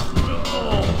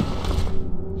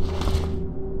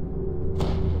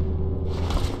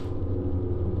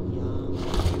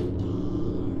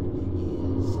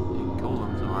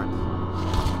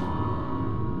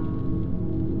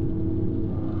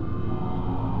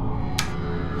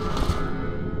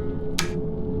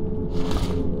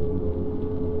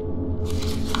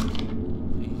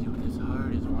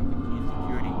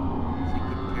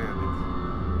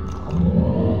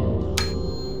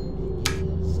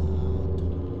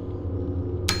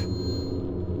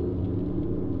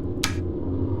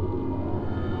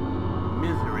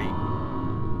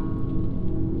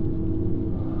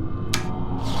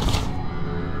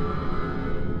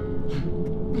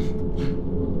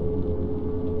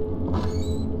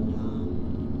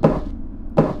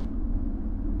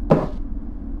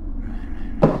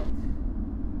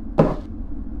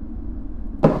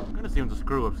 Seem to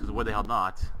screw ups, because what the hell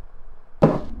not?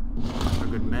 For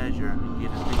good measure, he's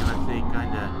just thinking that they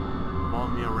kinda follow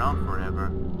me around forever.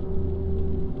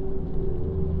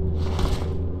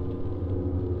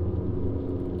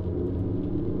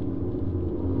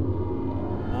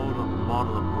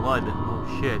 Bottle of blood. Oh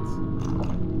shit.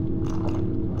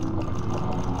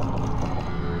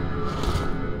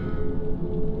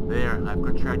 There, I've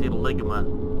contracted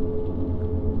ligma.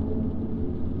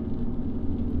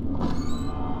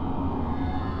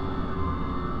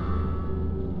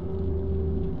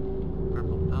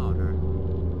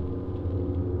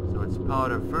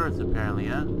 Powder first, apparently,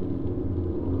 huh?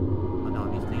 But no,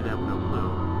 these things have no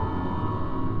clue.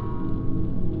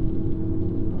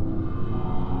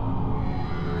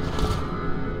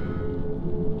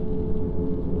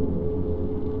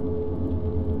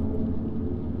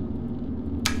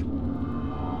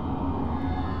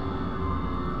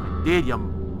 I did, you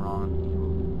wrong.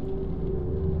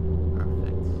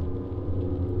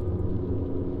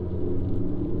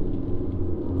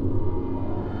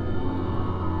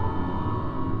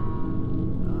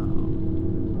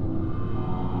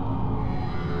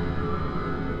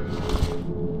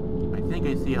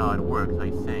 I see how it works, I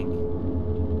think.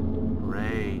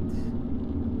 Great.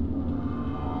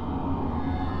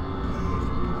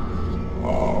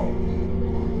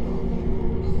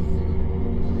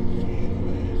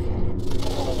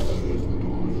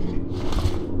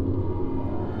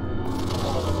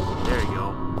 There you go.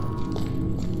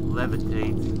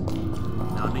 Levitate.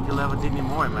 Don't need to levitate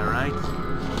anymore, am I right?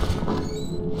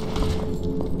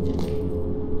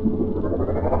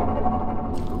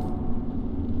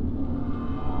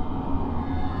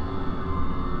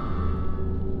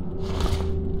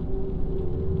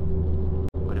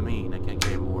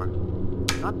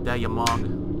 Not that, you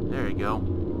mong. There you go.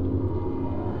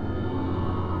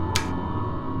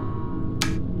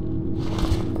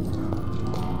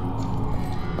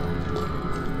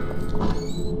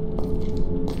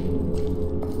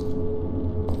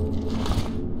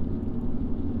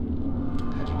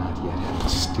 I do not yet have the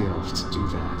skills to do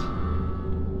that.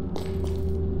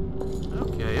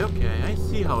 Okay, I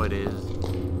see how it is.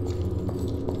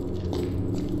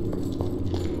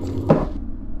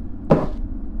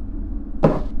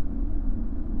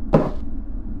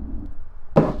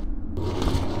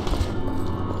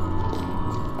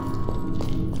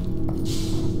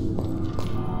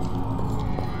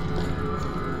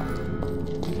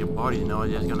 You know,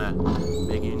 it's just gonna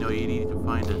make you know you need to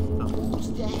find this stuff. Who's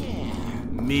there?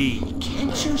 Me.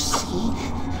 Can't you see?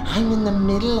 I'm in the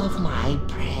middle of my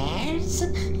prayers.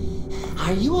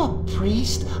 Are you a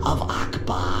priest of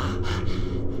Akbaa?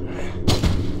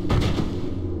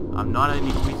 I'm not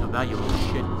any priest of that, you little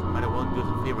shit. Might as well do us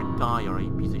a favor and die,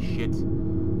 alright, piece of shit. Be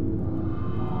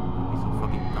so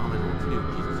fucking dumb as well too,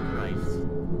 Jesus Christ.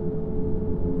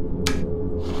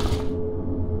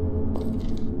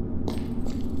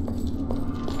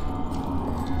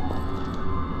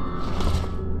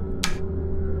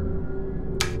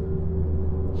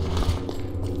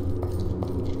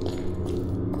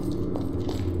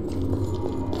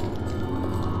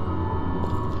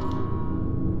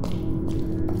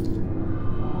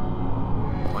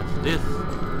 This?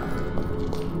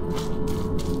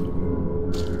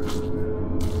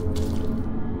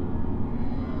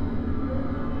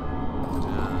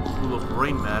 Full of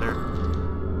brain matter.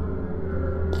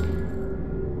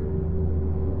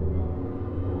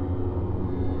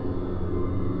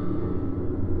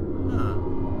 Huh.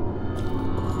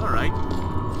 Alright.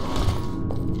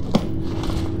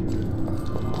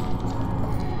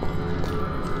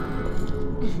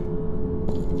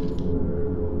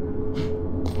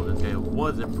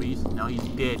 Was a priest, now he's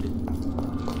dead.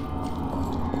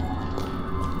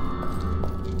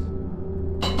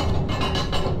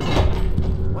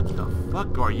 What the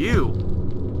fuck are you?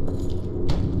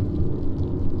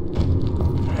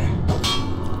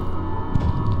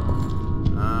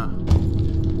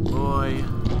 Boy,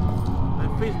 I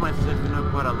faced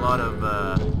myself, quite a lot of,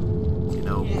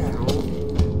 control.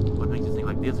 What makes you think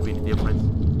like this would be the difference?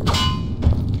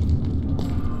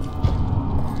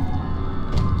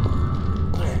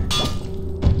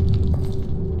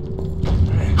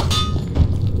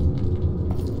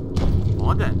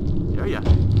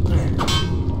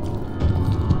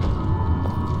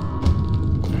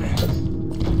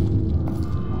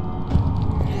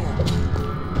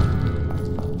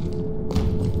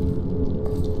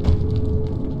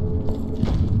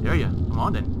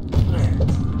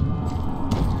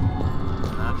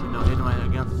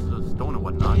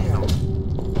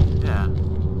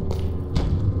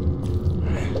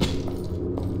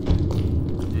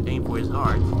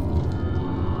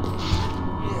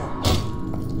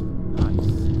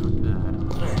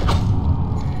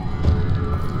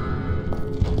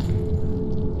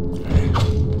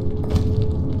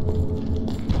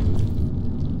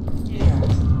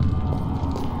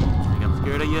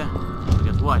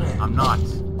 What? I'm not.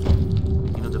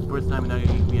 The first time you're not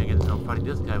gonna me, I guess I'll fight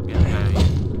this guy again.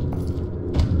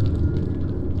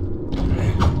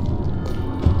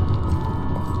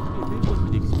 This was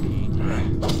with XP.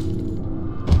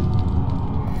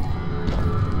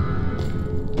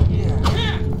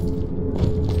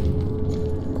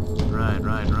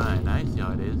 Right. I see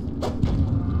how it is.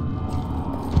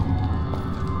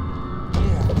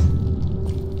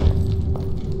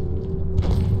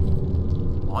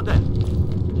 On then.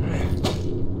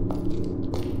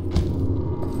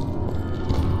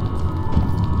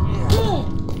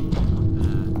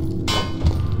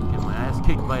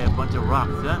 By a bunch of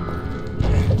rocks, huh?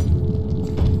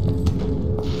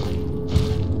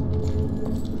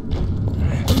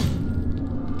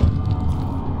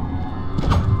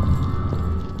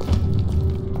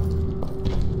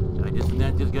 I just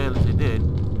snapped this guy, at least I did.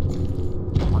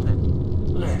 Come on then.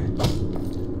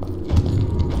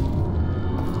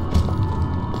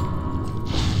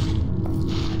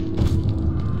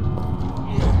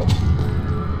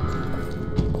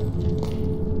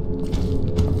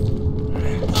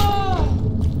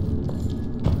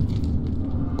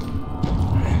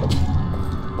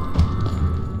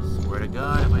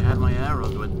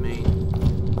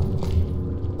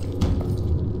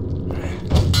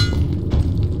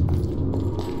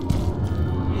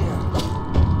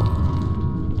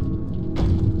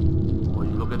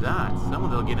 Some of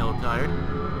them will get a little tired.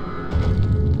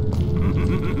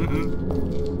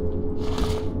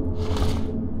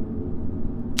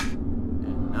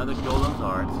 Another golden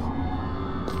heart.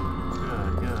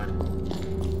 Good.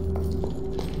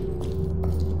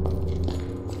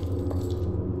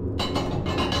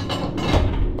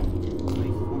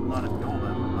 Not a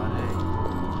golem, but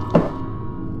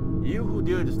hey. You who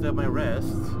dare to stop my rest,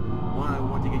 why I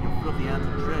want to get your filthy hands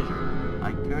of treasure.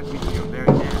 I curse you to your very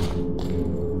death.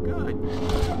 Good.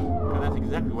 That's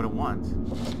exactly what I want.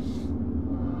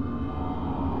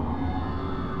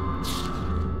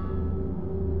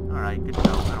 Alright, good to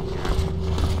know. I don't care.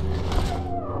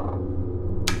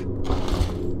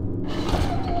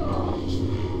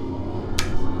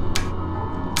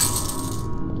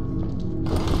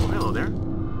 Oh, hello there.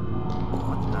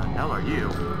 What the hell are you?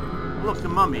 Look, the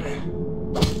mummy.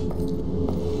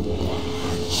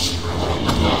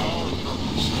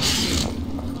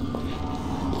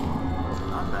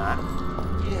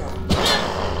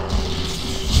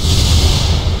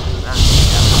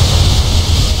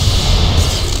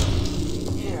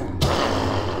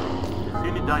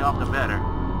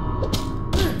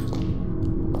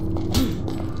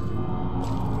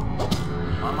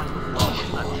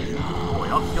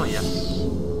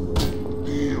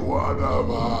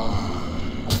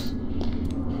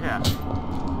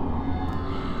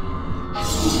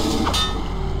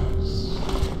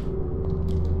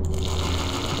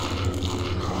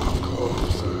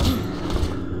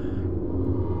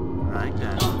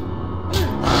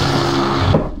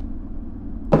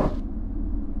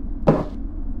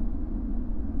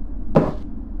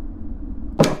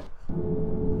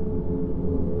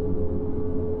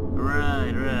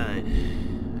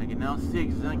 now see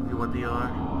exactly what they are.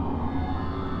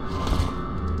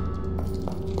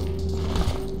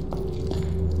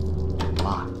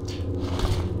 Locked.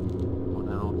 Oh,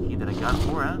 that little key that I got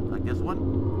for, huh? Like this one?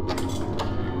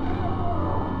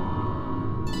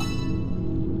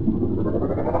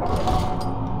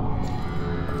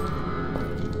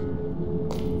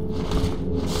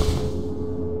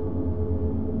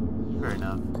 Fair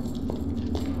enough.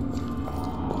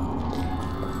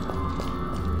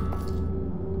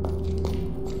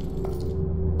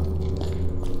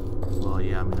 Well,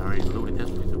 yeah, I mean, I already looted this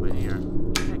place over here.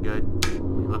 Okay, good.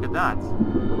 Look at that.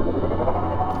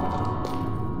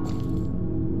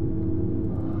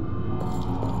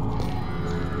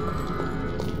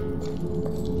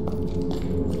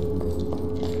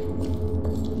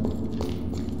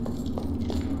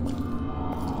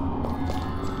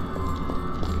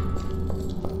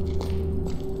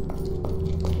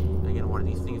 Again, one of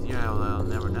these things here I'll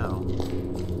never know.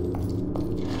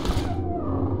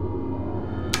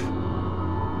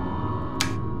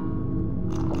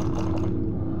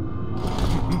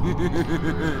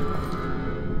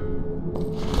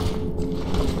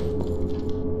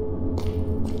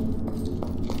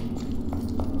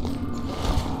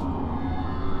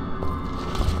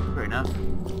 Fair enough.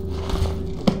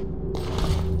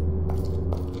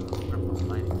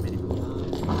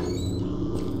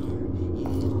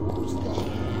 Who's there?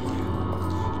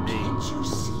 Can't you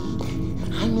see?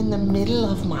 I'm in the middle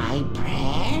of my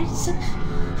prayers.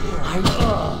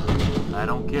 I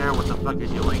don't care what the fuck you're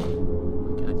doing.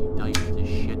 God, you die with this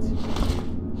shit.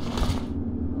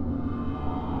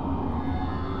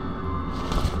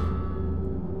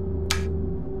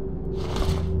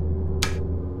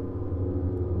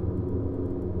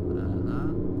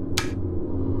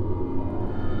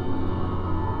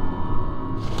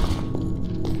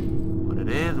 What it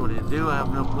is, what it do, I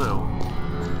have no clue.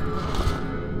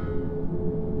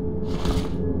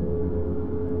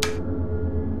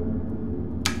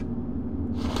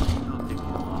 It'll take me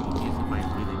a long case if I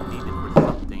really need it for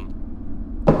something.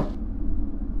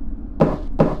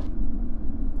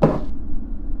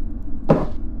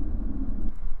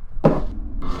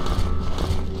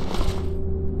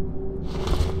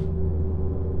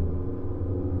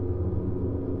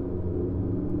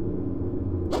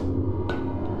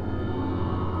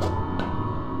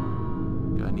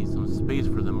 I need some space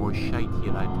for the more shite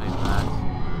here I type that.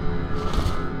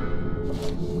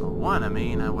 For one, I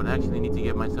mean, I would actually need to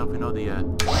get myself, you know, the,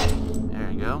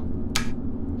 there you go.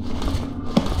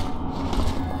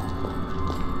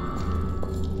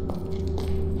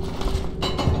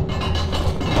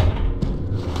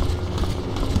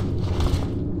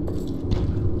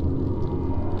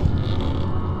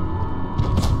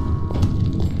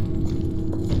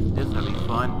 This'll be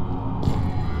fun.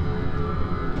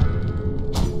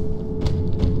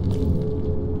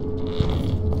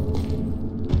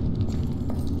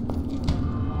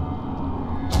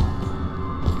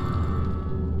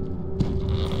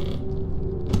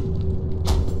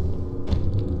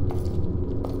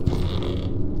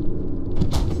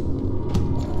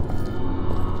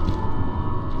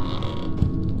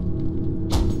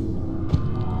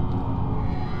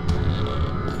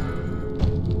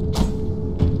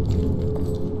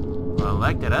 Well, I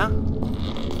liked it, huh?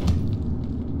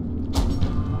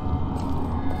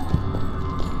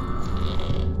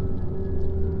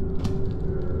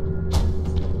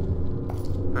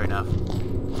 Fair enough.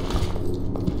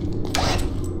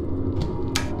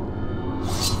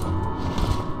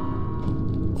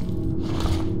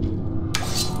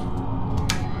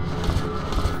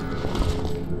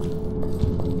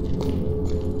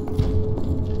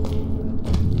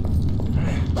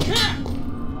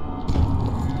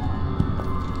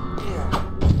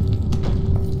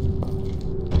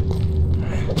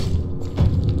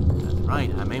 That's right,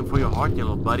 I'm aiming for your heart, you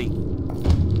little buddy.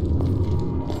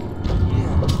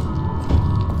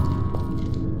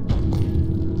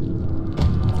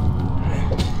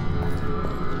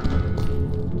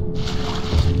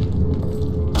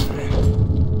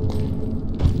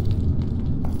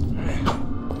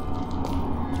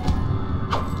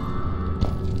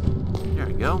 There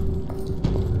we go.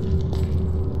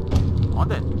 On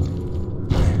then.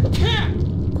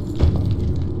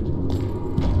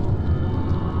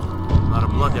 A lot of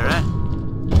blood there, eh?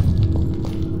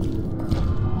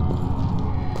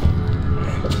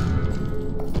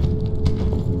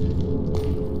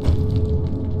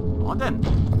 On then.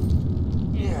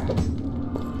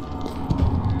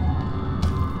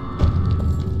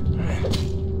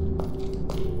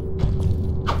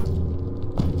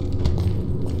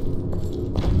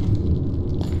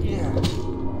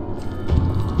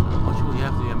 How much will you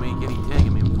have to make any tag? I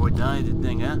mean, before it dies, the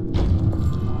thing, huh?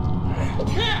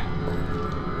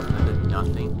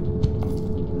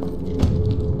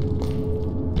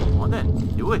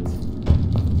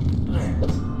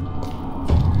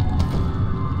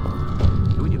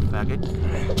 it.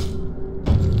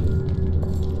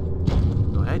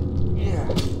 Go ahead.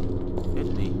 Hit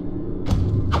me.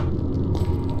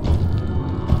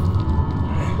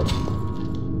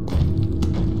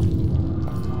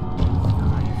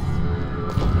 Nice.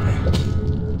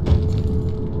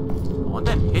 Go on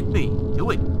then, hit me. Do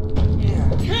it.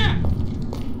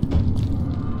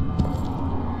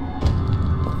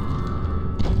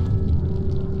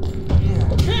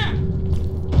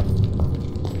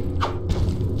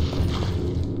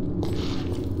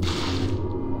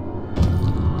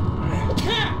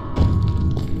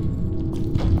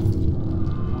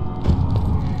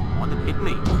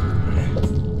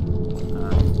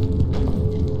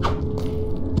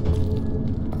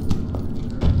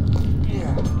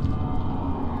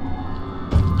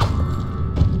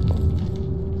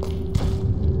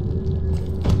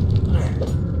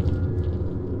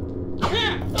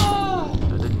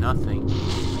 Nothing.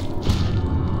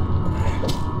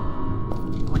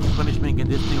 How much punishment can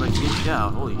this thing like dish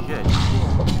out? Holy shit.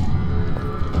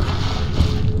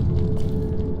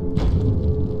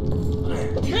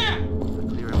 A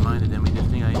clear reminder that this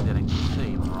thing that I can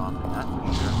save more often, that's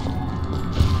for sure.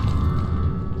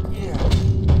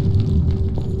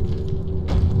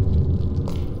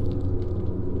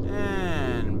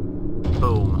 And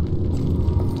boom.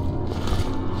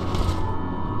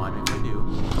 Mind if I do.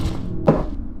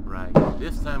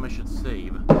 This time I should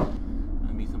save. I'll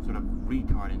be some sort of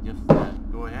retard and just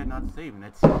go ahead not saving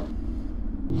it.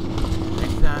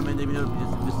 Next time I maybe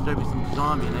just disturb me some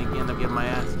zombie and I end up getting my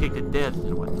ass kicked to death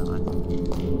and whatnot.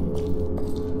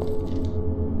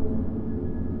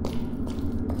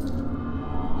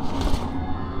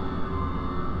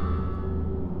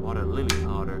 Water lily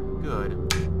powder. Good.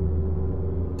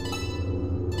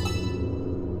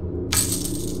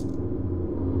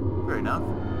 Fair enough.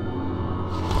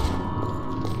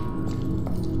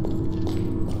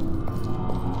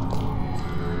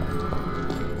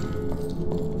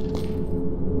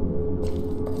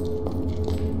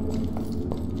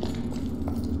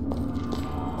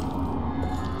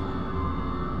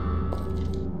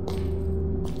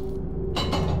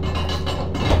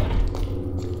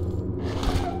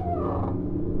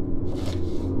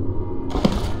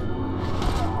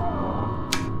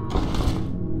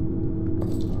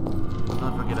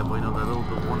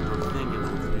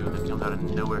 Out of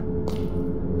nowhere.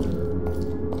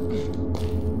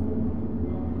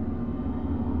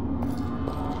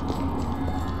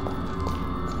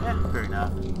 Yeah, fair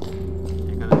enough.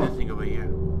 Check out this thing over here.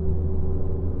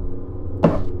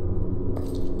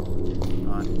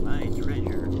 On my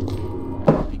treasure.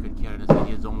 If he could carry this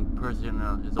his own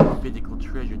personal, his own physical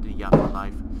treasure to the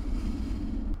afterlife.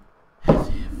 As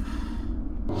if.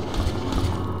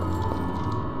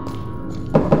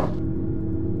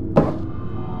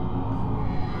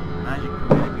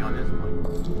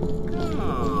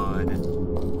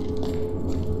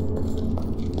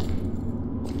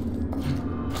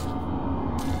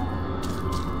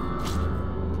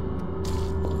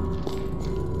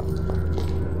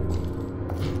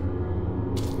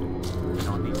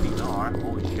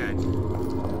 Holy shit.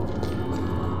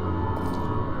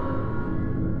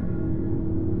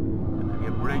 Gonna be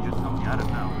a bridge or something, I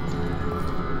don't know.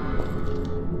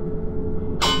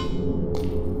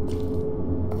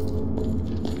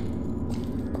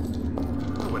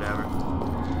 Or whatever.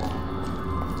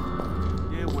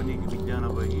 Yeah, what needs to be done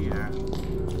over here?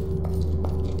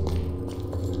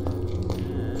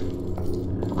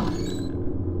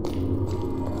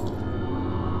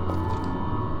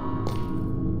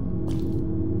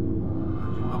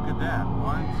 That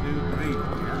 1, 2, 3.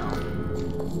 Yeah.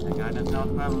 I got us out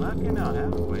by lucky now,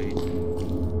 halfway.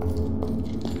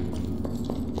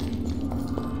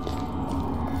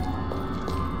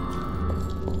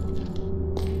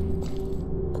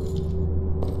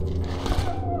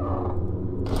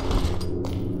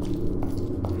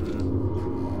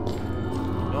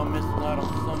 Don't miss out on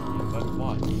something, but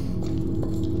what?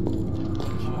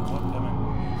 What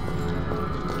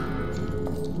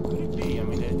could it be? I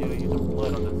mean, they use the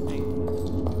blood on the thing.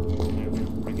 Maybe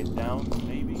bring it down,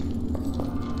 maybe?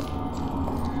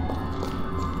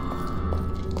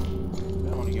 I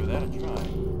want to give that a try.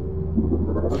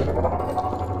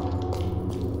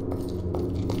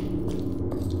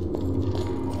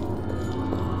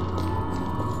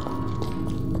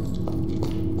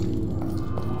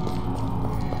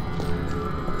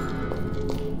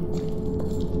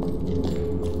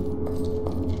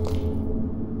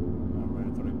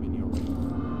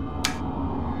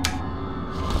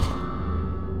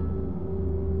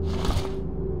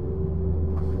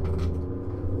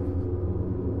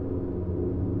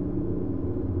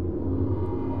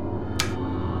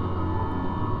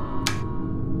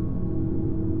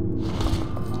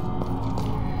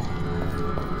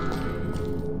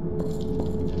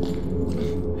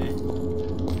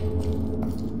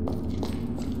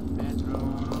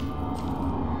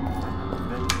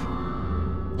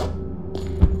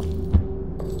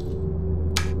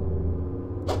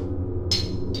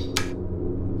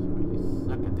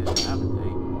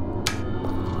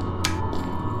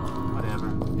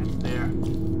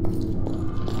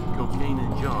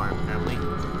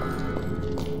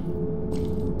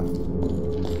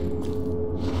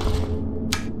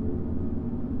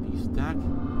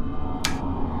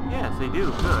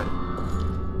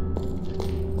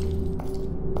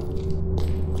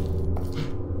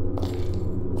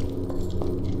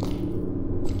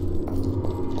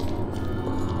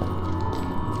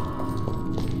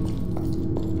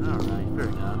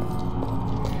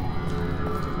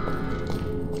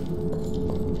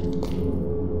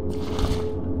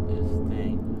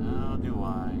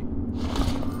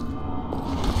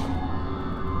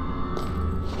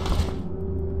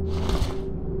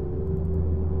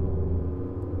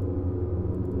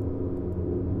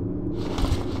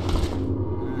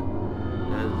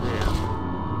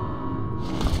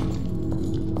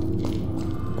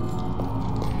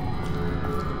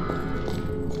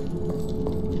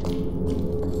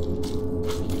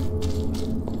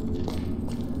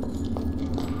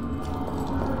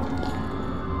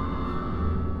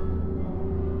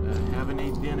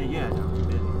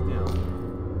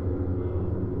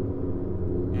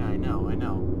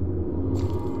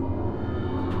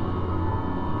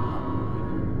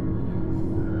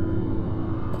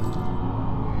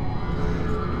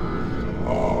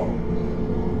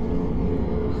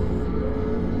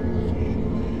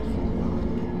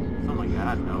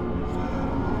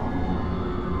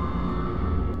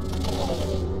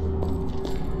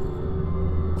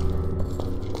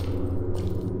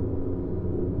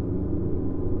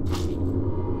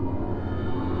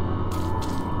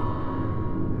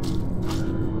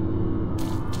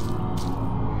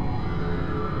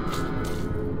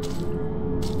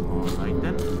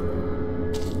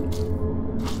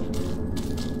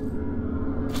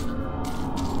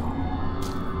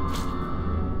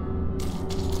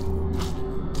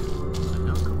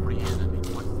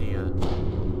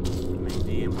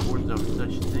 the importance of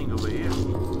such thing over here.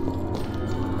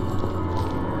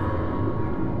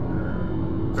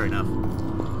 Fair enough.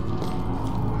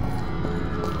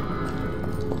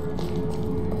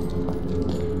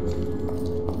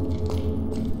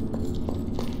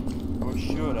 Or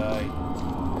should I?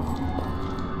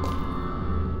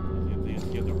 Let's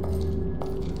get the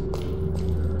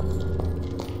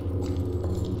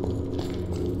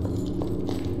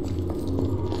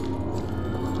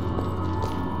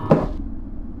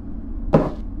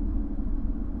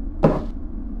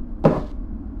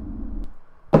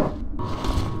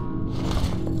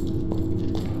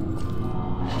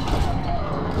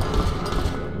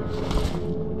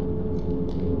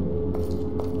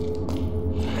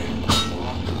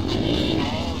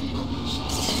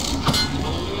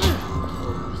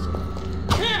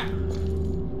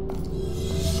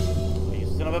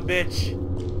bitch.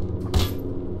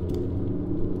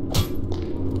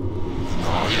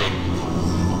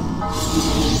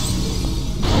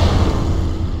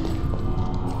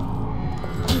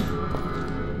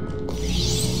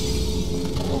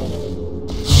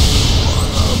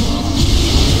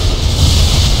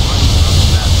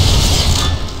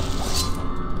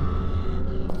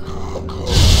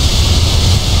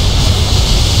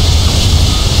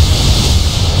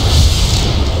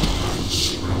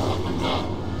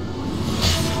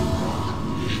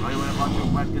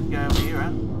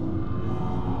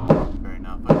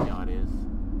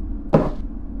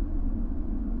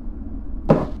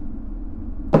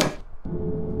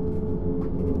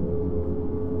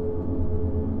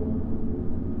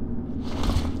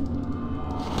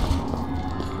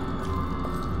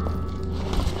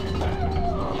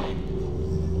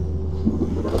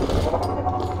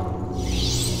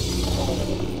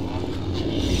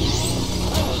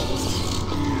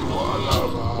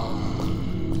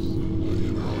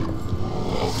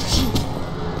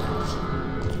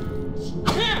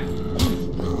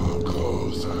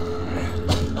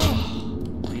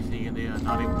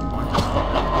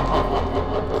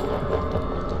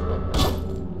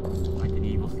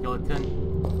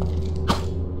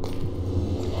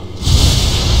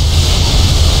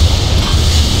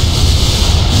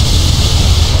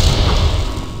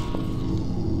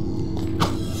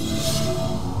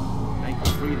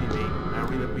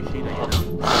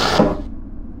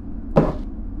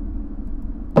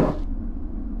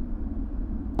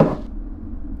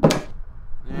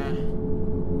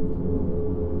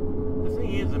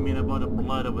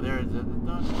 Over there is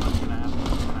not gonna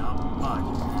help much.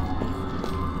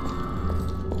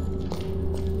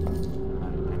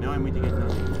 I know I need to get the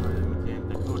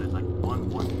code is like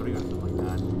 113 or something like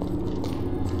that.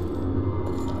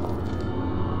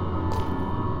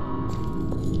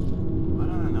 But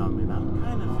I don't know, man. I'm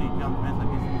kind of seeing comments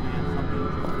like this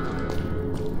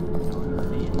is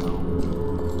something interesting.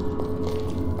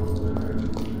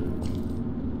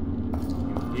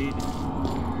 Indeed.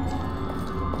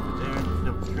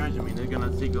 I mean, they're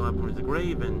gonna see go up towards the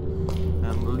grave and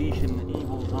unleash an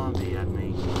evil zombie at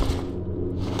me.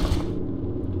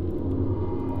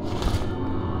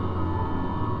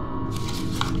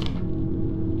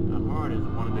 The heart is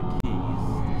one of the keys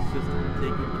to the system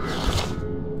taking care of it.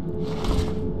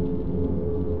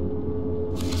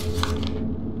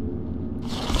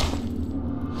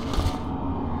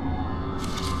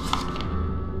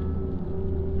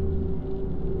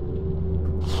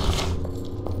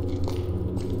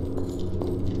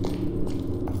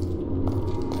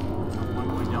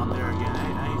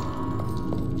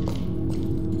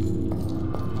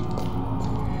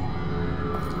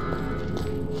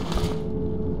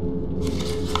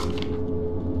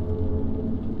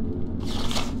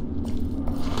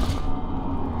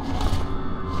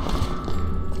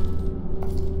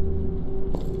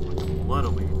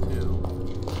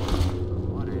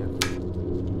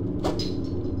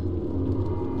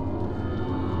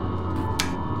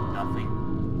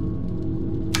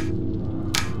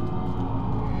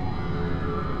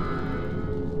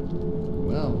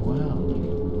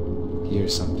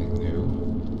 Here's something new.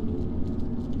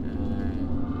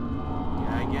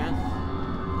 Yeah, I guess.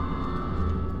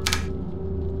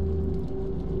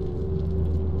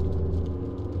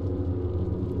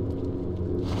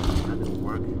 That didn't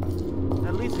work.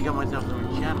 At least I got myself some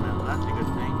enchantment. Well, that's a good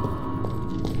thing.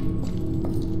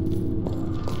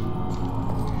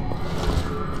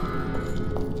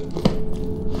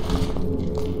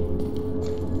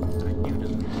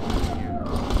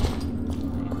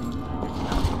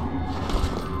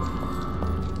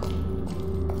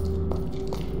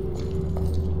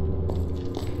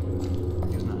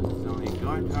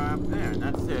 Up there, and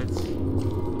that's it.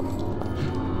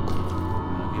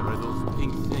 I'll get rid of those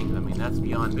pink things. I mean, that's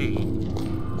beyond me.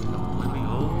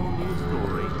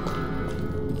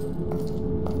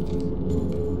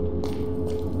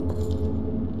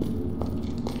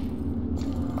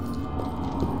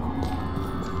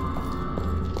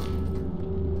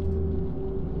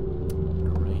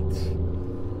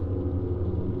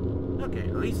 Okay,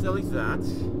 at least that.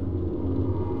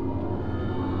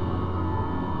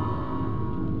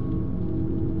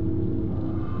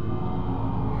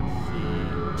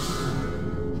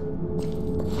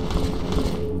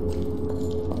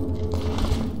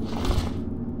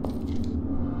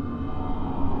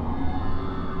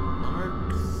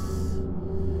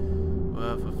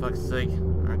 Fuck's sake,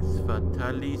 Arx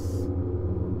Fatalis.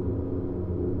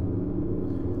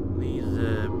 These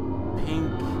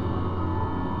pink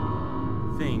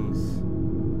things.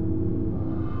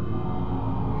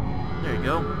 There you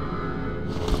go.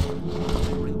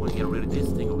 I really want to get rid of this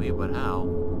thing over here, but how?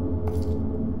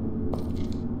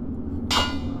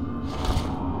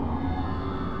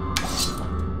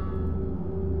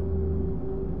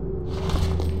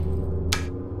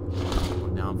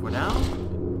 One down for now.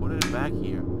 Put it back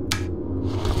here.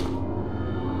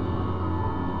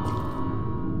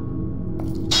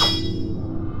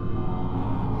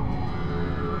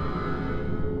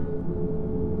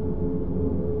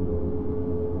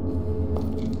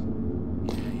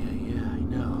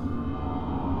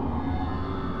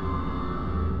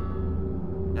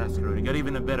 Screw it. I got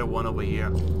even a better one over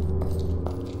here.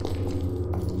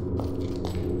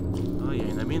 Oh yeah,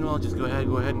 in the meanwhile, just go ahead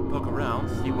and poke around,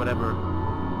 see whatever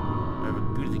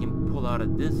goodies you can pull out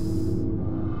of this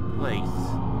place.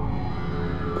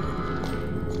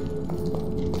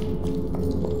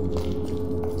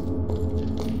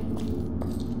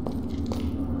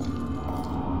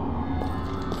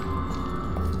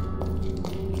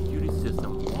 Security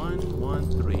system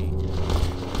 113.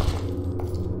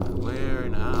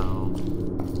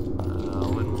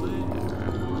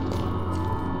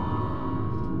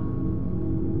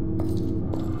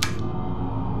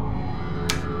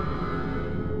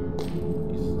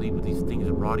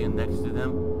 Rotting next to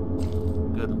them.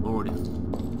 Good lord.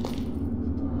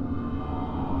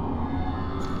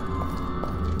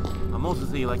 I'm also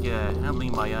seeing like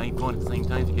handling my iPhone at the same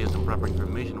time to get some proper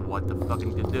information of what the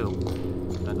fucking to do.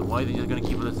 Otherwise they're just gonna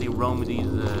keep, let's say, roam these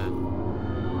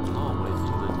hallways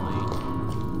endlessly.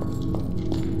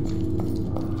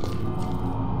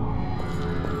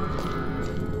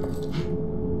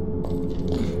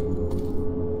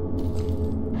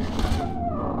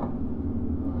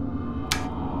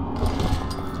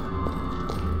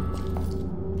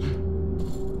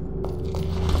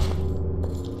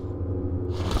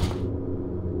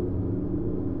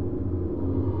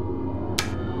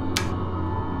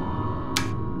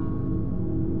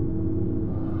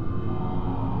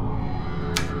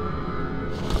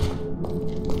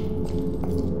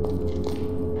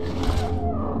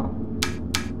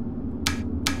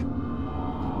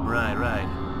 Right.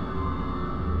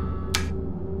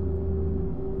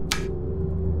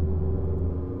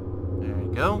 There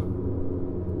you go.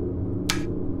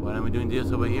 Why am I doing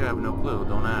this over here? I have no clue.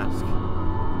 Don't ask.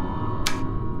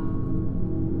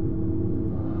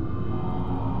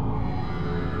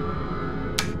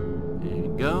 There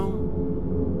you go.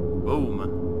 Boom.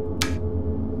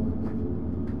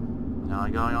 Now I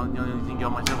got the only thing I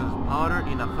got myself is powder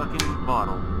in a fucking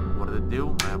bottle. What did it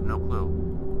do? I have no clue.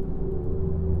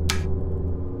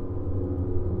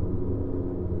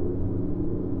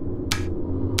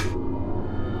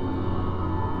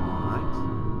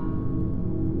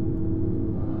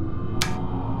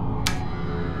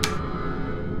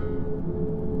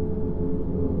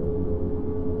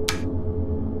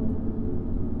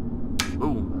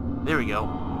 Boom. There we go.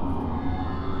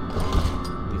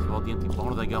 These are all the empty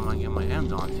bottles I got my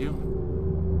hands onto.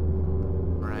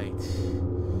 Right.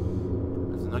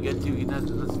 Let's not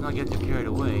get too carried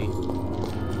away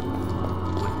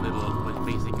with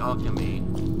basic alchemy.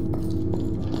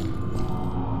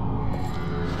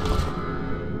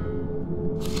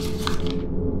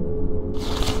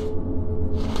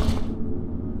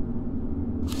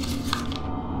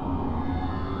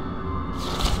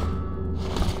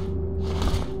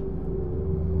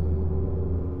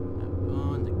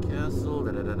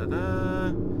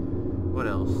 What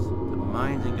else? The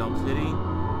mines in Guil City.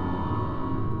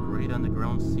 Great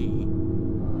underground sea.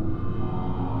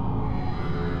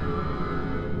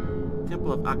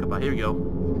 Temple of Akbaa. Here we go.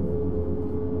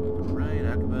 Right,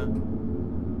 Akbaa.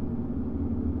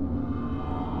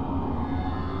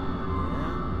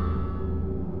 Yeah.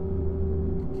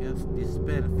 Cast the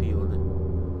spell field.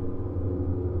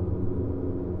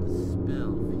 The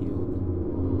spell field.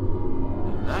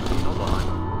 Actually, hold on.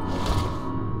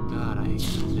 God, I hate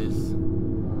this.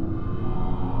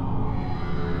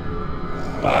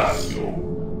 Espacio,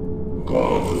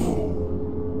 Godu,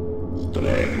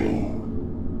 Tregu,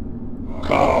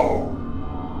 Kau,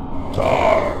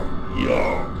 Tar,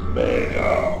 Yok, Me.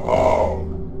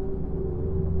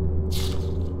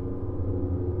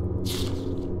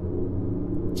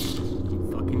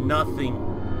 nothing.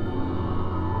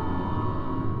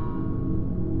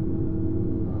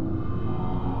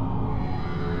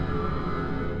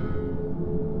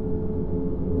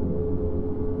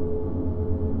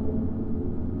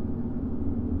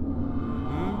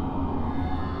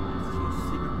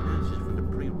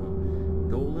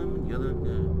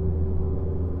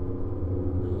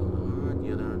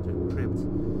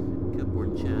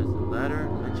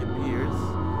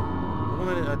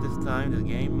 This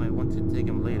game, I want to take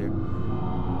him later.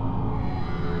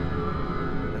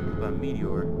 Akbaa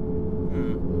meteor.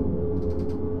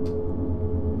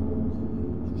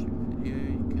 Here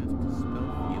you cast the spell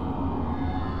field.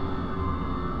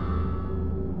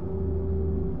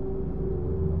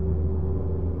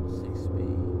 6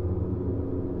 speed.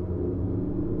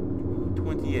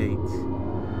 28.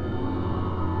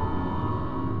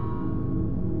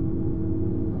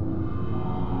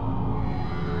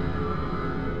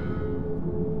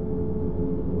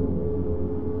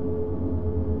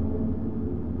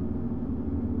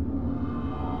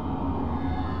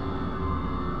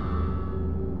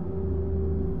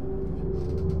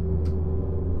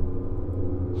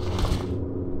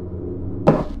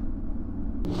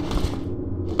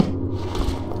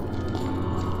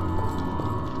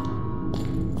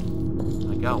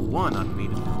 Got one on me,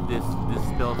 this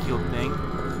spell field thing.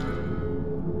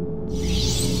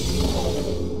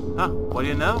 Huh, what do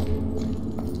you know?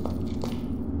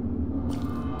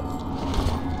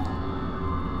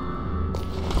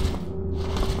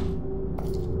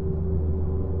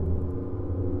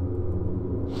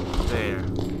 There.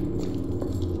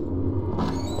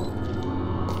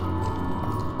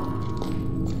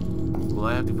 Will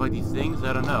I have to fight these things?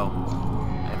 I don't know.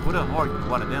 I put a heart in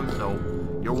one of them, so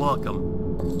you're welcome.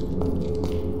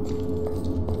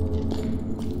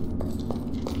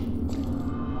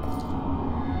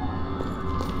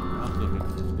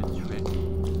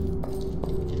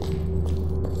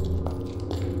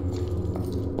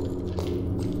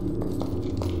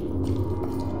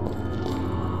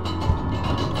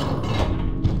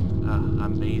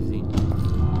 Amazing.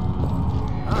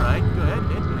 Alright, go ahead,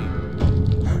 hit me.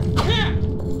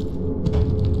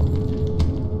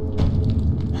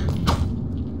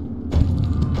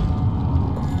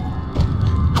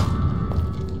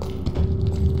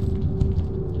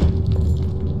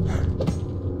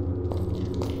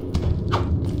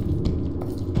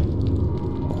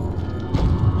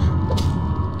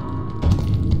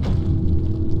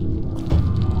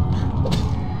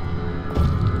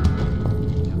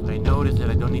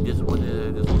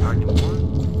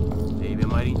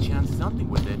 Something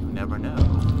with it, you never know.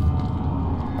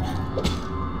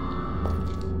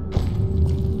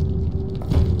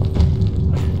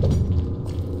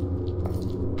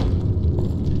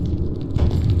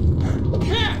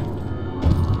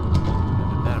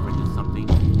 That bridges something.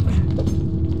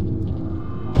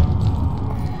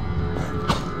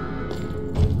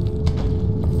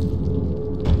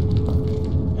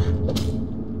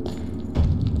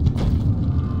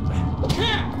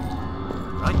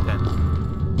 Right then.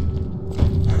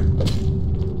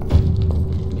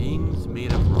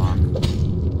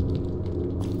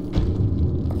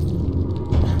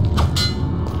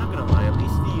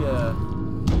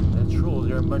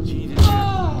 Much easier to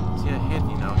hit,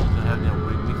 you know, to have that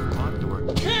weak spot to work.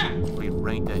 Free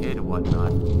rank to hit and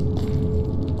whatnot.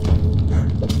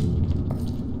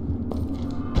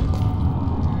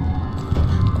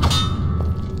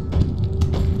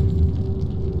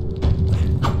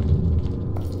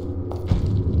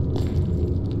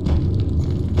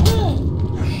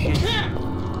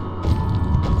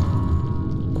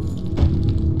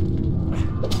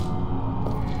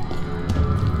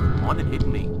 On and hit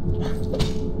me.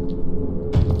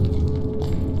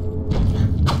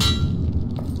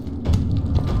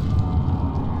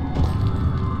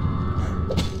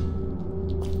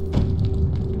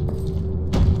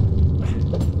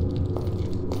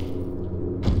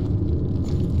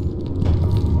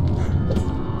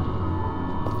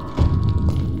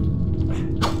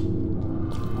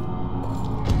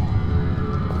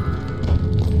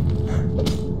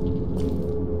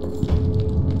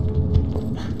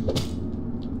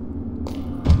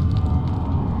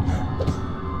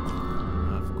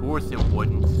 Of course it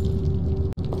wouldn't.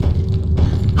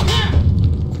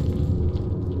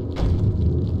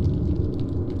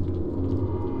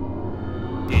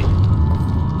 Did.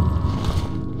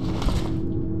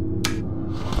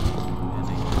 And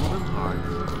they pull them apart.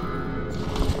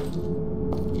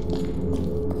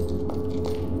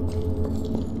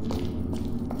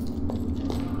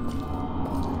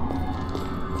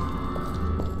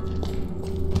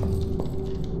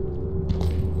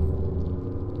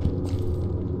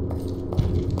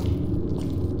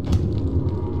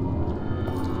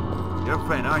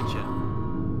 friend, aren't you?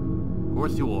 Of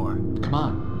course you are. Come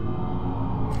on.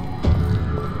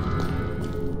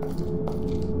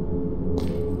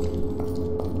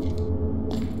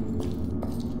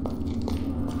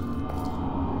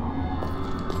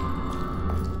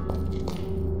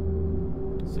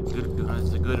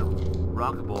 It's a good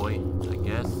rock boy, I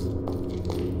guess.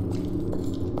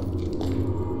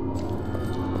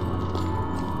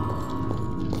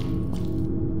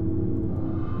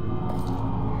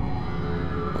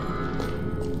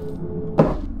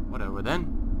 Whatever then.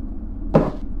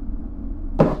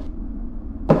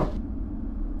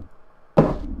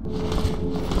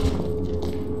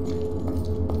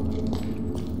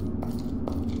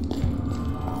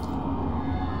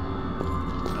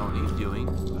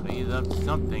 Up to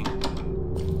something.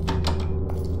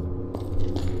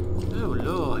 Oh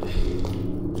Lord.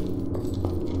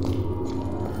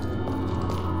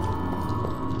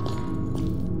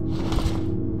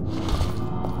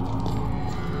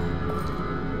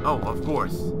 Oh, of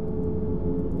course.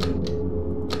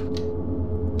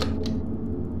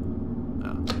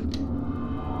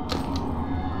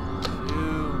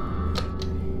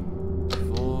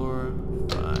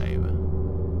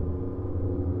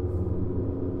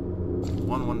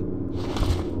 1-1.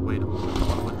 Wait a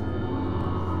moment.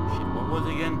 Shit, what was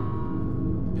it again?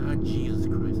 God, Jesus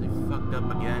Christ, I fucked up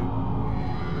again.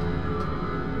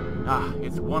 Ah,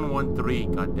 it's 1-1-3,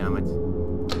 goddammit.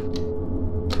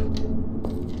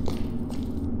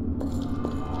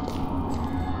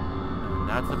 And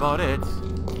that's about it.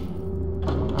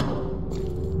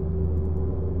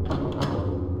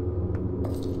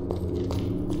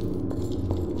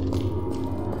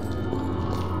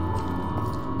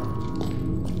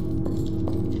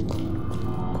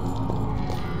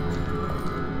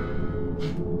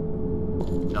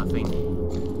 Nothing.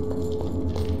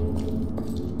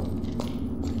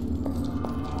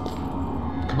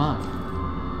 Come on.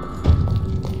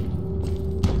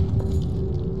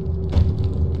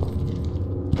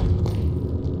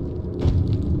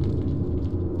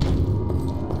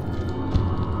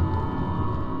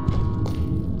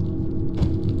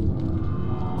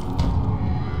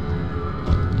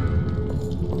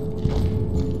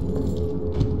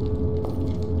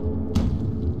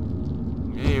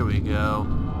 Here we go.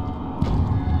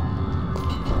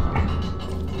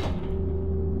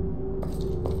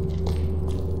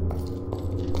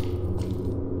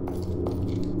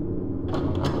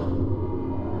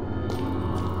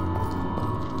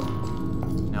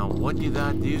 Now, what did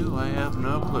that do? I have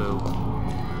no clue.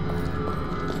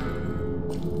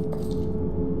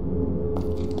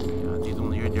 Yeah, these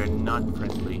ones here, they're not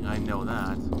friendly. I know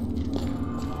that.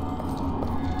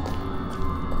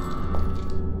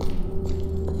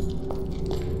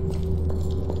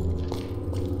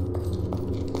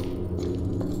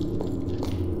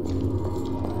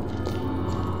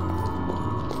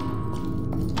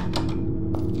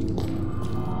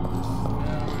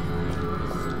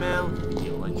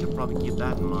 I should probably keep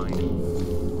that in mind.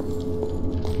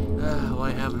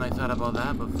 Why haven't I thought about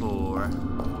that before?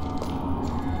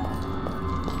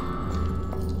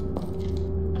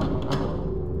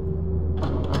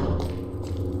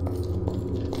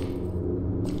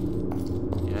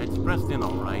 Yeah, it's pressed in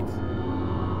alright.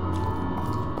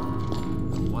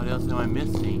 What else am I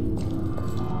missing?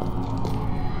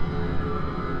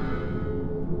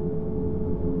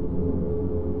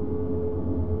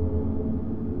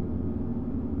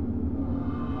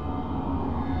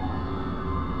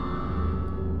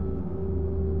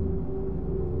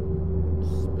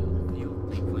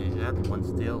 One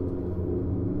still.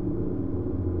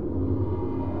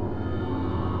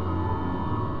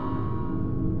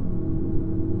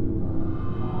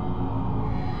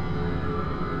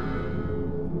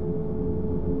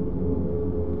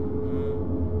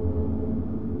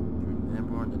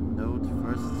 Remember on the note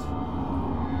first.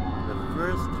 The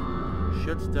first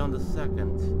shuts down the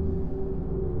second.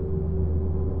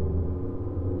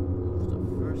 Close the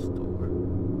first door.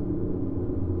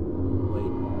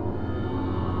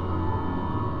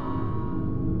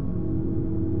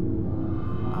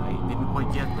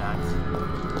 Quite get that.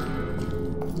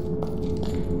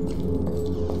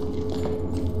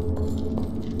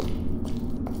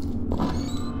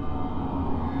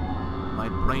 My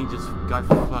brain just got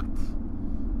fucked.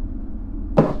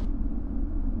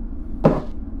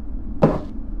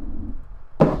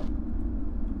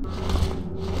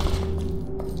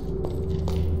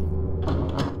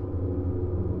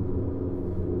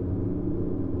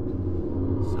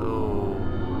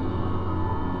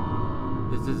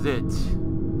 This is it.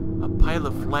 A pile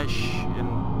of flesh and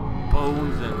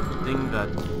bones and thing that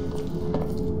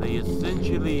they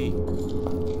essentially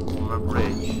form a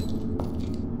bridge.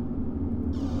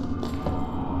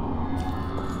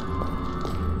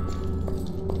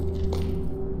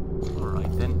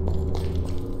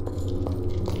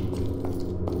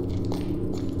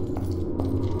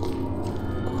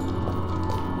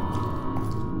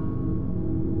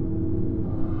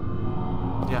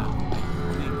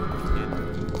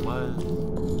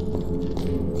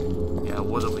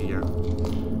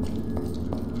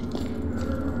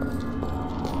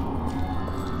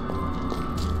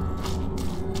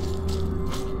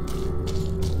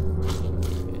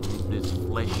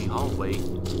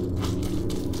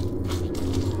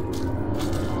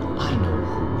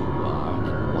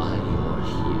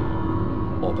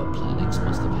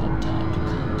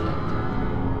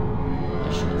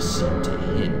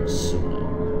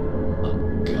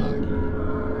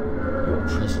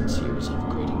 presence here is of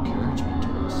great encouragement to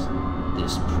us.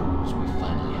 This proves we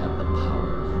finally have the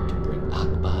power to bring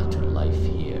Akbaa to life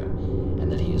here,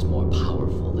 and that he is more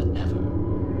powerful than ever.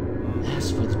 As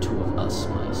for the two of us,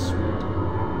 my sweet,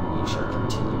 we shall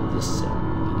continue this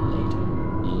ceremony later.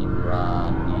 Inra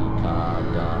Nika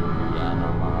Dam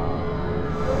Yanama.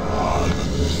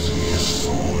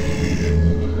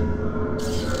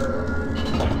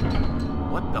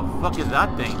 What the fuck is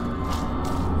that thing?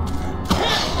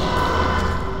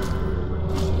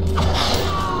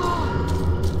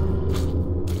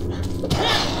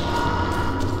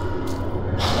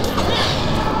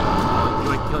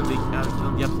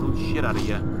 Killing the absolute shit out of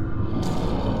you.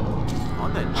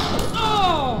 On then.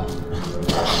 Oh,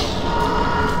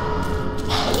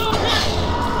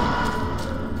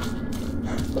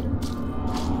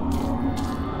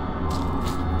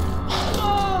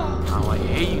 I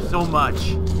hate you so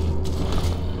much.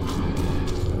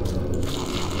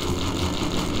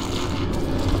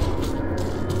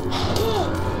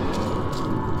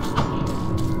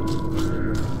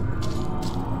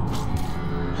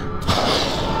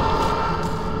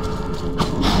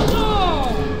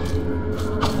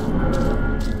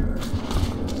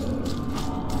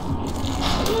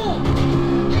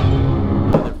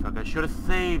 Should have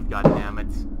saved,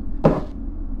 goddammit.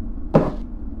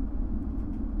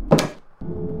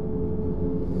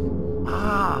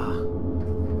 Ah.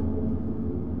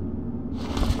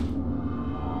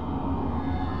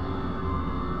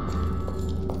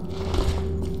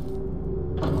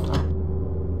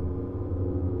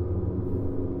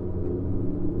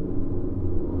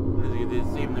 This is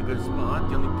saving a good spot.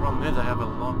 The only problem is I have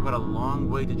quite a long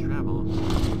way to travel.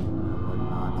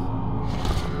 Whatnot.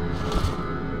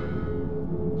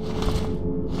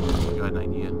 Got an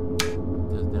idea. Put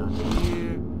this down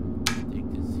here. Take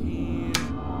this here.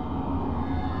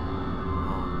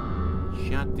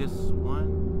 Shot this one.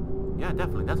 Yeah,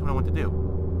 definitely. That's what I want to do.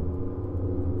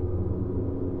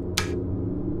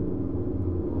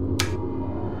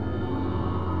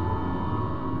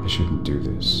 I shouldn't do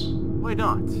this. Why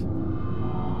not?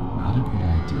 Not a good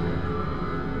idea.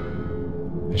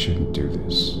 I shouldn't do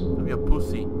this. Don't be a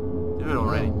pussy. Do it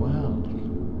already. Oh, well.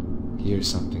 Here's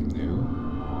something new.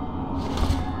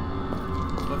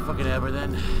 What fucking ever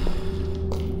then?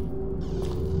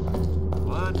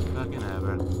 What fucking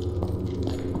ever?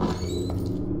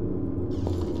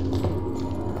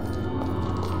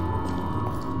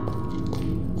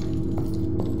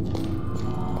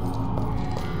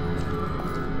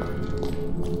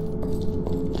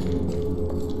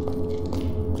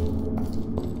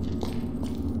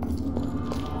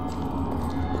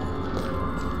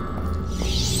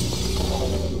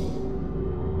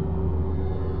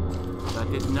 That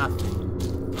did nothing.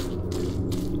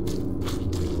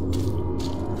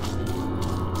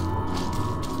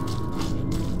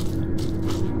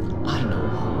 I know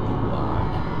who you are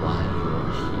and why you're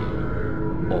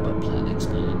here. Open planets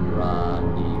Inra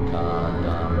Nika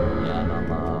Dam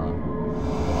Yanama.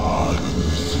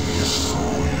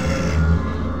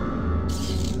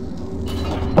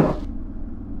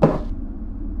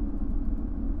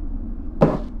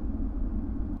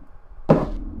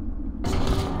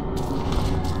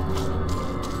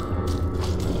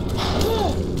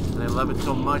 I love it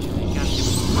so much that you can't give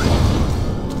it a break.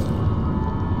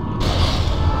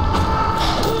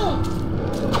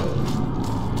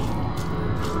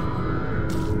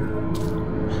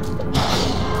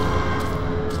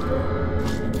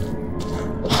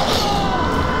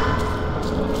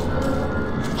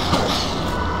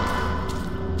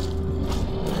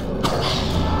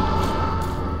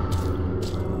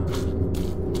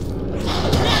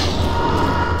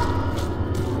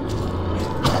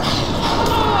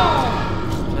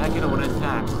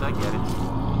 I get it.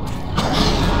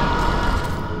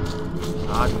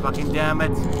 God fucking damn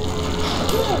it.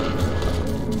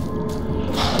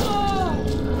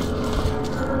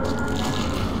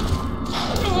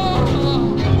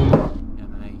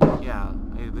 Yeah,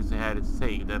 at least I had it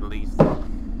saved at least.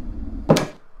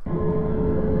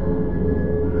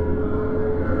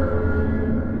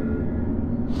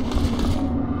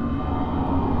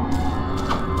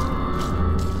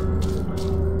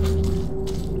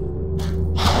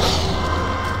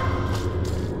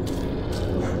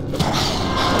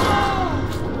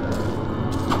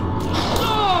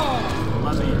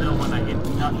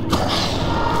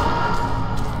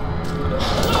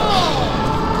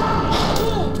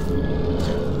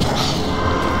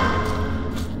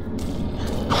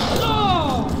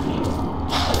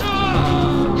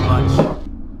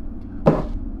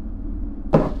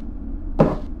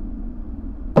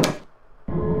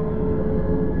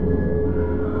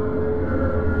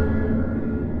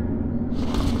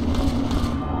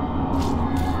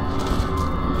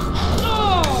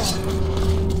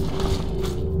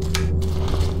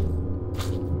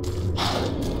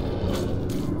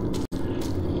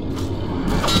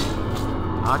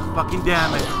 fucking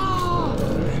damage.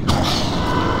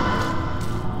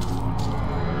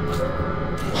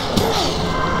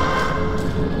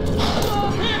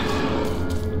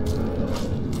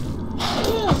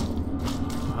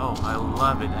 Oh, I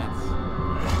love it.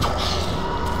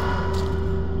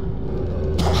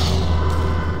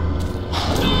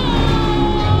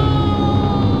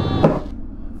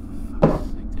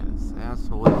 This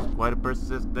asshole is quite a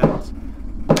persistent.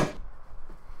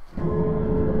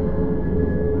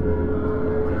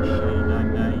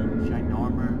 Shine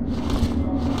armor.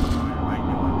 Right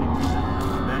now, I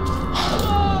think that's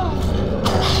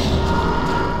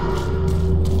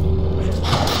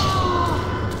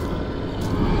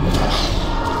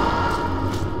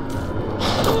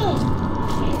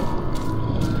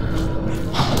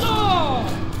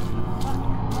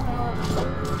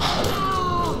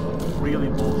really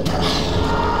bullshit.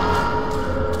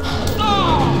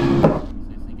 I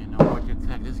think I know what to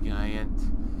attack this guy and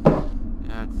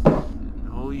that's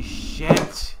holy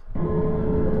shit.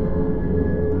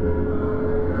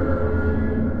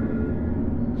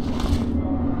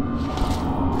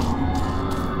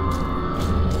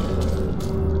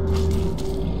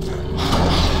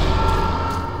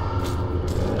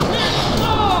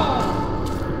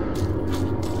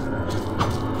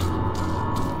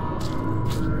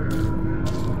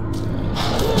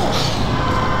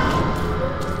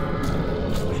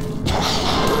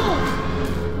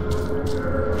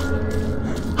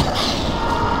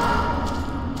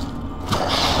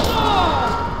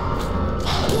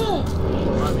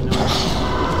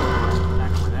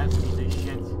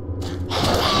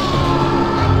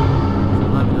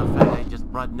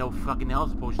 No fucking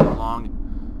health potion along.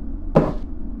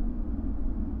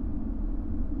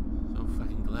 So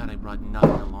fucking glad I brought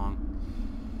nothing along.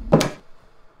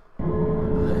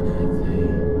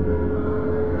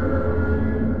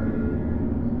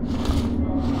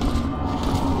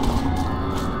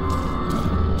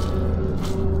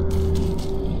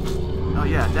 Oh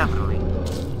yeah, definitely.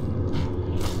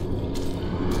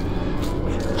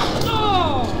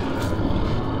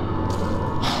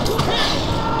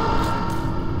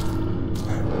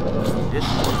 This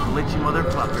glitchy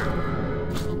motherfucker.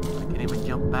 I can't even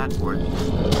jump backwards.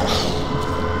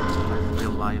 I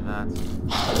realize that.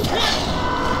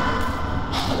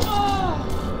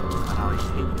 God, I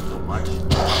hate you so much.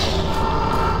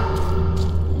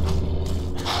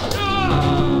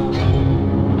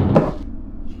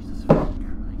 Jesus fucking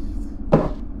Christ.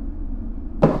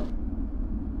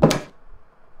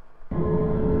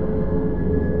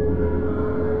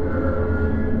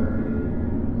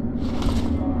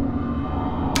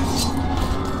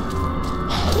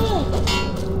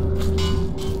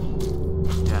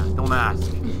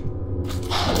 Mask.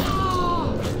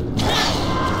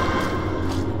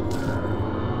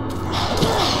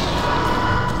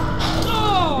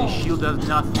 This shield does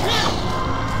nothing.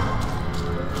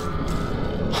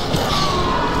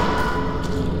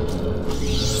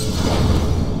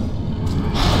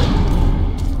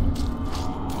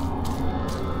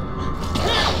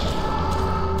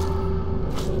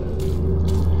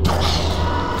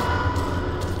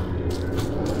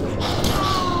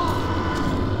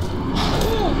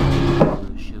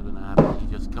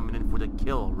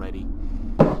 Kill already.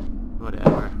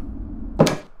 Whatever.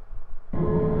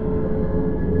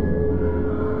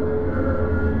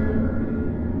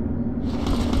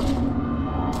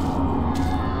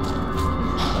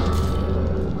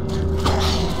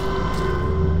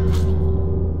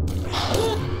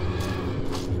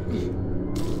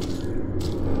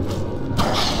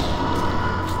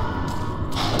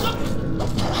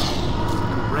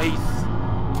 Race.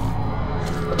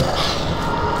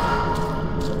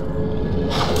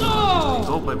 I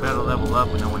hope I better level up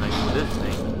when I do this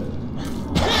thing.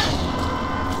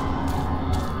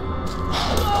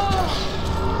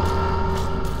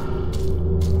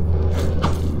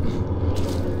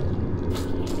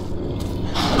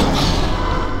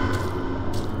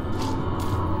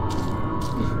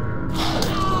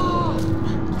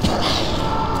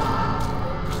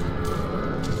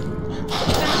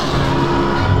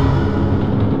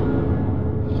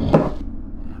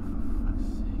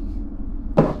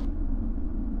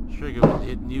 Trigger with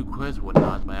hit new quest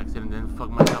whatnot by accident and then fuck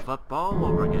myself up all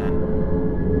over again.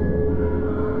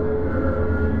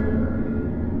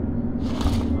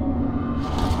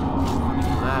 I'm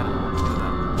glad I won't do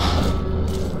that.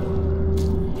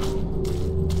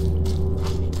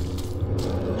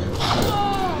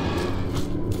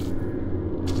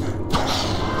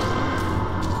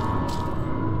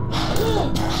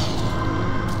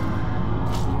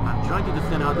 I'm trying to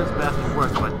understand how this bastard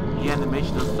works, but the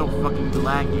animation is so fucking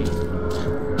laggy.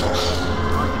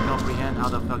 I can't comprehend how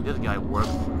the fuck one this guy works.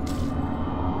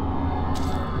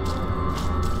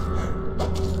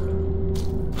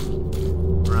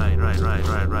 Right.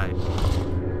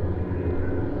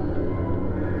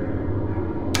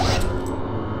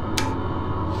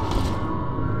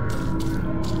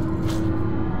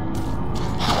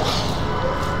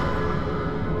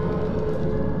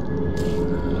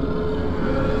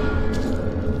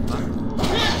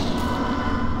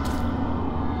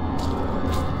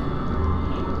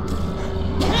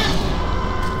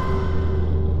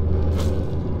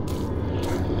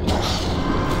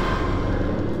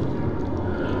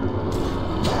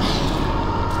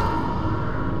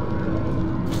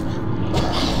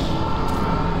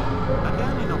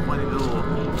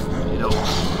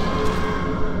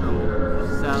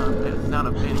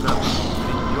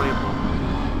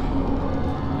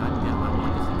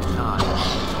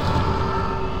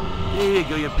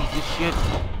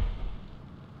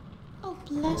 Oh,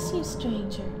 bless you,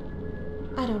 stranger.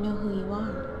 I don't know who you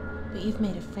are, but you've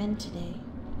made a friend today.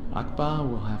 Akbaa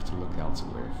will have to look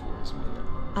elsewhere for his meal.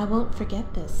 I won't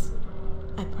forget this.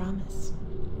 I promise.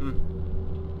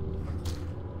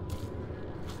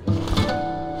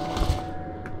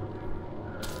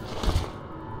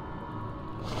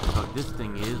 Oh, this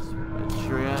thing is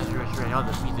sure hell's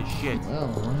a piece of shit.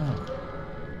 Well.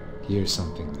 Here's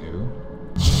something new.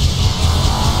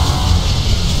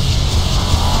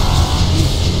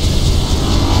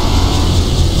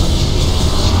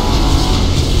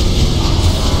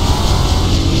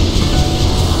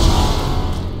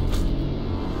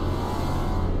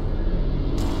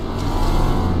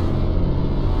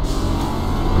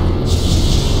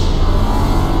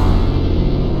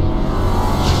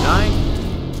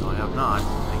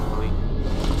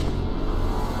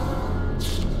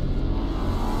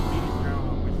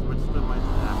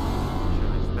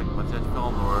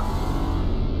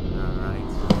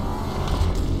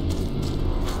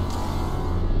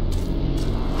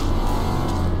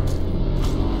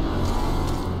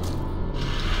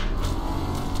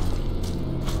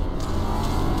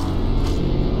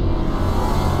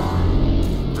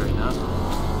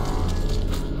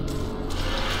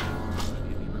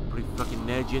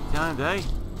 Legit times, eh?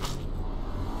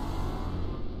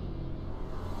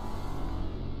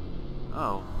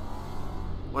 Oh.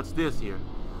 What's this here?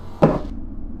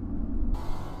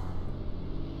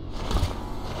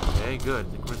 Okay,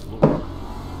 good. The crystal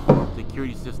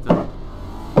security system.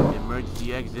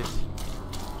 Emergency exit.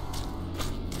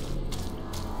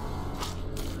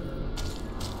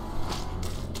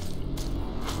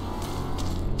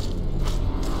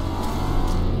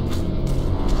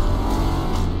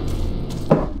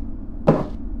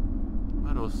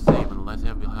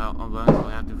 Unless I'll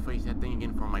have to face that thing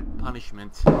again for my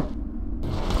punishment. I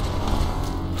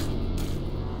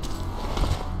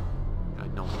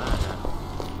don't matter.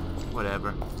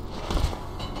 Whatever.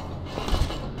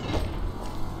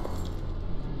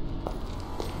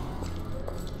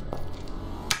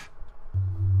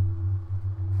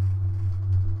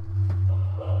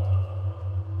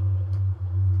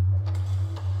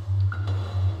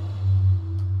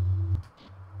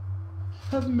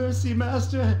 Have mercy,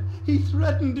 Master. He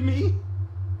threatened me.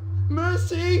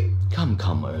 Mercy! Come,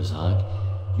 Urzog.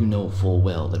 You know full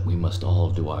well that we must all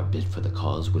do our bit for the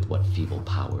cause with what feeble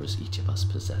powers each of us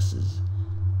possesses.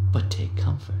 But take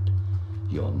comfort.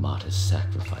 Your modest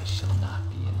sacrifice shall not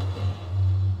be in vain.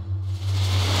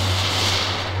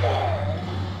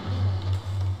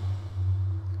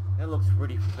 That looks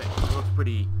pretty fake. It looks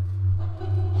pretty...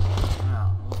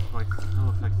 Well, it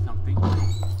looks like something.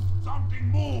 Something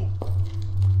moved!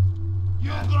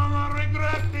 You're gonna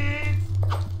regret this!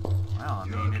 Well, I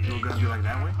mean, if you're gonna do like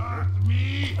that way, sure.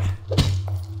 Me!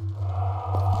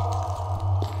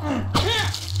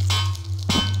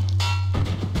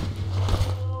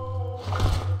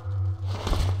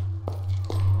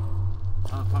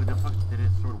 How the fuck did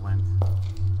his sword went?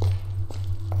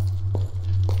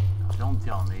 No, don't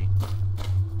tell me.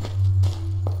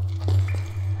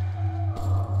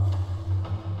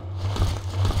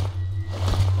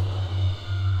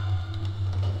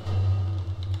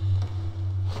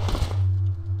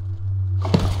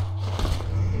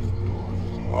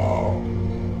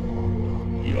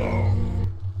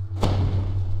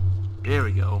 There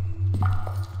we go.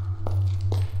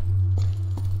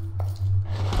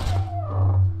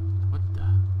 What the?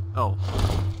 Oh.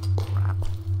 Crap.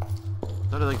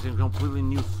 Thought it was like a completely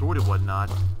new sword and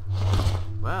whatnot.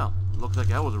 Well, looks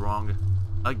like I was wrong.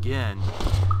 Again.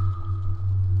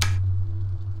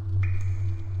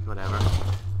 Whatever.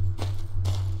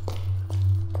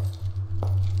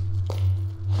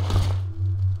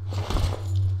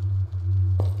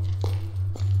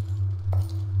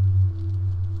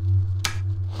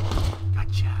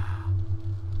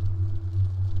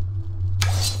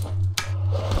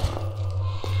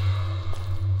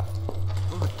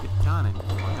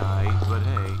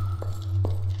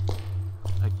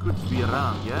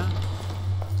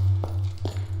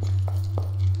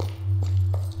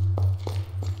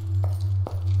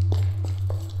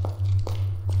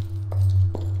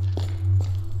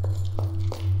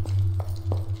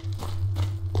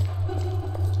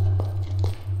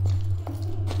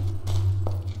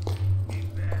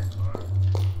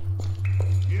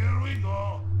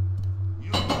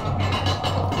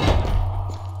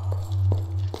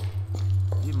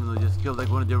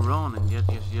 wanted to run and yet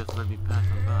just let me pass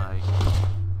them by.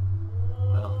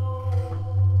 Well,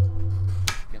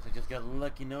 guess I just got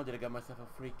lucky now that I got myself a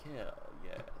free kill.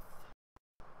 Yes.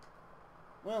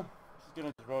 Well, just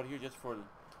gonna throw it here just for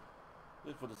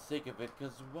the sake of it,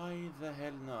 cause why the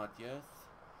hell not? Yes.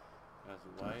 Cause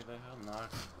why the hell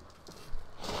not?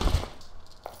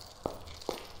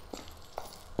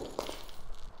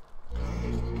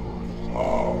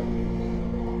 Oh.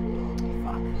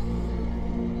 Fuck.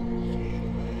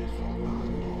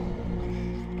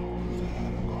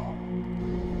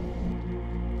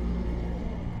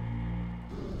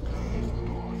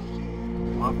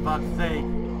 For fuck's sake.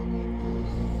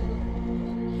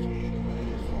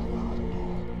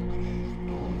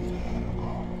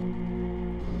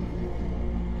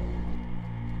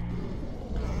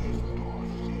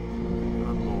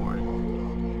 Good lord.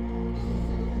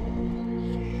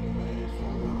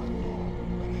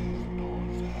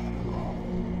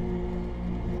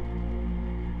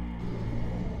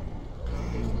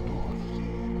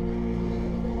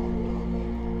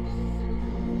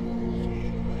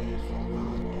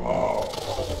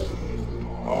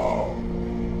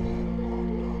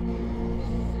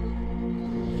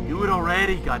 Do it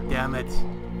already, goddammit.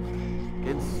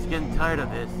 Getting tired of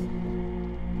this.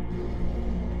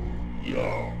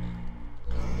 Yo.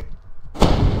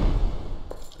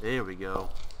 There we go.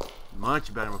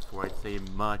 Much better before, I'd say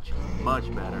much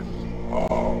better.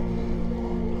 Oh.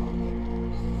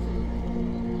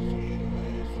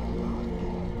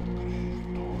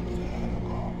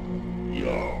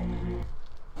 Yo.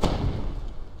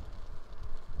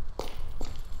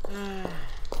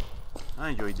 I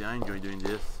enjoy doing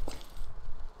this.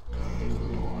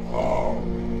 Oh.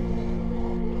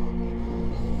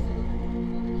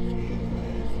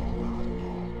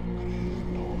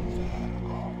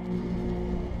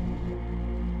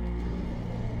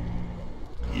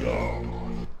 Yo.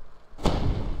 I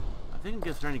think I'm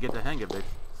just starting to get the hang of it.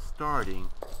 Starting.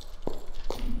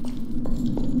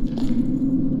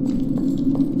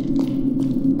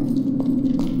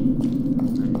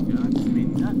 There got to be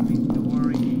nothing to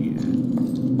worry here.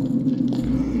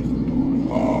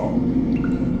 Oh.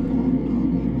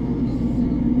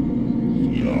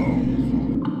 Yo.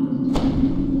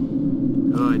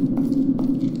 Good.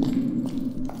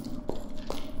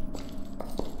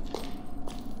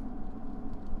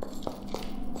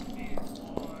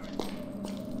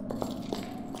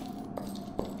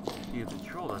 See, the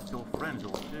troll are still friends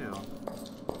or two.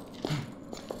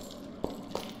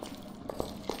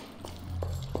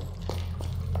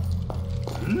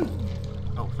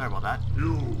 Oh, sorry about that.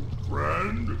 You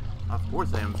friend? Of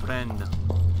course I am friend.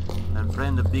 I'm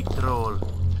friend of Big Troll.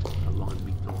 As long as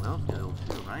Big Troll helps me, it'll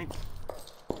too, right?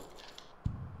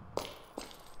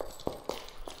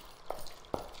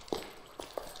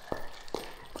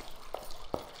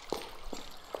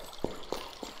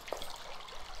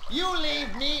 You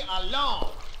leave me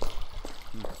alone!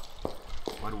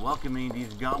 What welcoming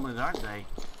these goblins, aren't they?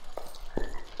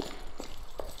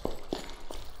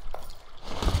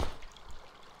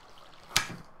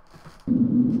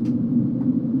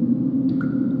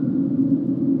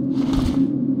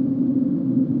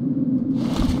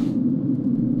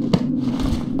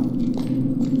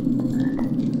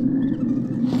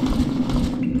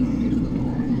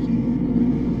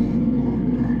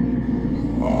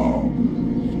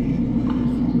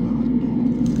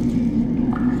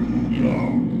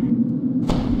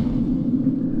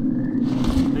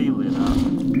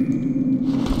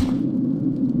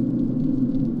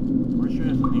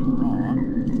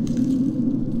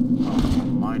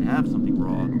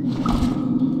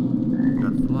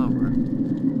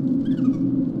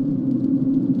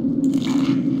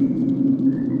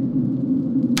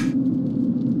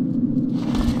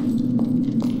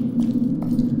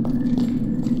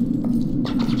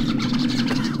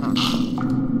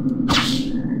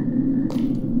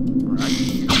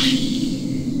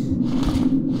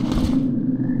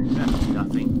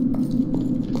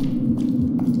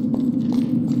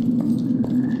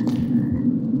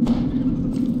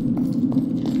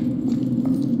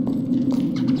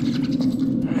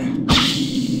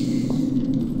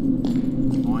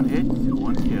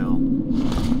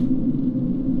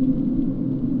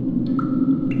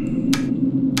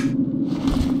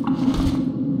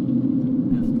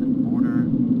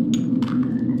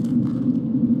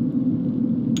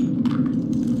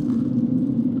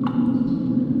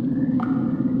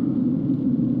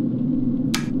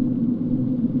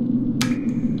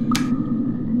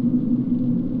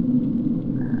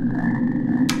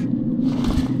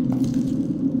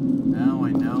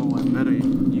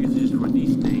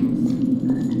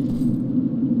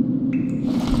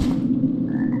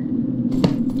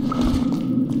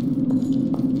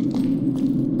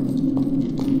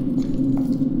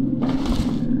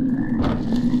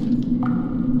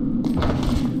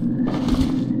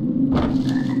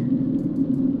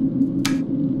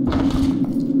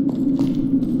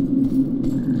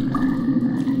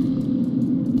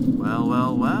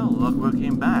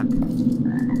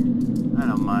 I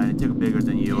don't mind. It took bigger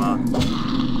than you out.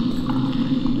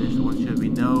 This one should be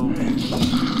no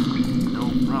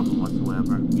problem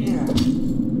whatsoever. Yeah.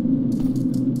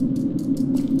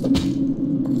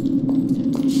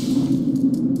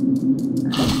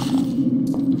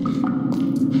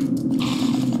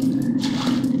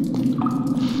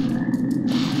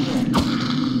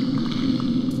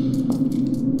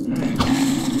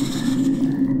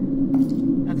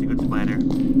 That's a good spider.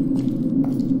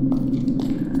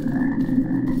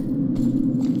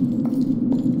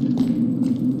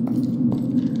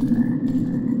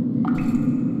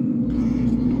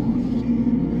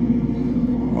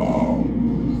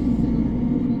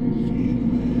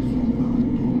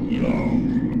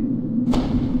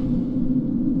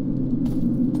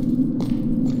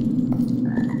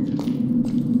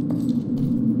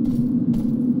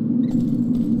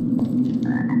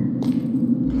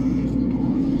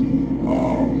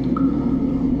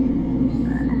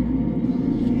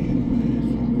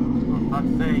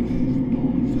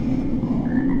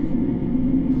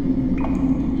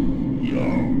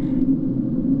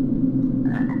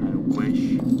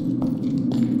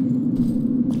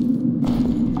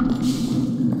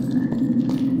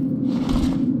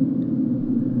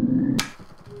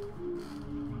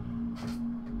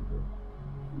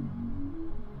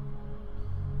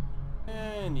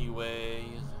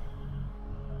 Anyways.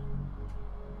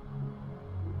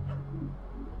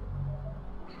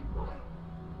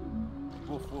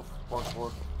 Woof woof, bark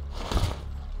bark.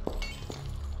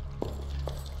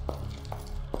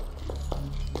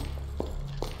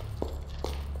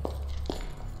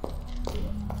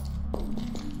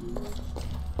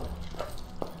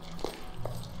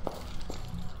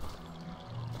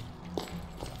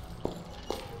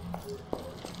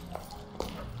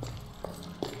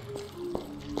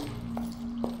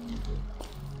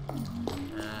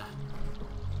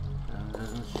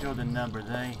 Show the numbers,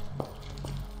 eh?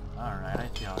 Alright, I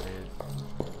see how it is.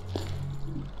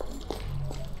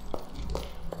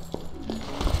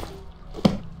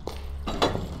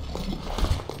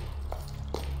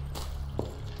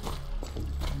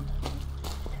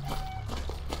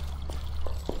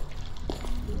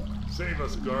 Save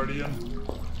us, Guardian.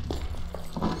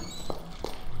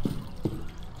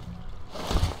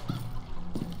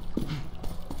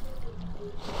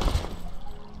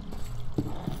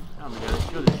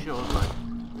 The show is like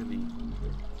really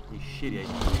shitty, I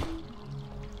think.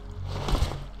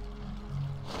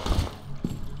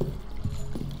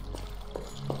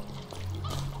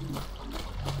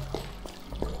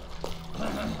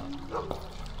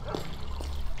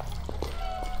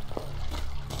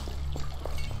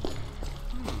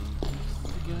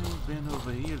 The guy's been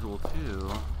over here too.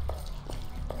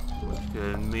 Which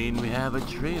could mean we have a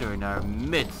traitor in our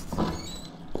midst.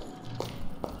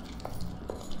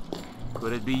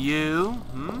 Could it be you?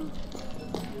 Hmm?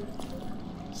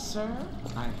 Sir,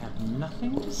 I have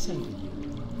nothing to say to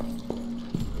you.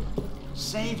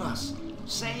 Save us!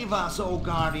 Save us, oh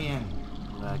Guardian!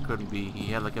 That couldn't be.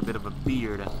 He had like a bit of a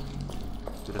beard.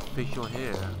 Bit of facial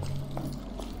hair.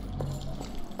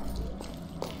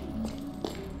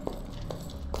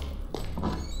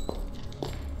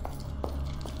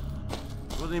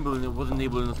 Wasn't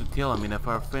able enough to tell. I mean, if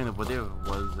our friend over there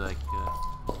was like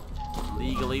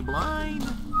legally blind.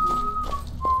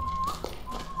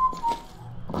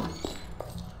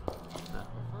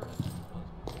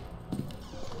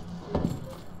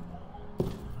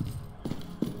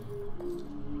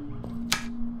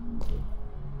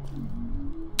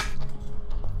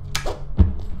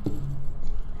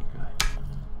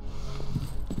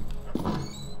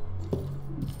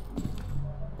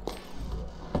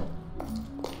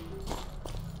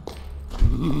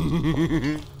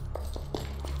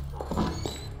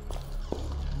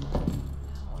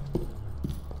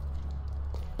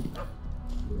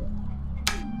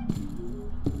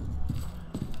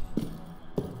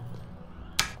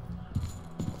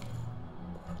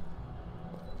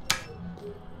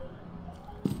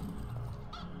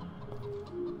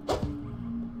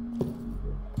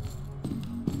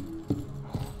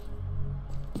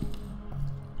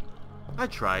 I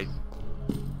tried.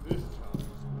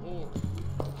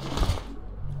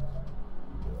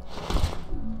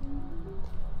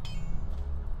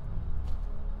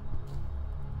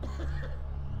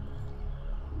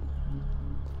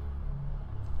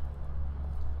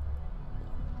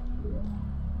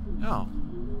 Oh,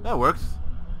 that works.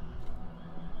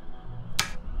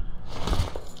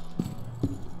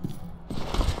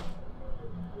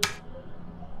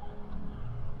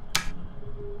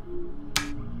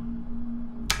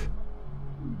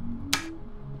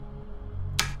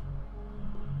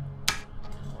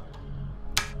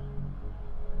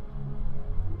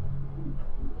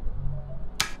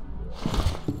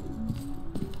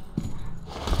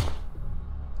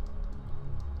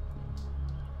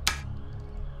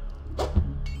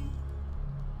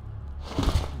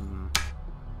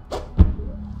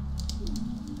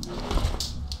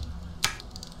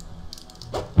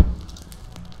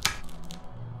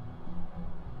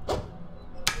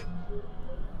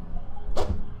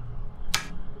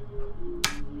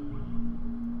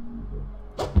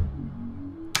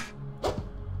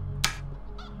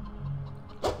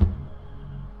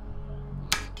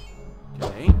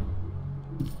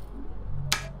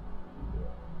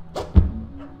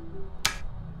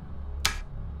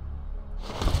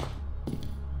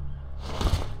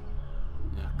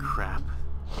 crap.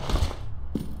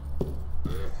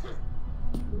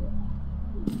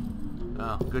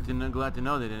 Oh, good to know, glad to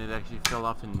know that it actually fell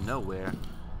off in nowhere.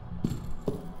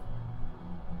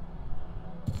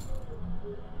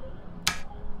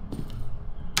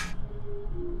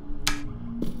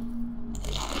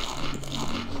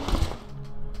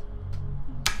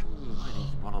 I need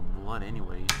a bottle of blood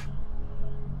anyways.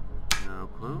 No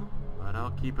clue, but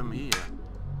I'll keep him here.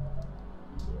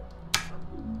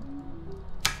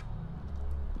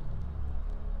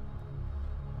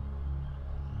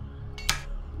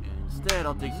 Instead,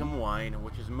 I'll take some wine,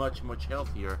 which is much, much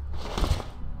healthier.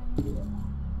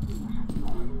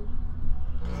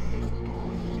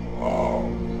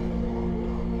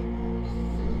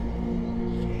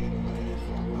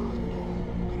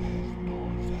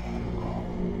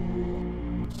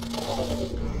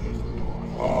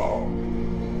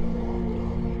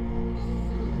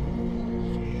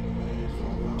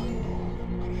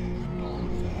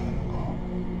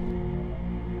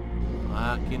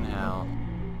 Fucking hell.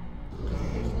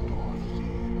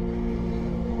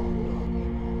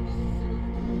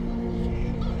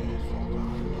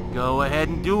 Go ahead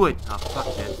and do it. Oh, fuck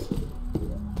this.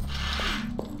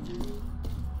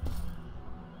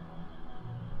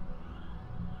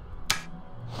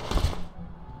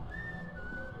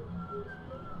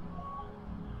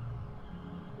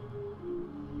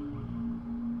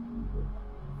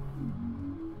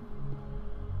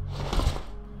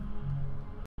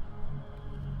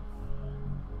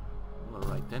 All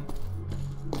right then.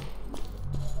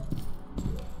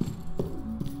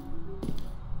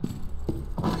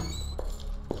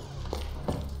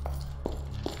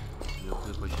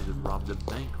 Rob the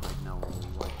bank right now or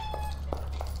what?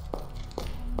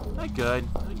 I could.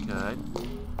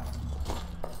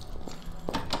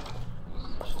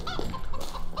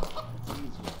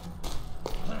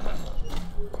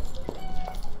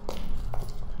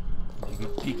 You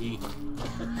get peeky.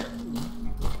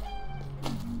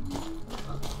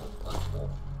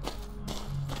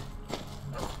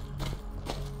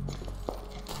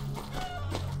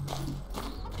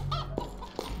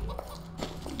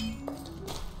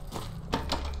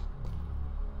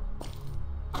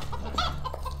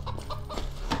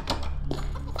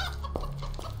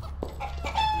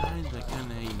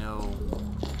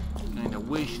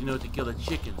 Wish, to kill the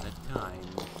chicken at times.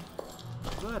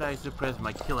 But I suppressed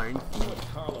my killer instinct. What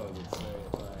Carlo would say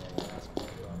if I asked him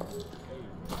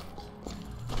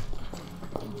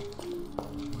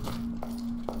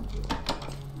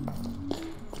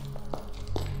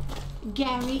about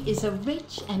Gary is a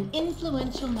rich and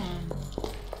influential man.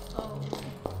 Oh,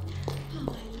 how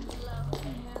I love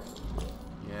him.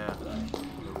 Yeah,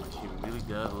 she really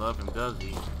does love him, does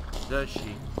he? Does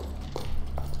she?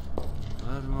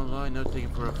 Love him a lot, no take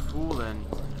him for a fool and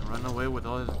run away with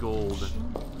all his gold.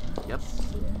 Yep,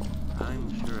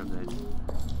 I'm sure of it.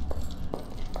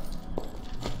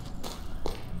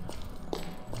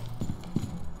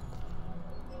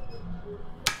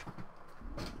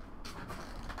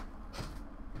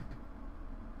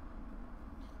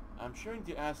 I'm sure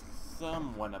to ask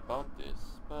someone about this,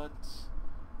 but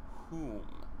whom?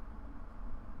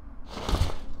 I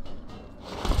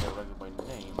recognize by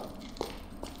name.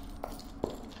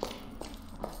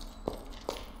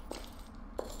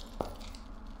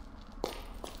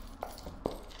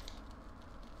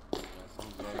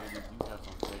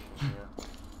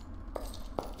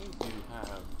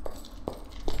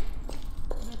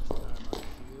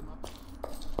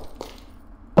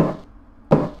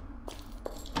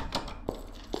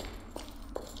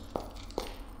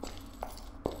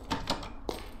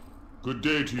 Good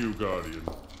day to you, Guardian.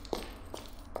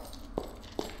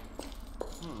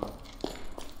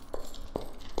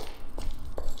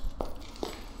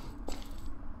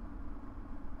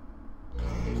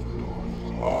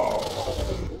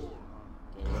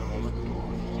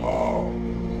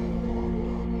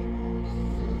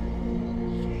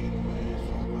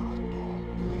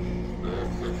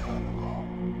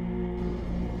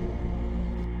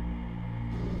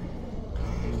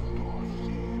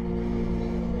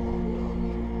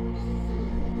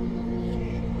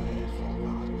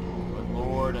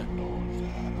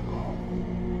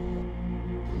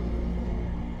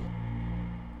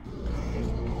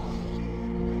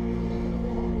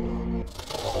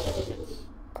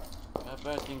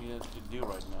 Bad thing to do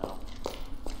right now.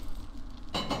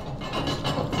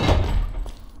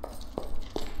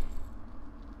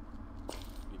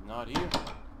 He's not here.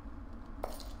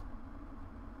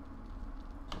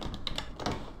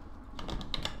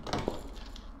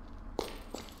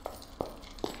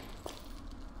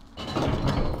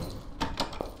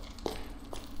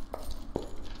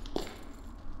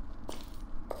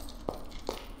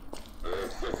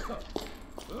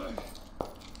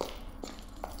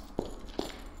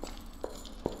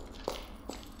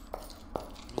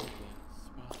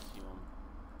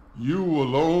 You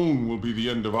alone will be the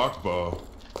end of Akbaa.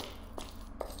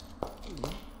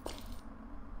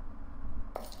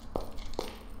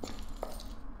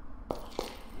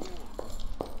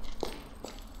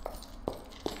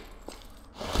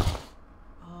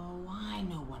 Oh, I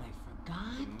know what I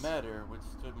forgot. The matter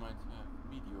withstood my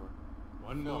meteor.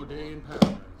 One more day in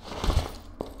paradise.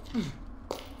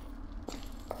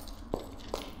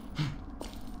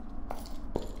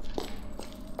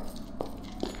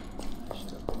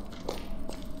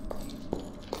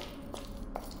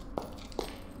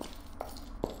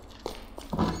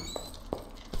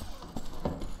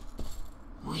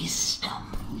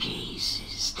 Wisdom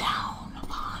gazes down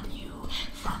upon you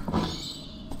from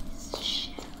these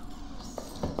shelves.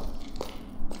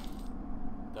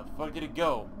 The fuck did it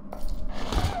go?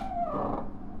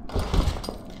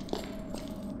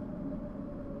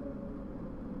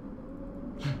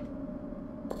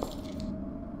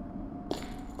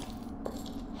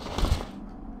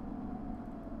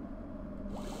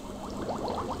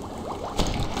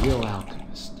 Real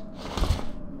alchemist.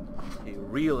 A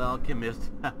real alchemist.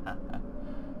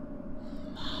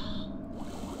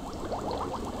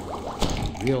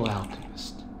 Real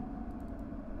alchemist.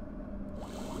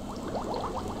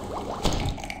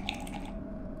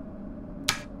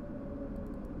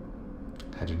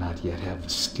 I do not yet have the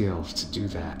skills to do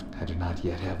that. I do not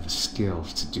yet have the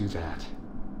skills to do that.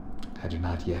 I do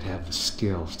not yet have the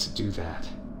skills to do that.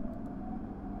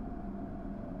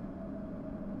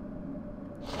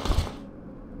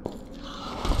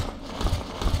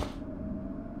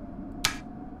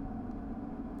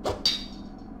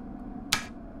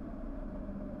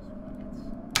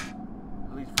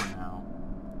 At least for now.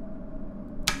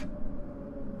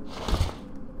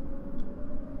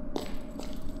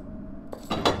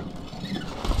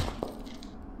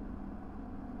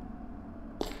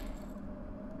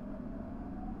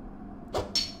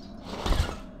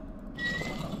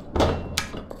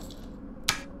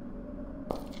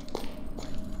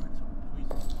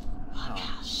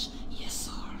 Akash,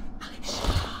 Yesor, Alexia.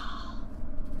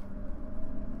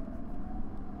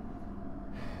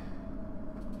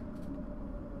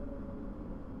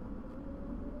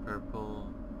 Purple.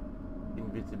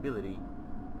 Invisibility.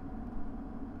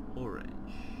 Orange.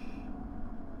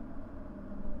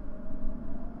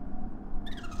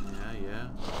 Yeah.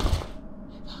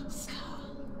 Boxcar,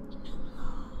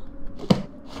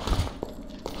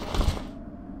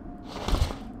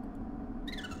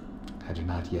 I do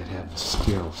not yet have the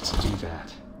skills to do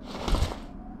that.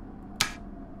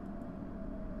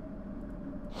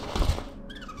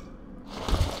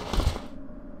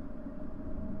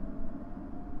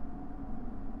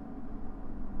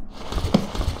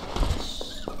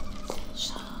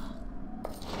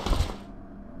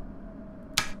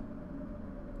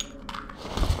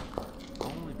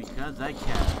 Only because I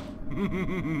can.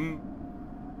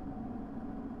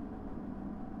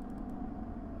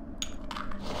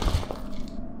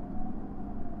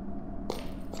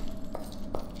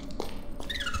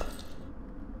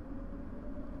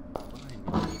 What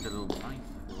I need a little knife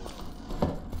for.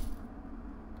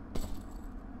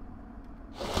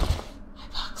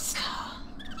 Boxcar,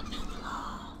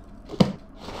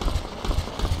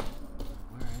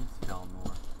 Where is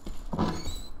Felmore? Where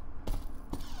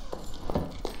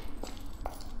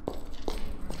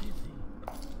is he?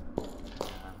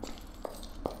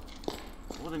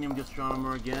 Millennium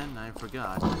Gastronomer again? I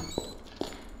forgot.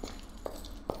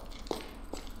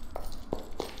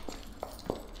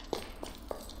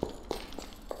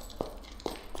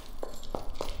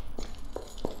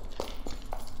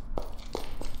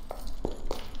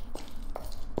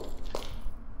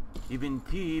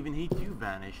 Even he too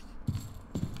vanished.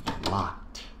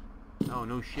 Locked. Oh,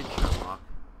 no shit, Sherlock.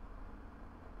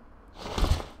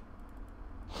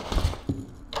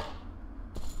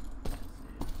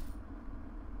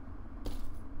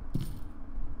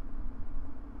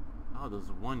 How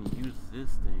does one use this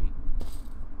thing?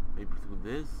 Maybe through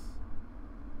this?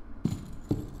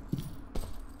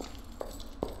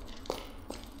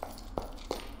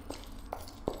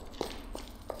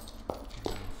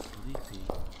 I'm sleepy.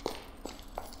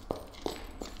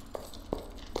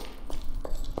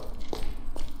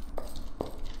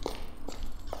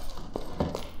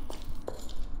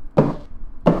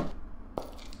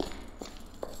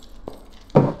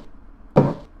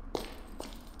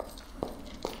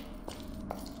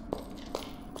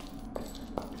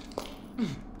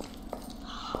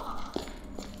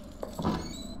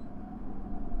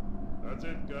 That's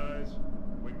it, guys.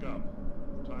 Wake up.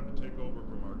 It's time to take over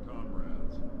from our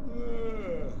comrades.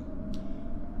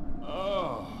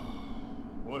 Oh,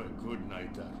 what a good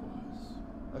night that was.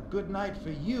 A good night for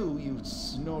you, you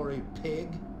snory pig.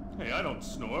 Hey, I don't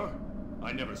snore.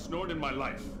 I never snored in my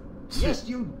life. Yes,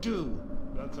 you do.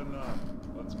 That's enough.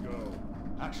 Let's go.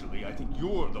 Actually, I think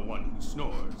you're the one who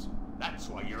snores. That's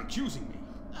why you're accusing me.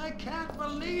 I can't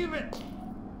believe it.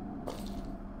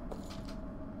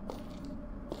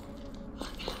 Oh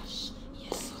gosh,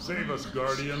 yes. Save us,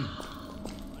 Guardian.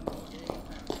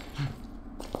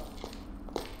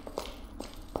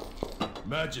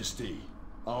 Majesty,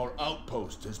 our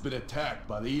outpost has been attacked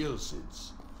by the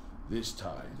Ilsids. This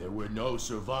time, there were no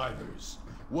survivors.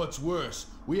 What's worse,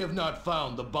 we have not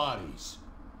found the bodies.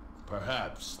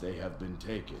 Perhaps they have been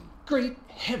taken. Great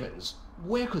heavens!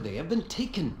 Where could they have been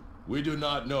taken? We do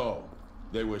not know.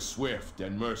 They were swift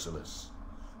and merciless.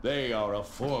 They are a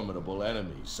formidable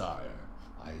enemy, sire.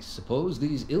 I suppose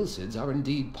these Ilsids are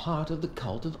indeed part of the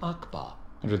cult of Akbaa.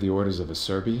 Under the orders of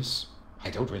Acerbius? I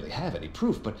don't really have any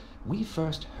proof, but we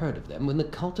first heard of them when the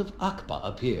cult of Akbaa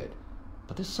appeared.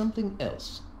 But there's something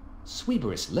else.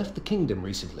 Sweeberus left the kingdom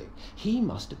recently. He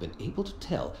must have been able to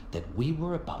tell that we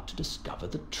were about to discover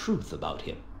the truth about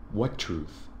him. What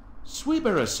truth?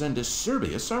 Sweeberus and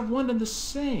Acerbius are one and the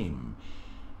same.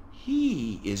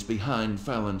 He is behind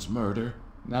Fallon's murder.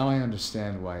 Now I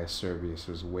understand why Acerbius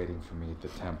was waiting for me at the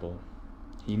temple.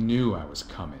 He knew I was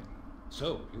coming.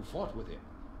 So, you fought with him.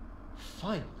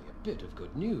 Finally, a bit of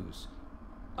good news.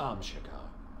 Amshagar,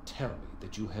 tell me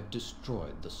that you have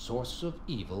destroyed the source of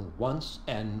evil once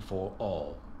and for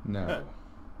all. No.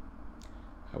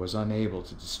 I was unable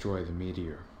to destroy the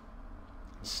meteor.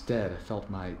 Instead, I felt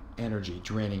my energy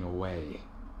draining away.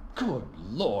 Good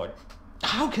Lord!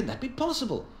 How can that be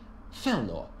possible?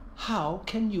 Felnor, how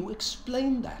can you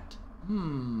explain that?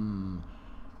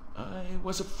 I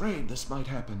was afraid this might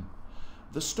happen.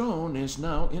 The stone is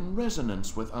now in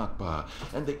resonance with Akbaa,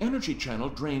 and the energy channel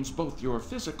drains both your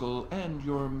physical and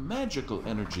your magical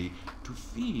energy to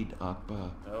feed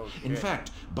Akbaa. Oh, In shit.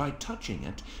 fact, by touching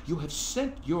it, you have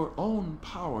sent your own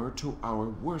power to our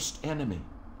worst enemy.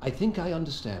 I think I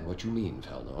understand what you mean,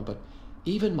 Felnor, but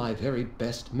even my very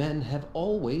best men have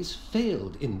always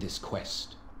failed in this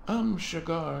quest.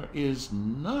 Amshagar is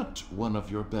not one of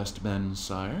your best men,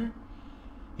 sire.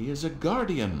 He is a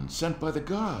guardian sent by the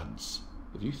gods.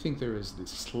 If you think there is the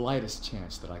slightest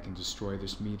chance that I can destroy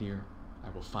this meteor, I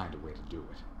will find a way to do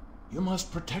it. You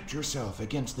must protect yourself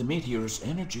against the meteor's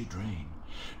energy drain.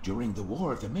 During the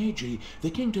War of the Magi,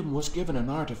 the kingdom was given an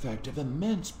artifact of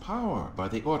immense power by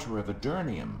the Order of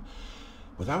Aeternium.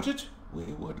 Without it,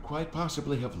 we would quite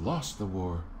possibly have lost the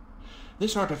war.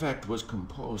 This artifact was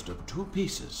composed of two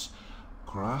pieces,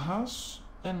 Krahas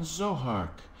and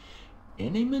Zohark.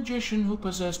 Any magician who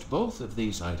possessed both of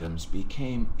these items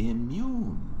became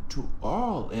immune to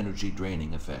all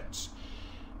energy-draining effects.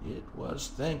 It was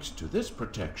thanks to this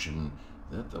protection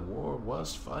that the war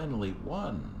was finally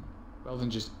won. Well,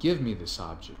 then just give me this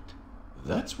object.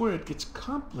 That's where it gets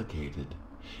complicated.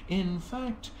 In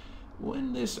fact,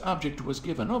 when this object was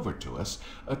given over to us,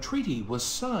 a treaty was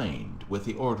signed with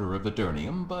the Order of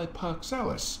Aeternium by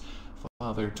Paxalis,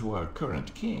 father to our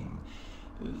current king.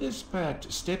 This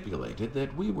pact stipulated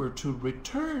that we were to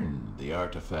return the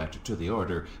artifact to the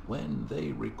Order when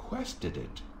they requested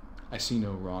it. I see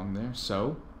no wrong there,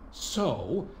 so?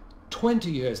 So, 20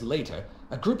 years later,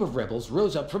 a group of rebels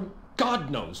rose up from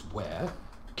God knows where,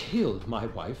 killed my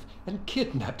wife, and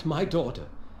kidnapped my daughter.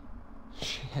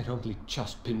 She had only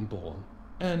just been born.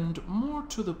 And more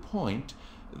to the point,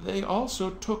 they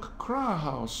also took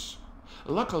Krahhaus.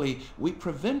 Luckily, we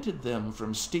prevented them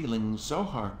from stealing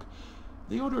Zohark.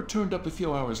 The Order turned up a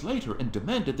few hours later and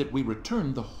demanded that we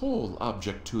return the whole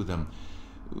object to them.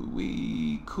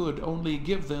 We could only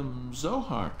give them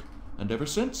Zohark, and ever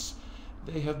since,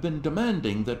 they have been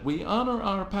demanding that we honor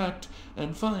our pact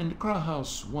and find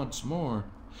Krahhaus once more.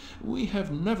 We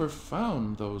have never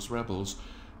found those rebels.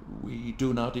 We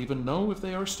do not even know if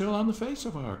they are still on the face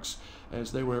of Arx,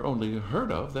 as they were only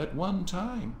heard of that one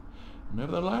time.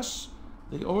 Nevertheless,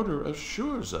 the Order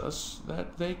assures us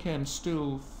that they can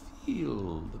still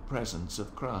feel the presence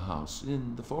of Krahhaus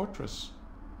in the fortress.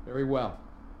 Very well.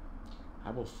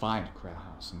 I will find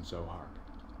Krahhaus and Zohark.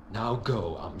 Now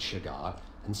go, Amshagar,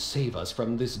 and save us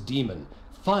from this demon.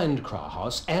 Find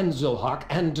Krahhaus and Zohark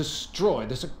and destroy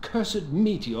this accursed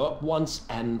meteor once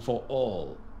and for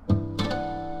all. And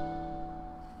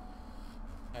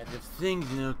if things,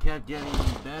 kept getting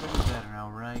better and better,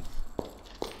 alright.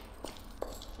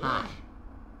 Hi.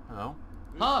 Hello?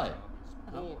 Hi.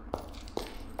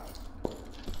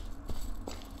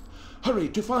 Hurry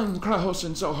to find Krahhaus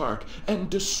and Zohark and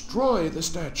destroy the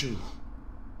statue.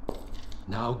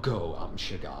 Now go,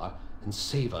 Amshagar, and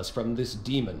save us from this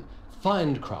demon.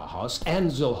 Find Krahhaus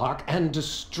and Zohark and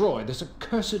destroy this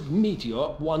accursed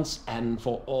meteor once and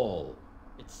for all.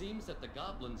 It seems that the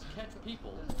goblins catch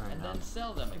people Fair and enough. then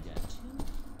sell them again.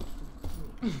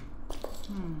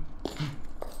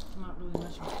 Not really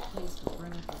much of a place to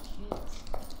bring up your kids.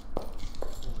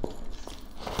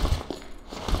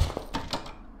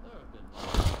 There have been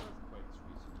earthquakes recently.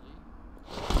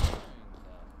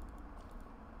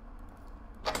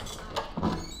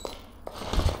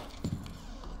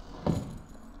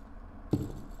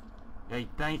 Hey,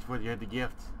 thanks for the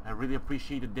gift. I really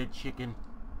appreciate the dead chicken.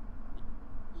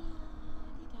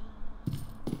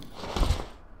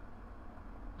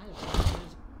 I have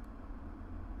nightmares.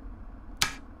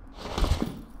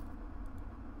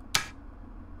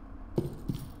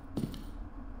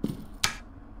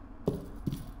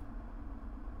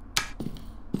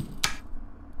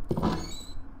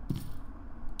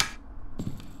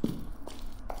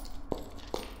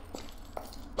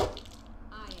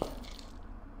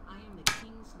 I am the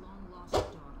king's long-lost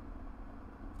daughter.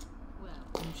 Well,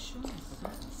 I'm sure I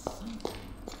forgot something.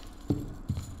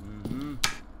 Mm-hmm.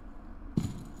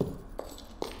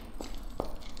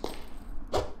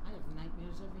 I have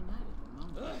nightmares every night at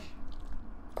the moment.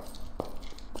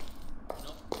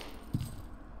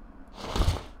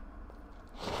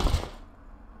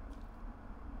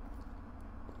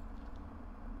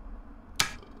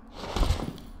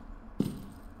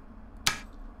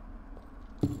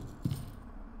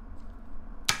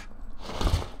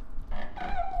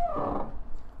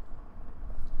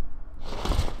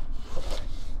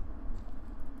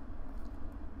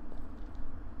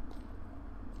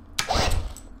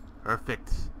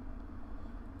 Perfect.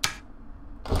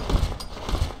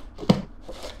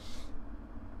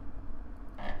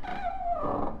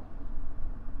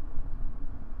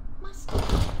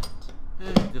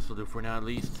 This will do for now, at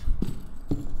least.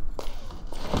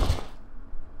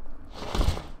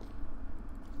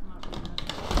 Not really much of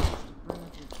a place to bring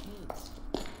up your kids.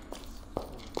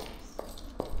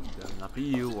 Good enough of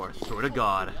you, or sort of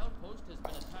God. The outpost has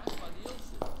been attacked by the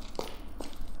Ilsids.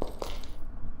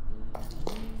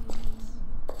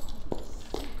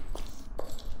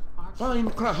 Find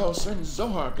Krahos and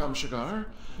Zohar, Gamshagar.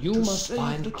 You to must save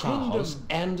find the Krahos kingdom.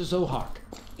 and Zohark.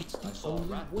 It's I the saw a only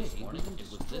rat way this we morning. can It was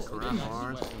destroy this it. big, I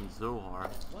Krahos swear. and Zohar.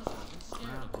 It wasn't even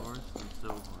scared of Krahos and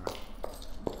Zohar.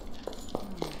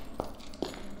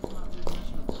 Not really much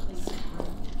of a place to bring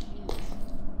up your kids.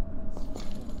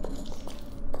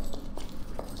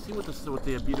 See what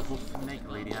the beautiful snake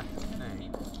lady has to say.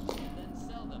 and then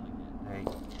sell them again. Hey.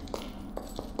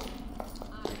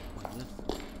 What's this?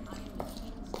 I am the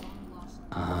king's long-lost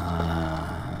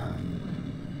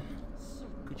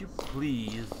Could you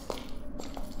please?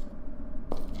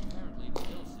 Apparently the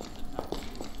Ilsids attacked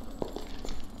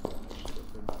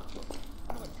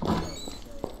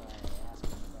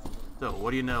So,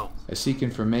 what do you know? I seek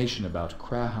information about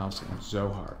Krahos and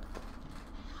Zohark.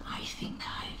 I think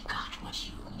I've got what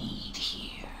you need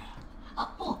here. A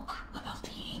book about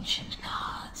the ancient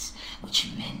gods, which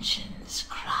mentions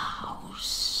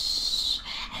Kraus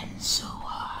and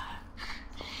Zohark.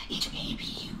 It may be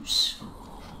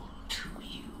useful to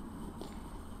you.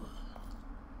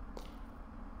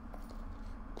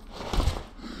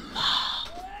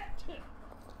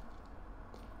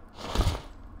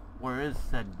 Where is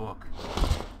said book?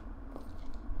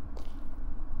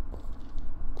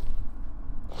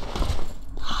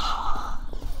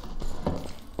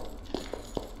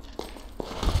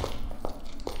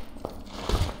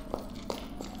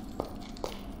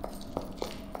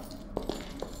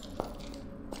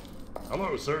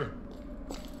 Hello, sir.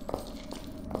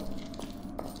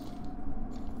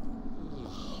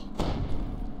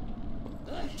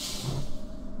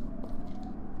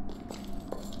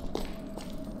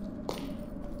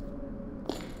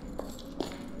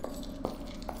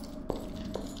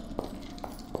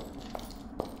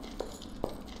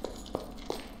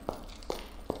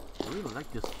 I really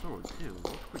like this sword too. It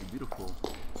looks pretty beautiful.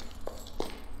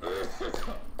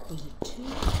 Was it 2?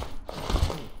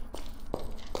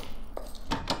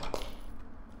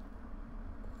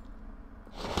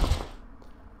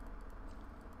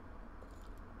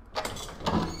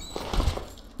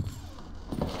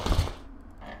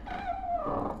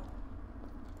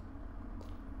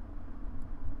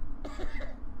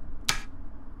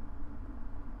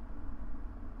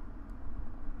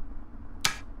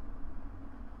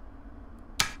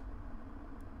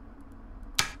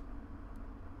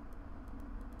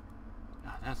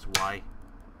 Ah, that's why.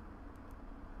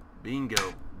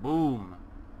 Bingo. Boom.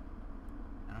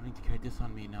 I don't need to carry this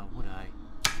on me now, would I?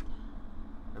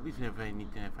 At least if I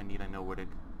need, I know where to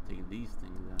take these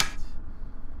things at.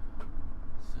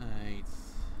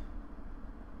 Sights.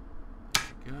 There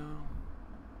we go.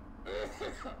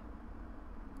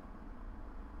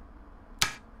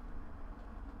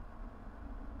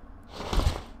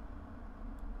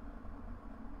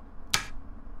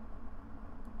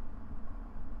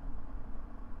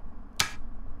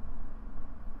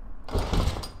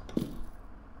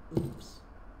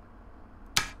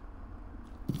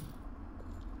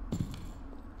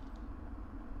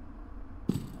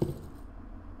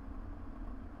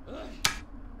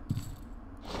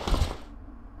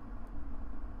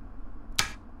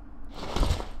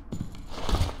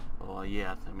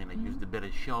 yes. I mean, I used a bit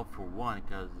of shelf for one,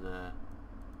 because,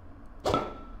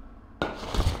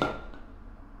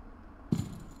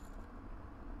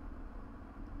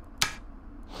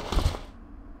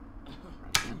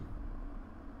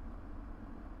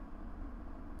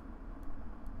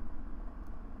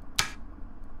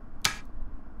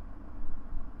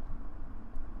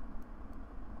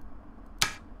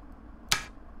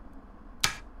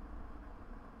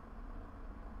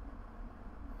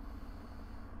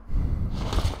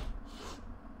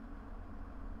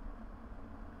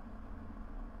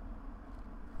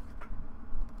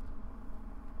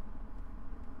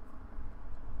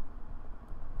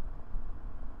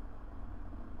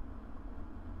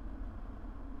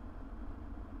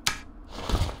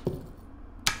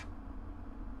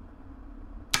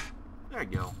 there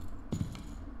you go.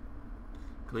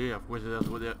 Clear, of course,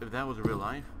 if that was real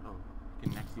life. Oh, you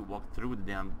can actually walk through the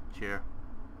damn chair.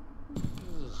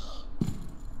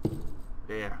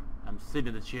 There, I'm sitting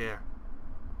in the chair.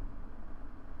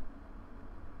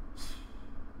 This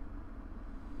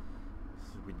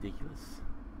is ridiculous.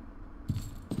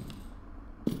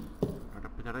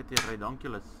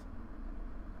 Ridiculous.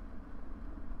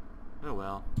 Oh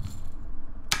well.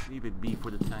 Leave it be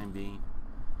for the time being.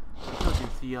 As you can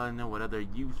see, I know what other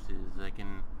uses I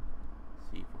can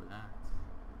see for that.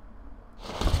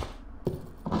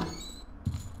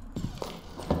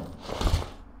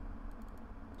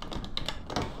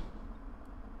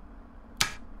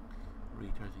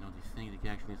 Retards, you know, these things, they can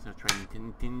actually start trying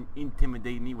to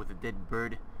intimidate me with a dead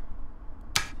bird.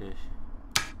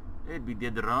 It'd be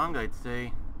dead wrong, I'd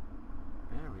say.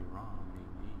 Very wrong,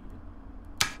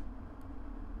 indeed.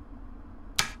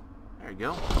 There you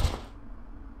go.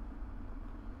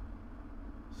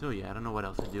 So yeah, I don't know what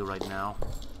else to do right now.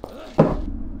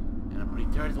 And I'm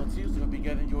pretty tired as well too, so I hope you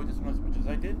guys enjoyed this one as much as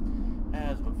I did.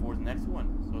 As I look forward to the next one.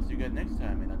 So I'll see you guys next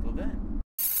time, and until then.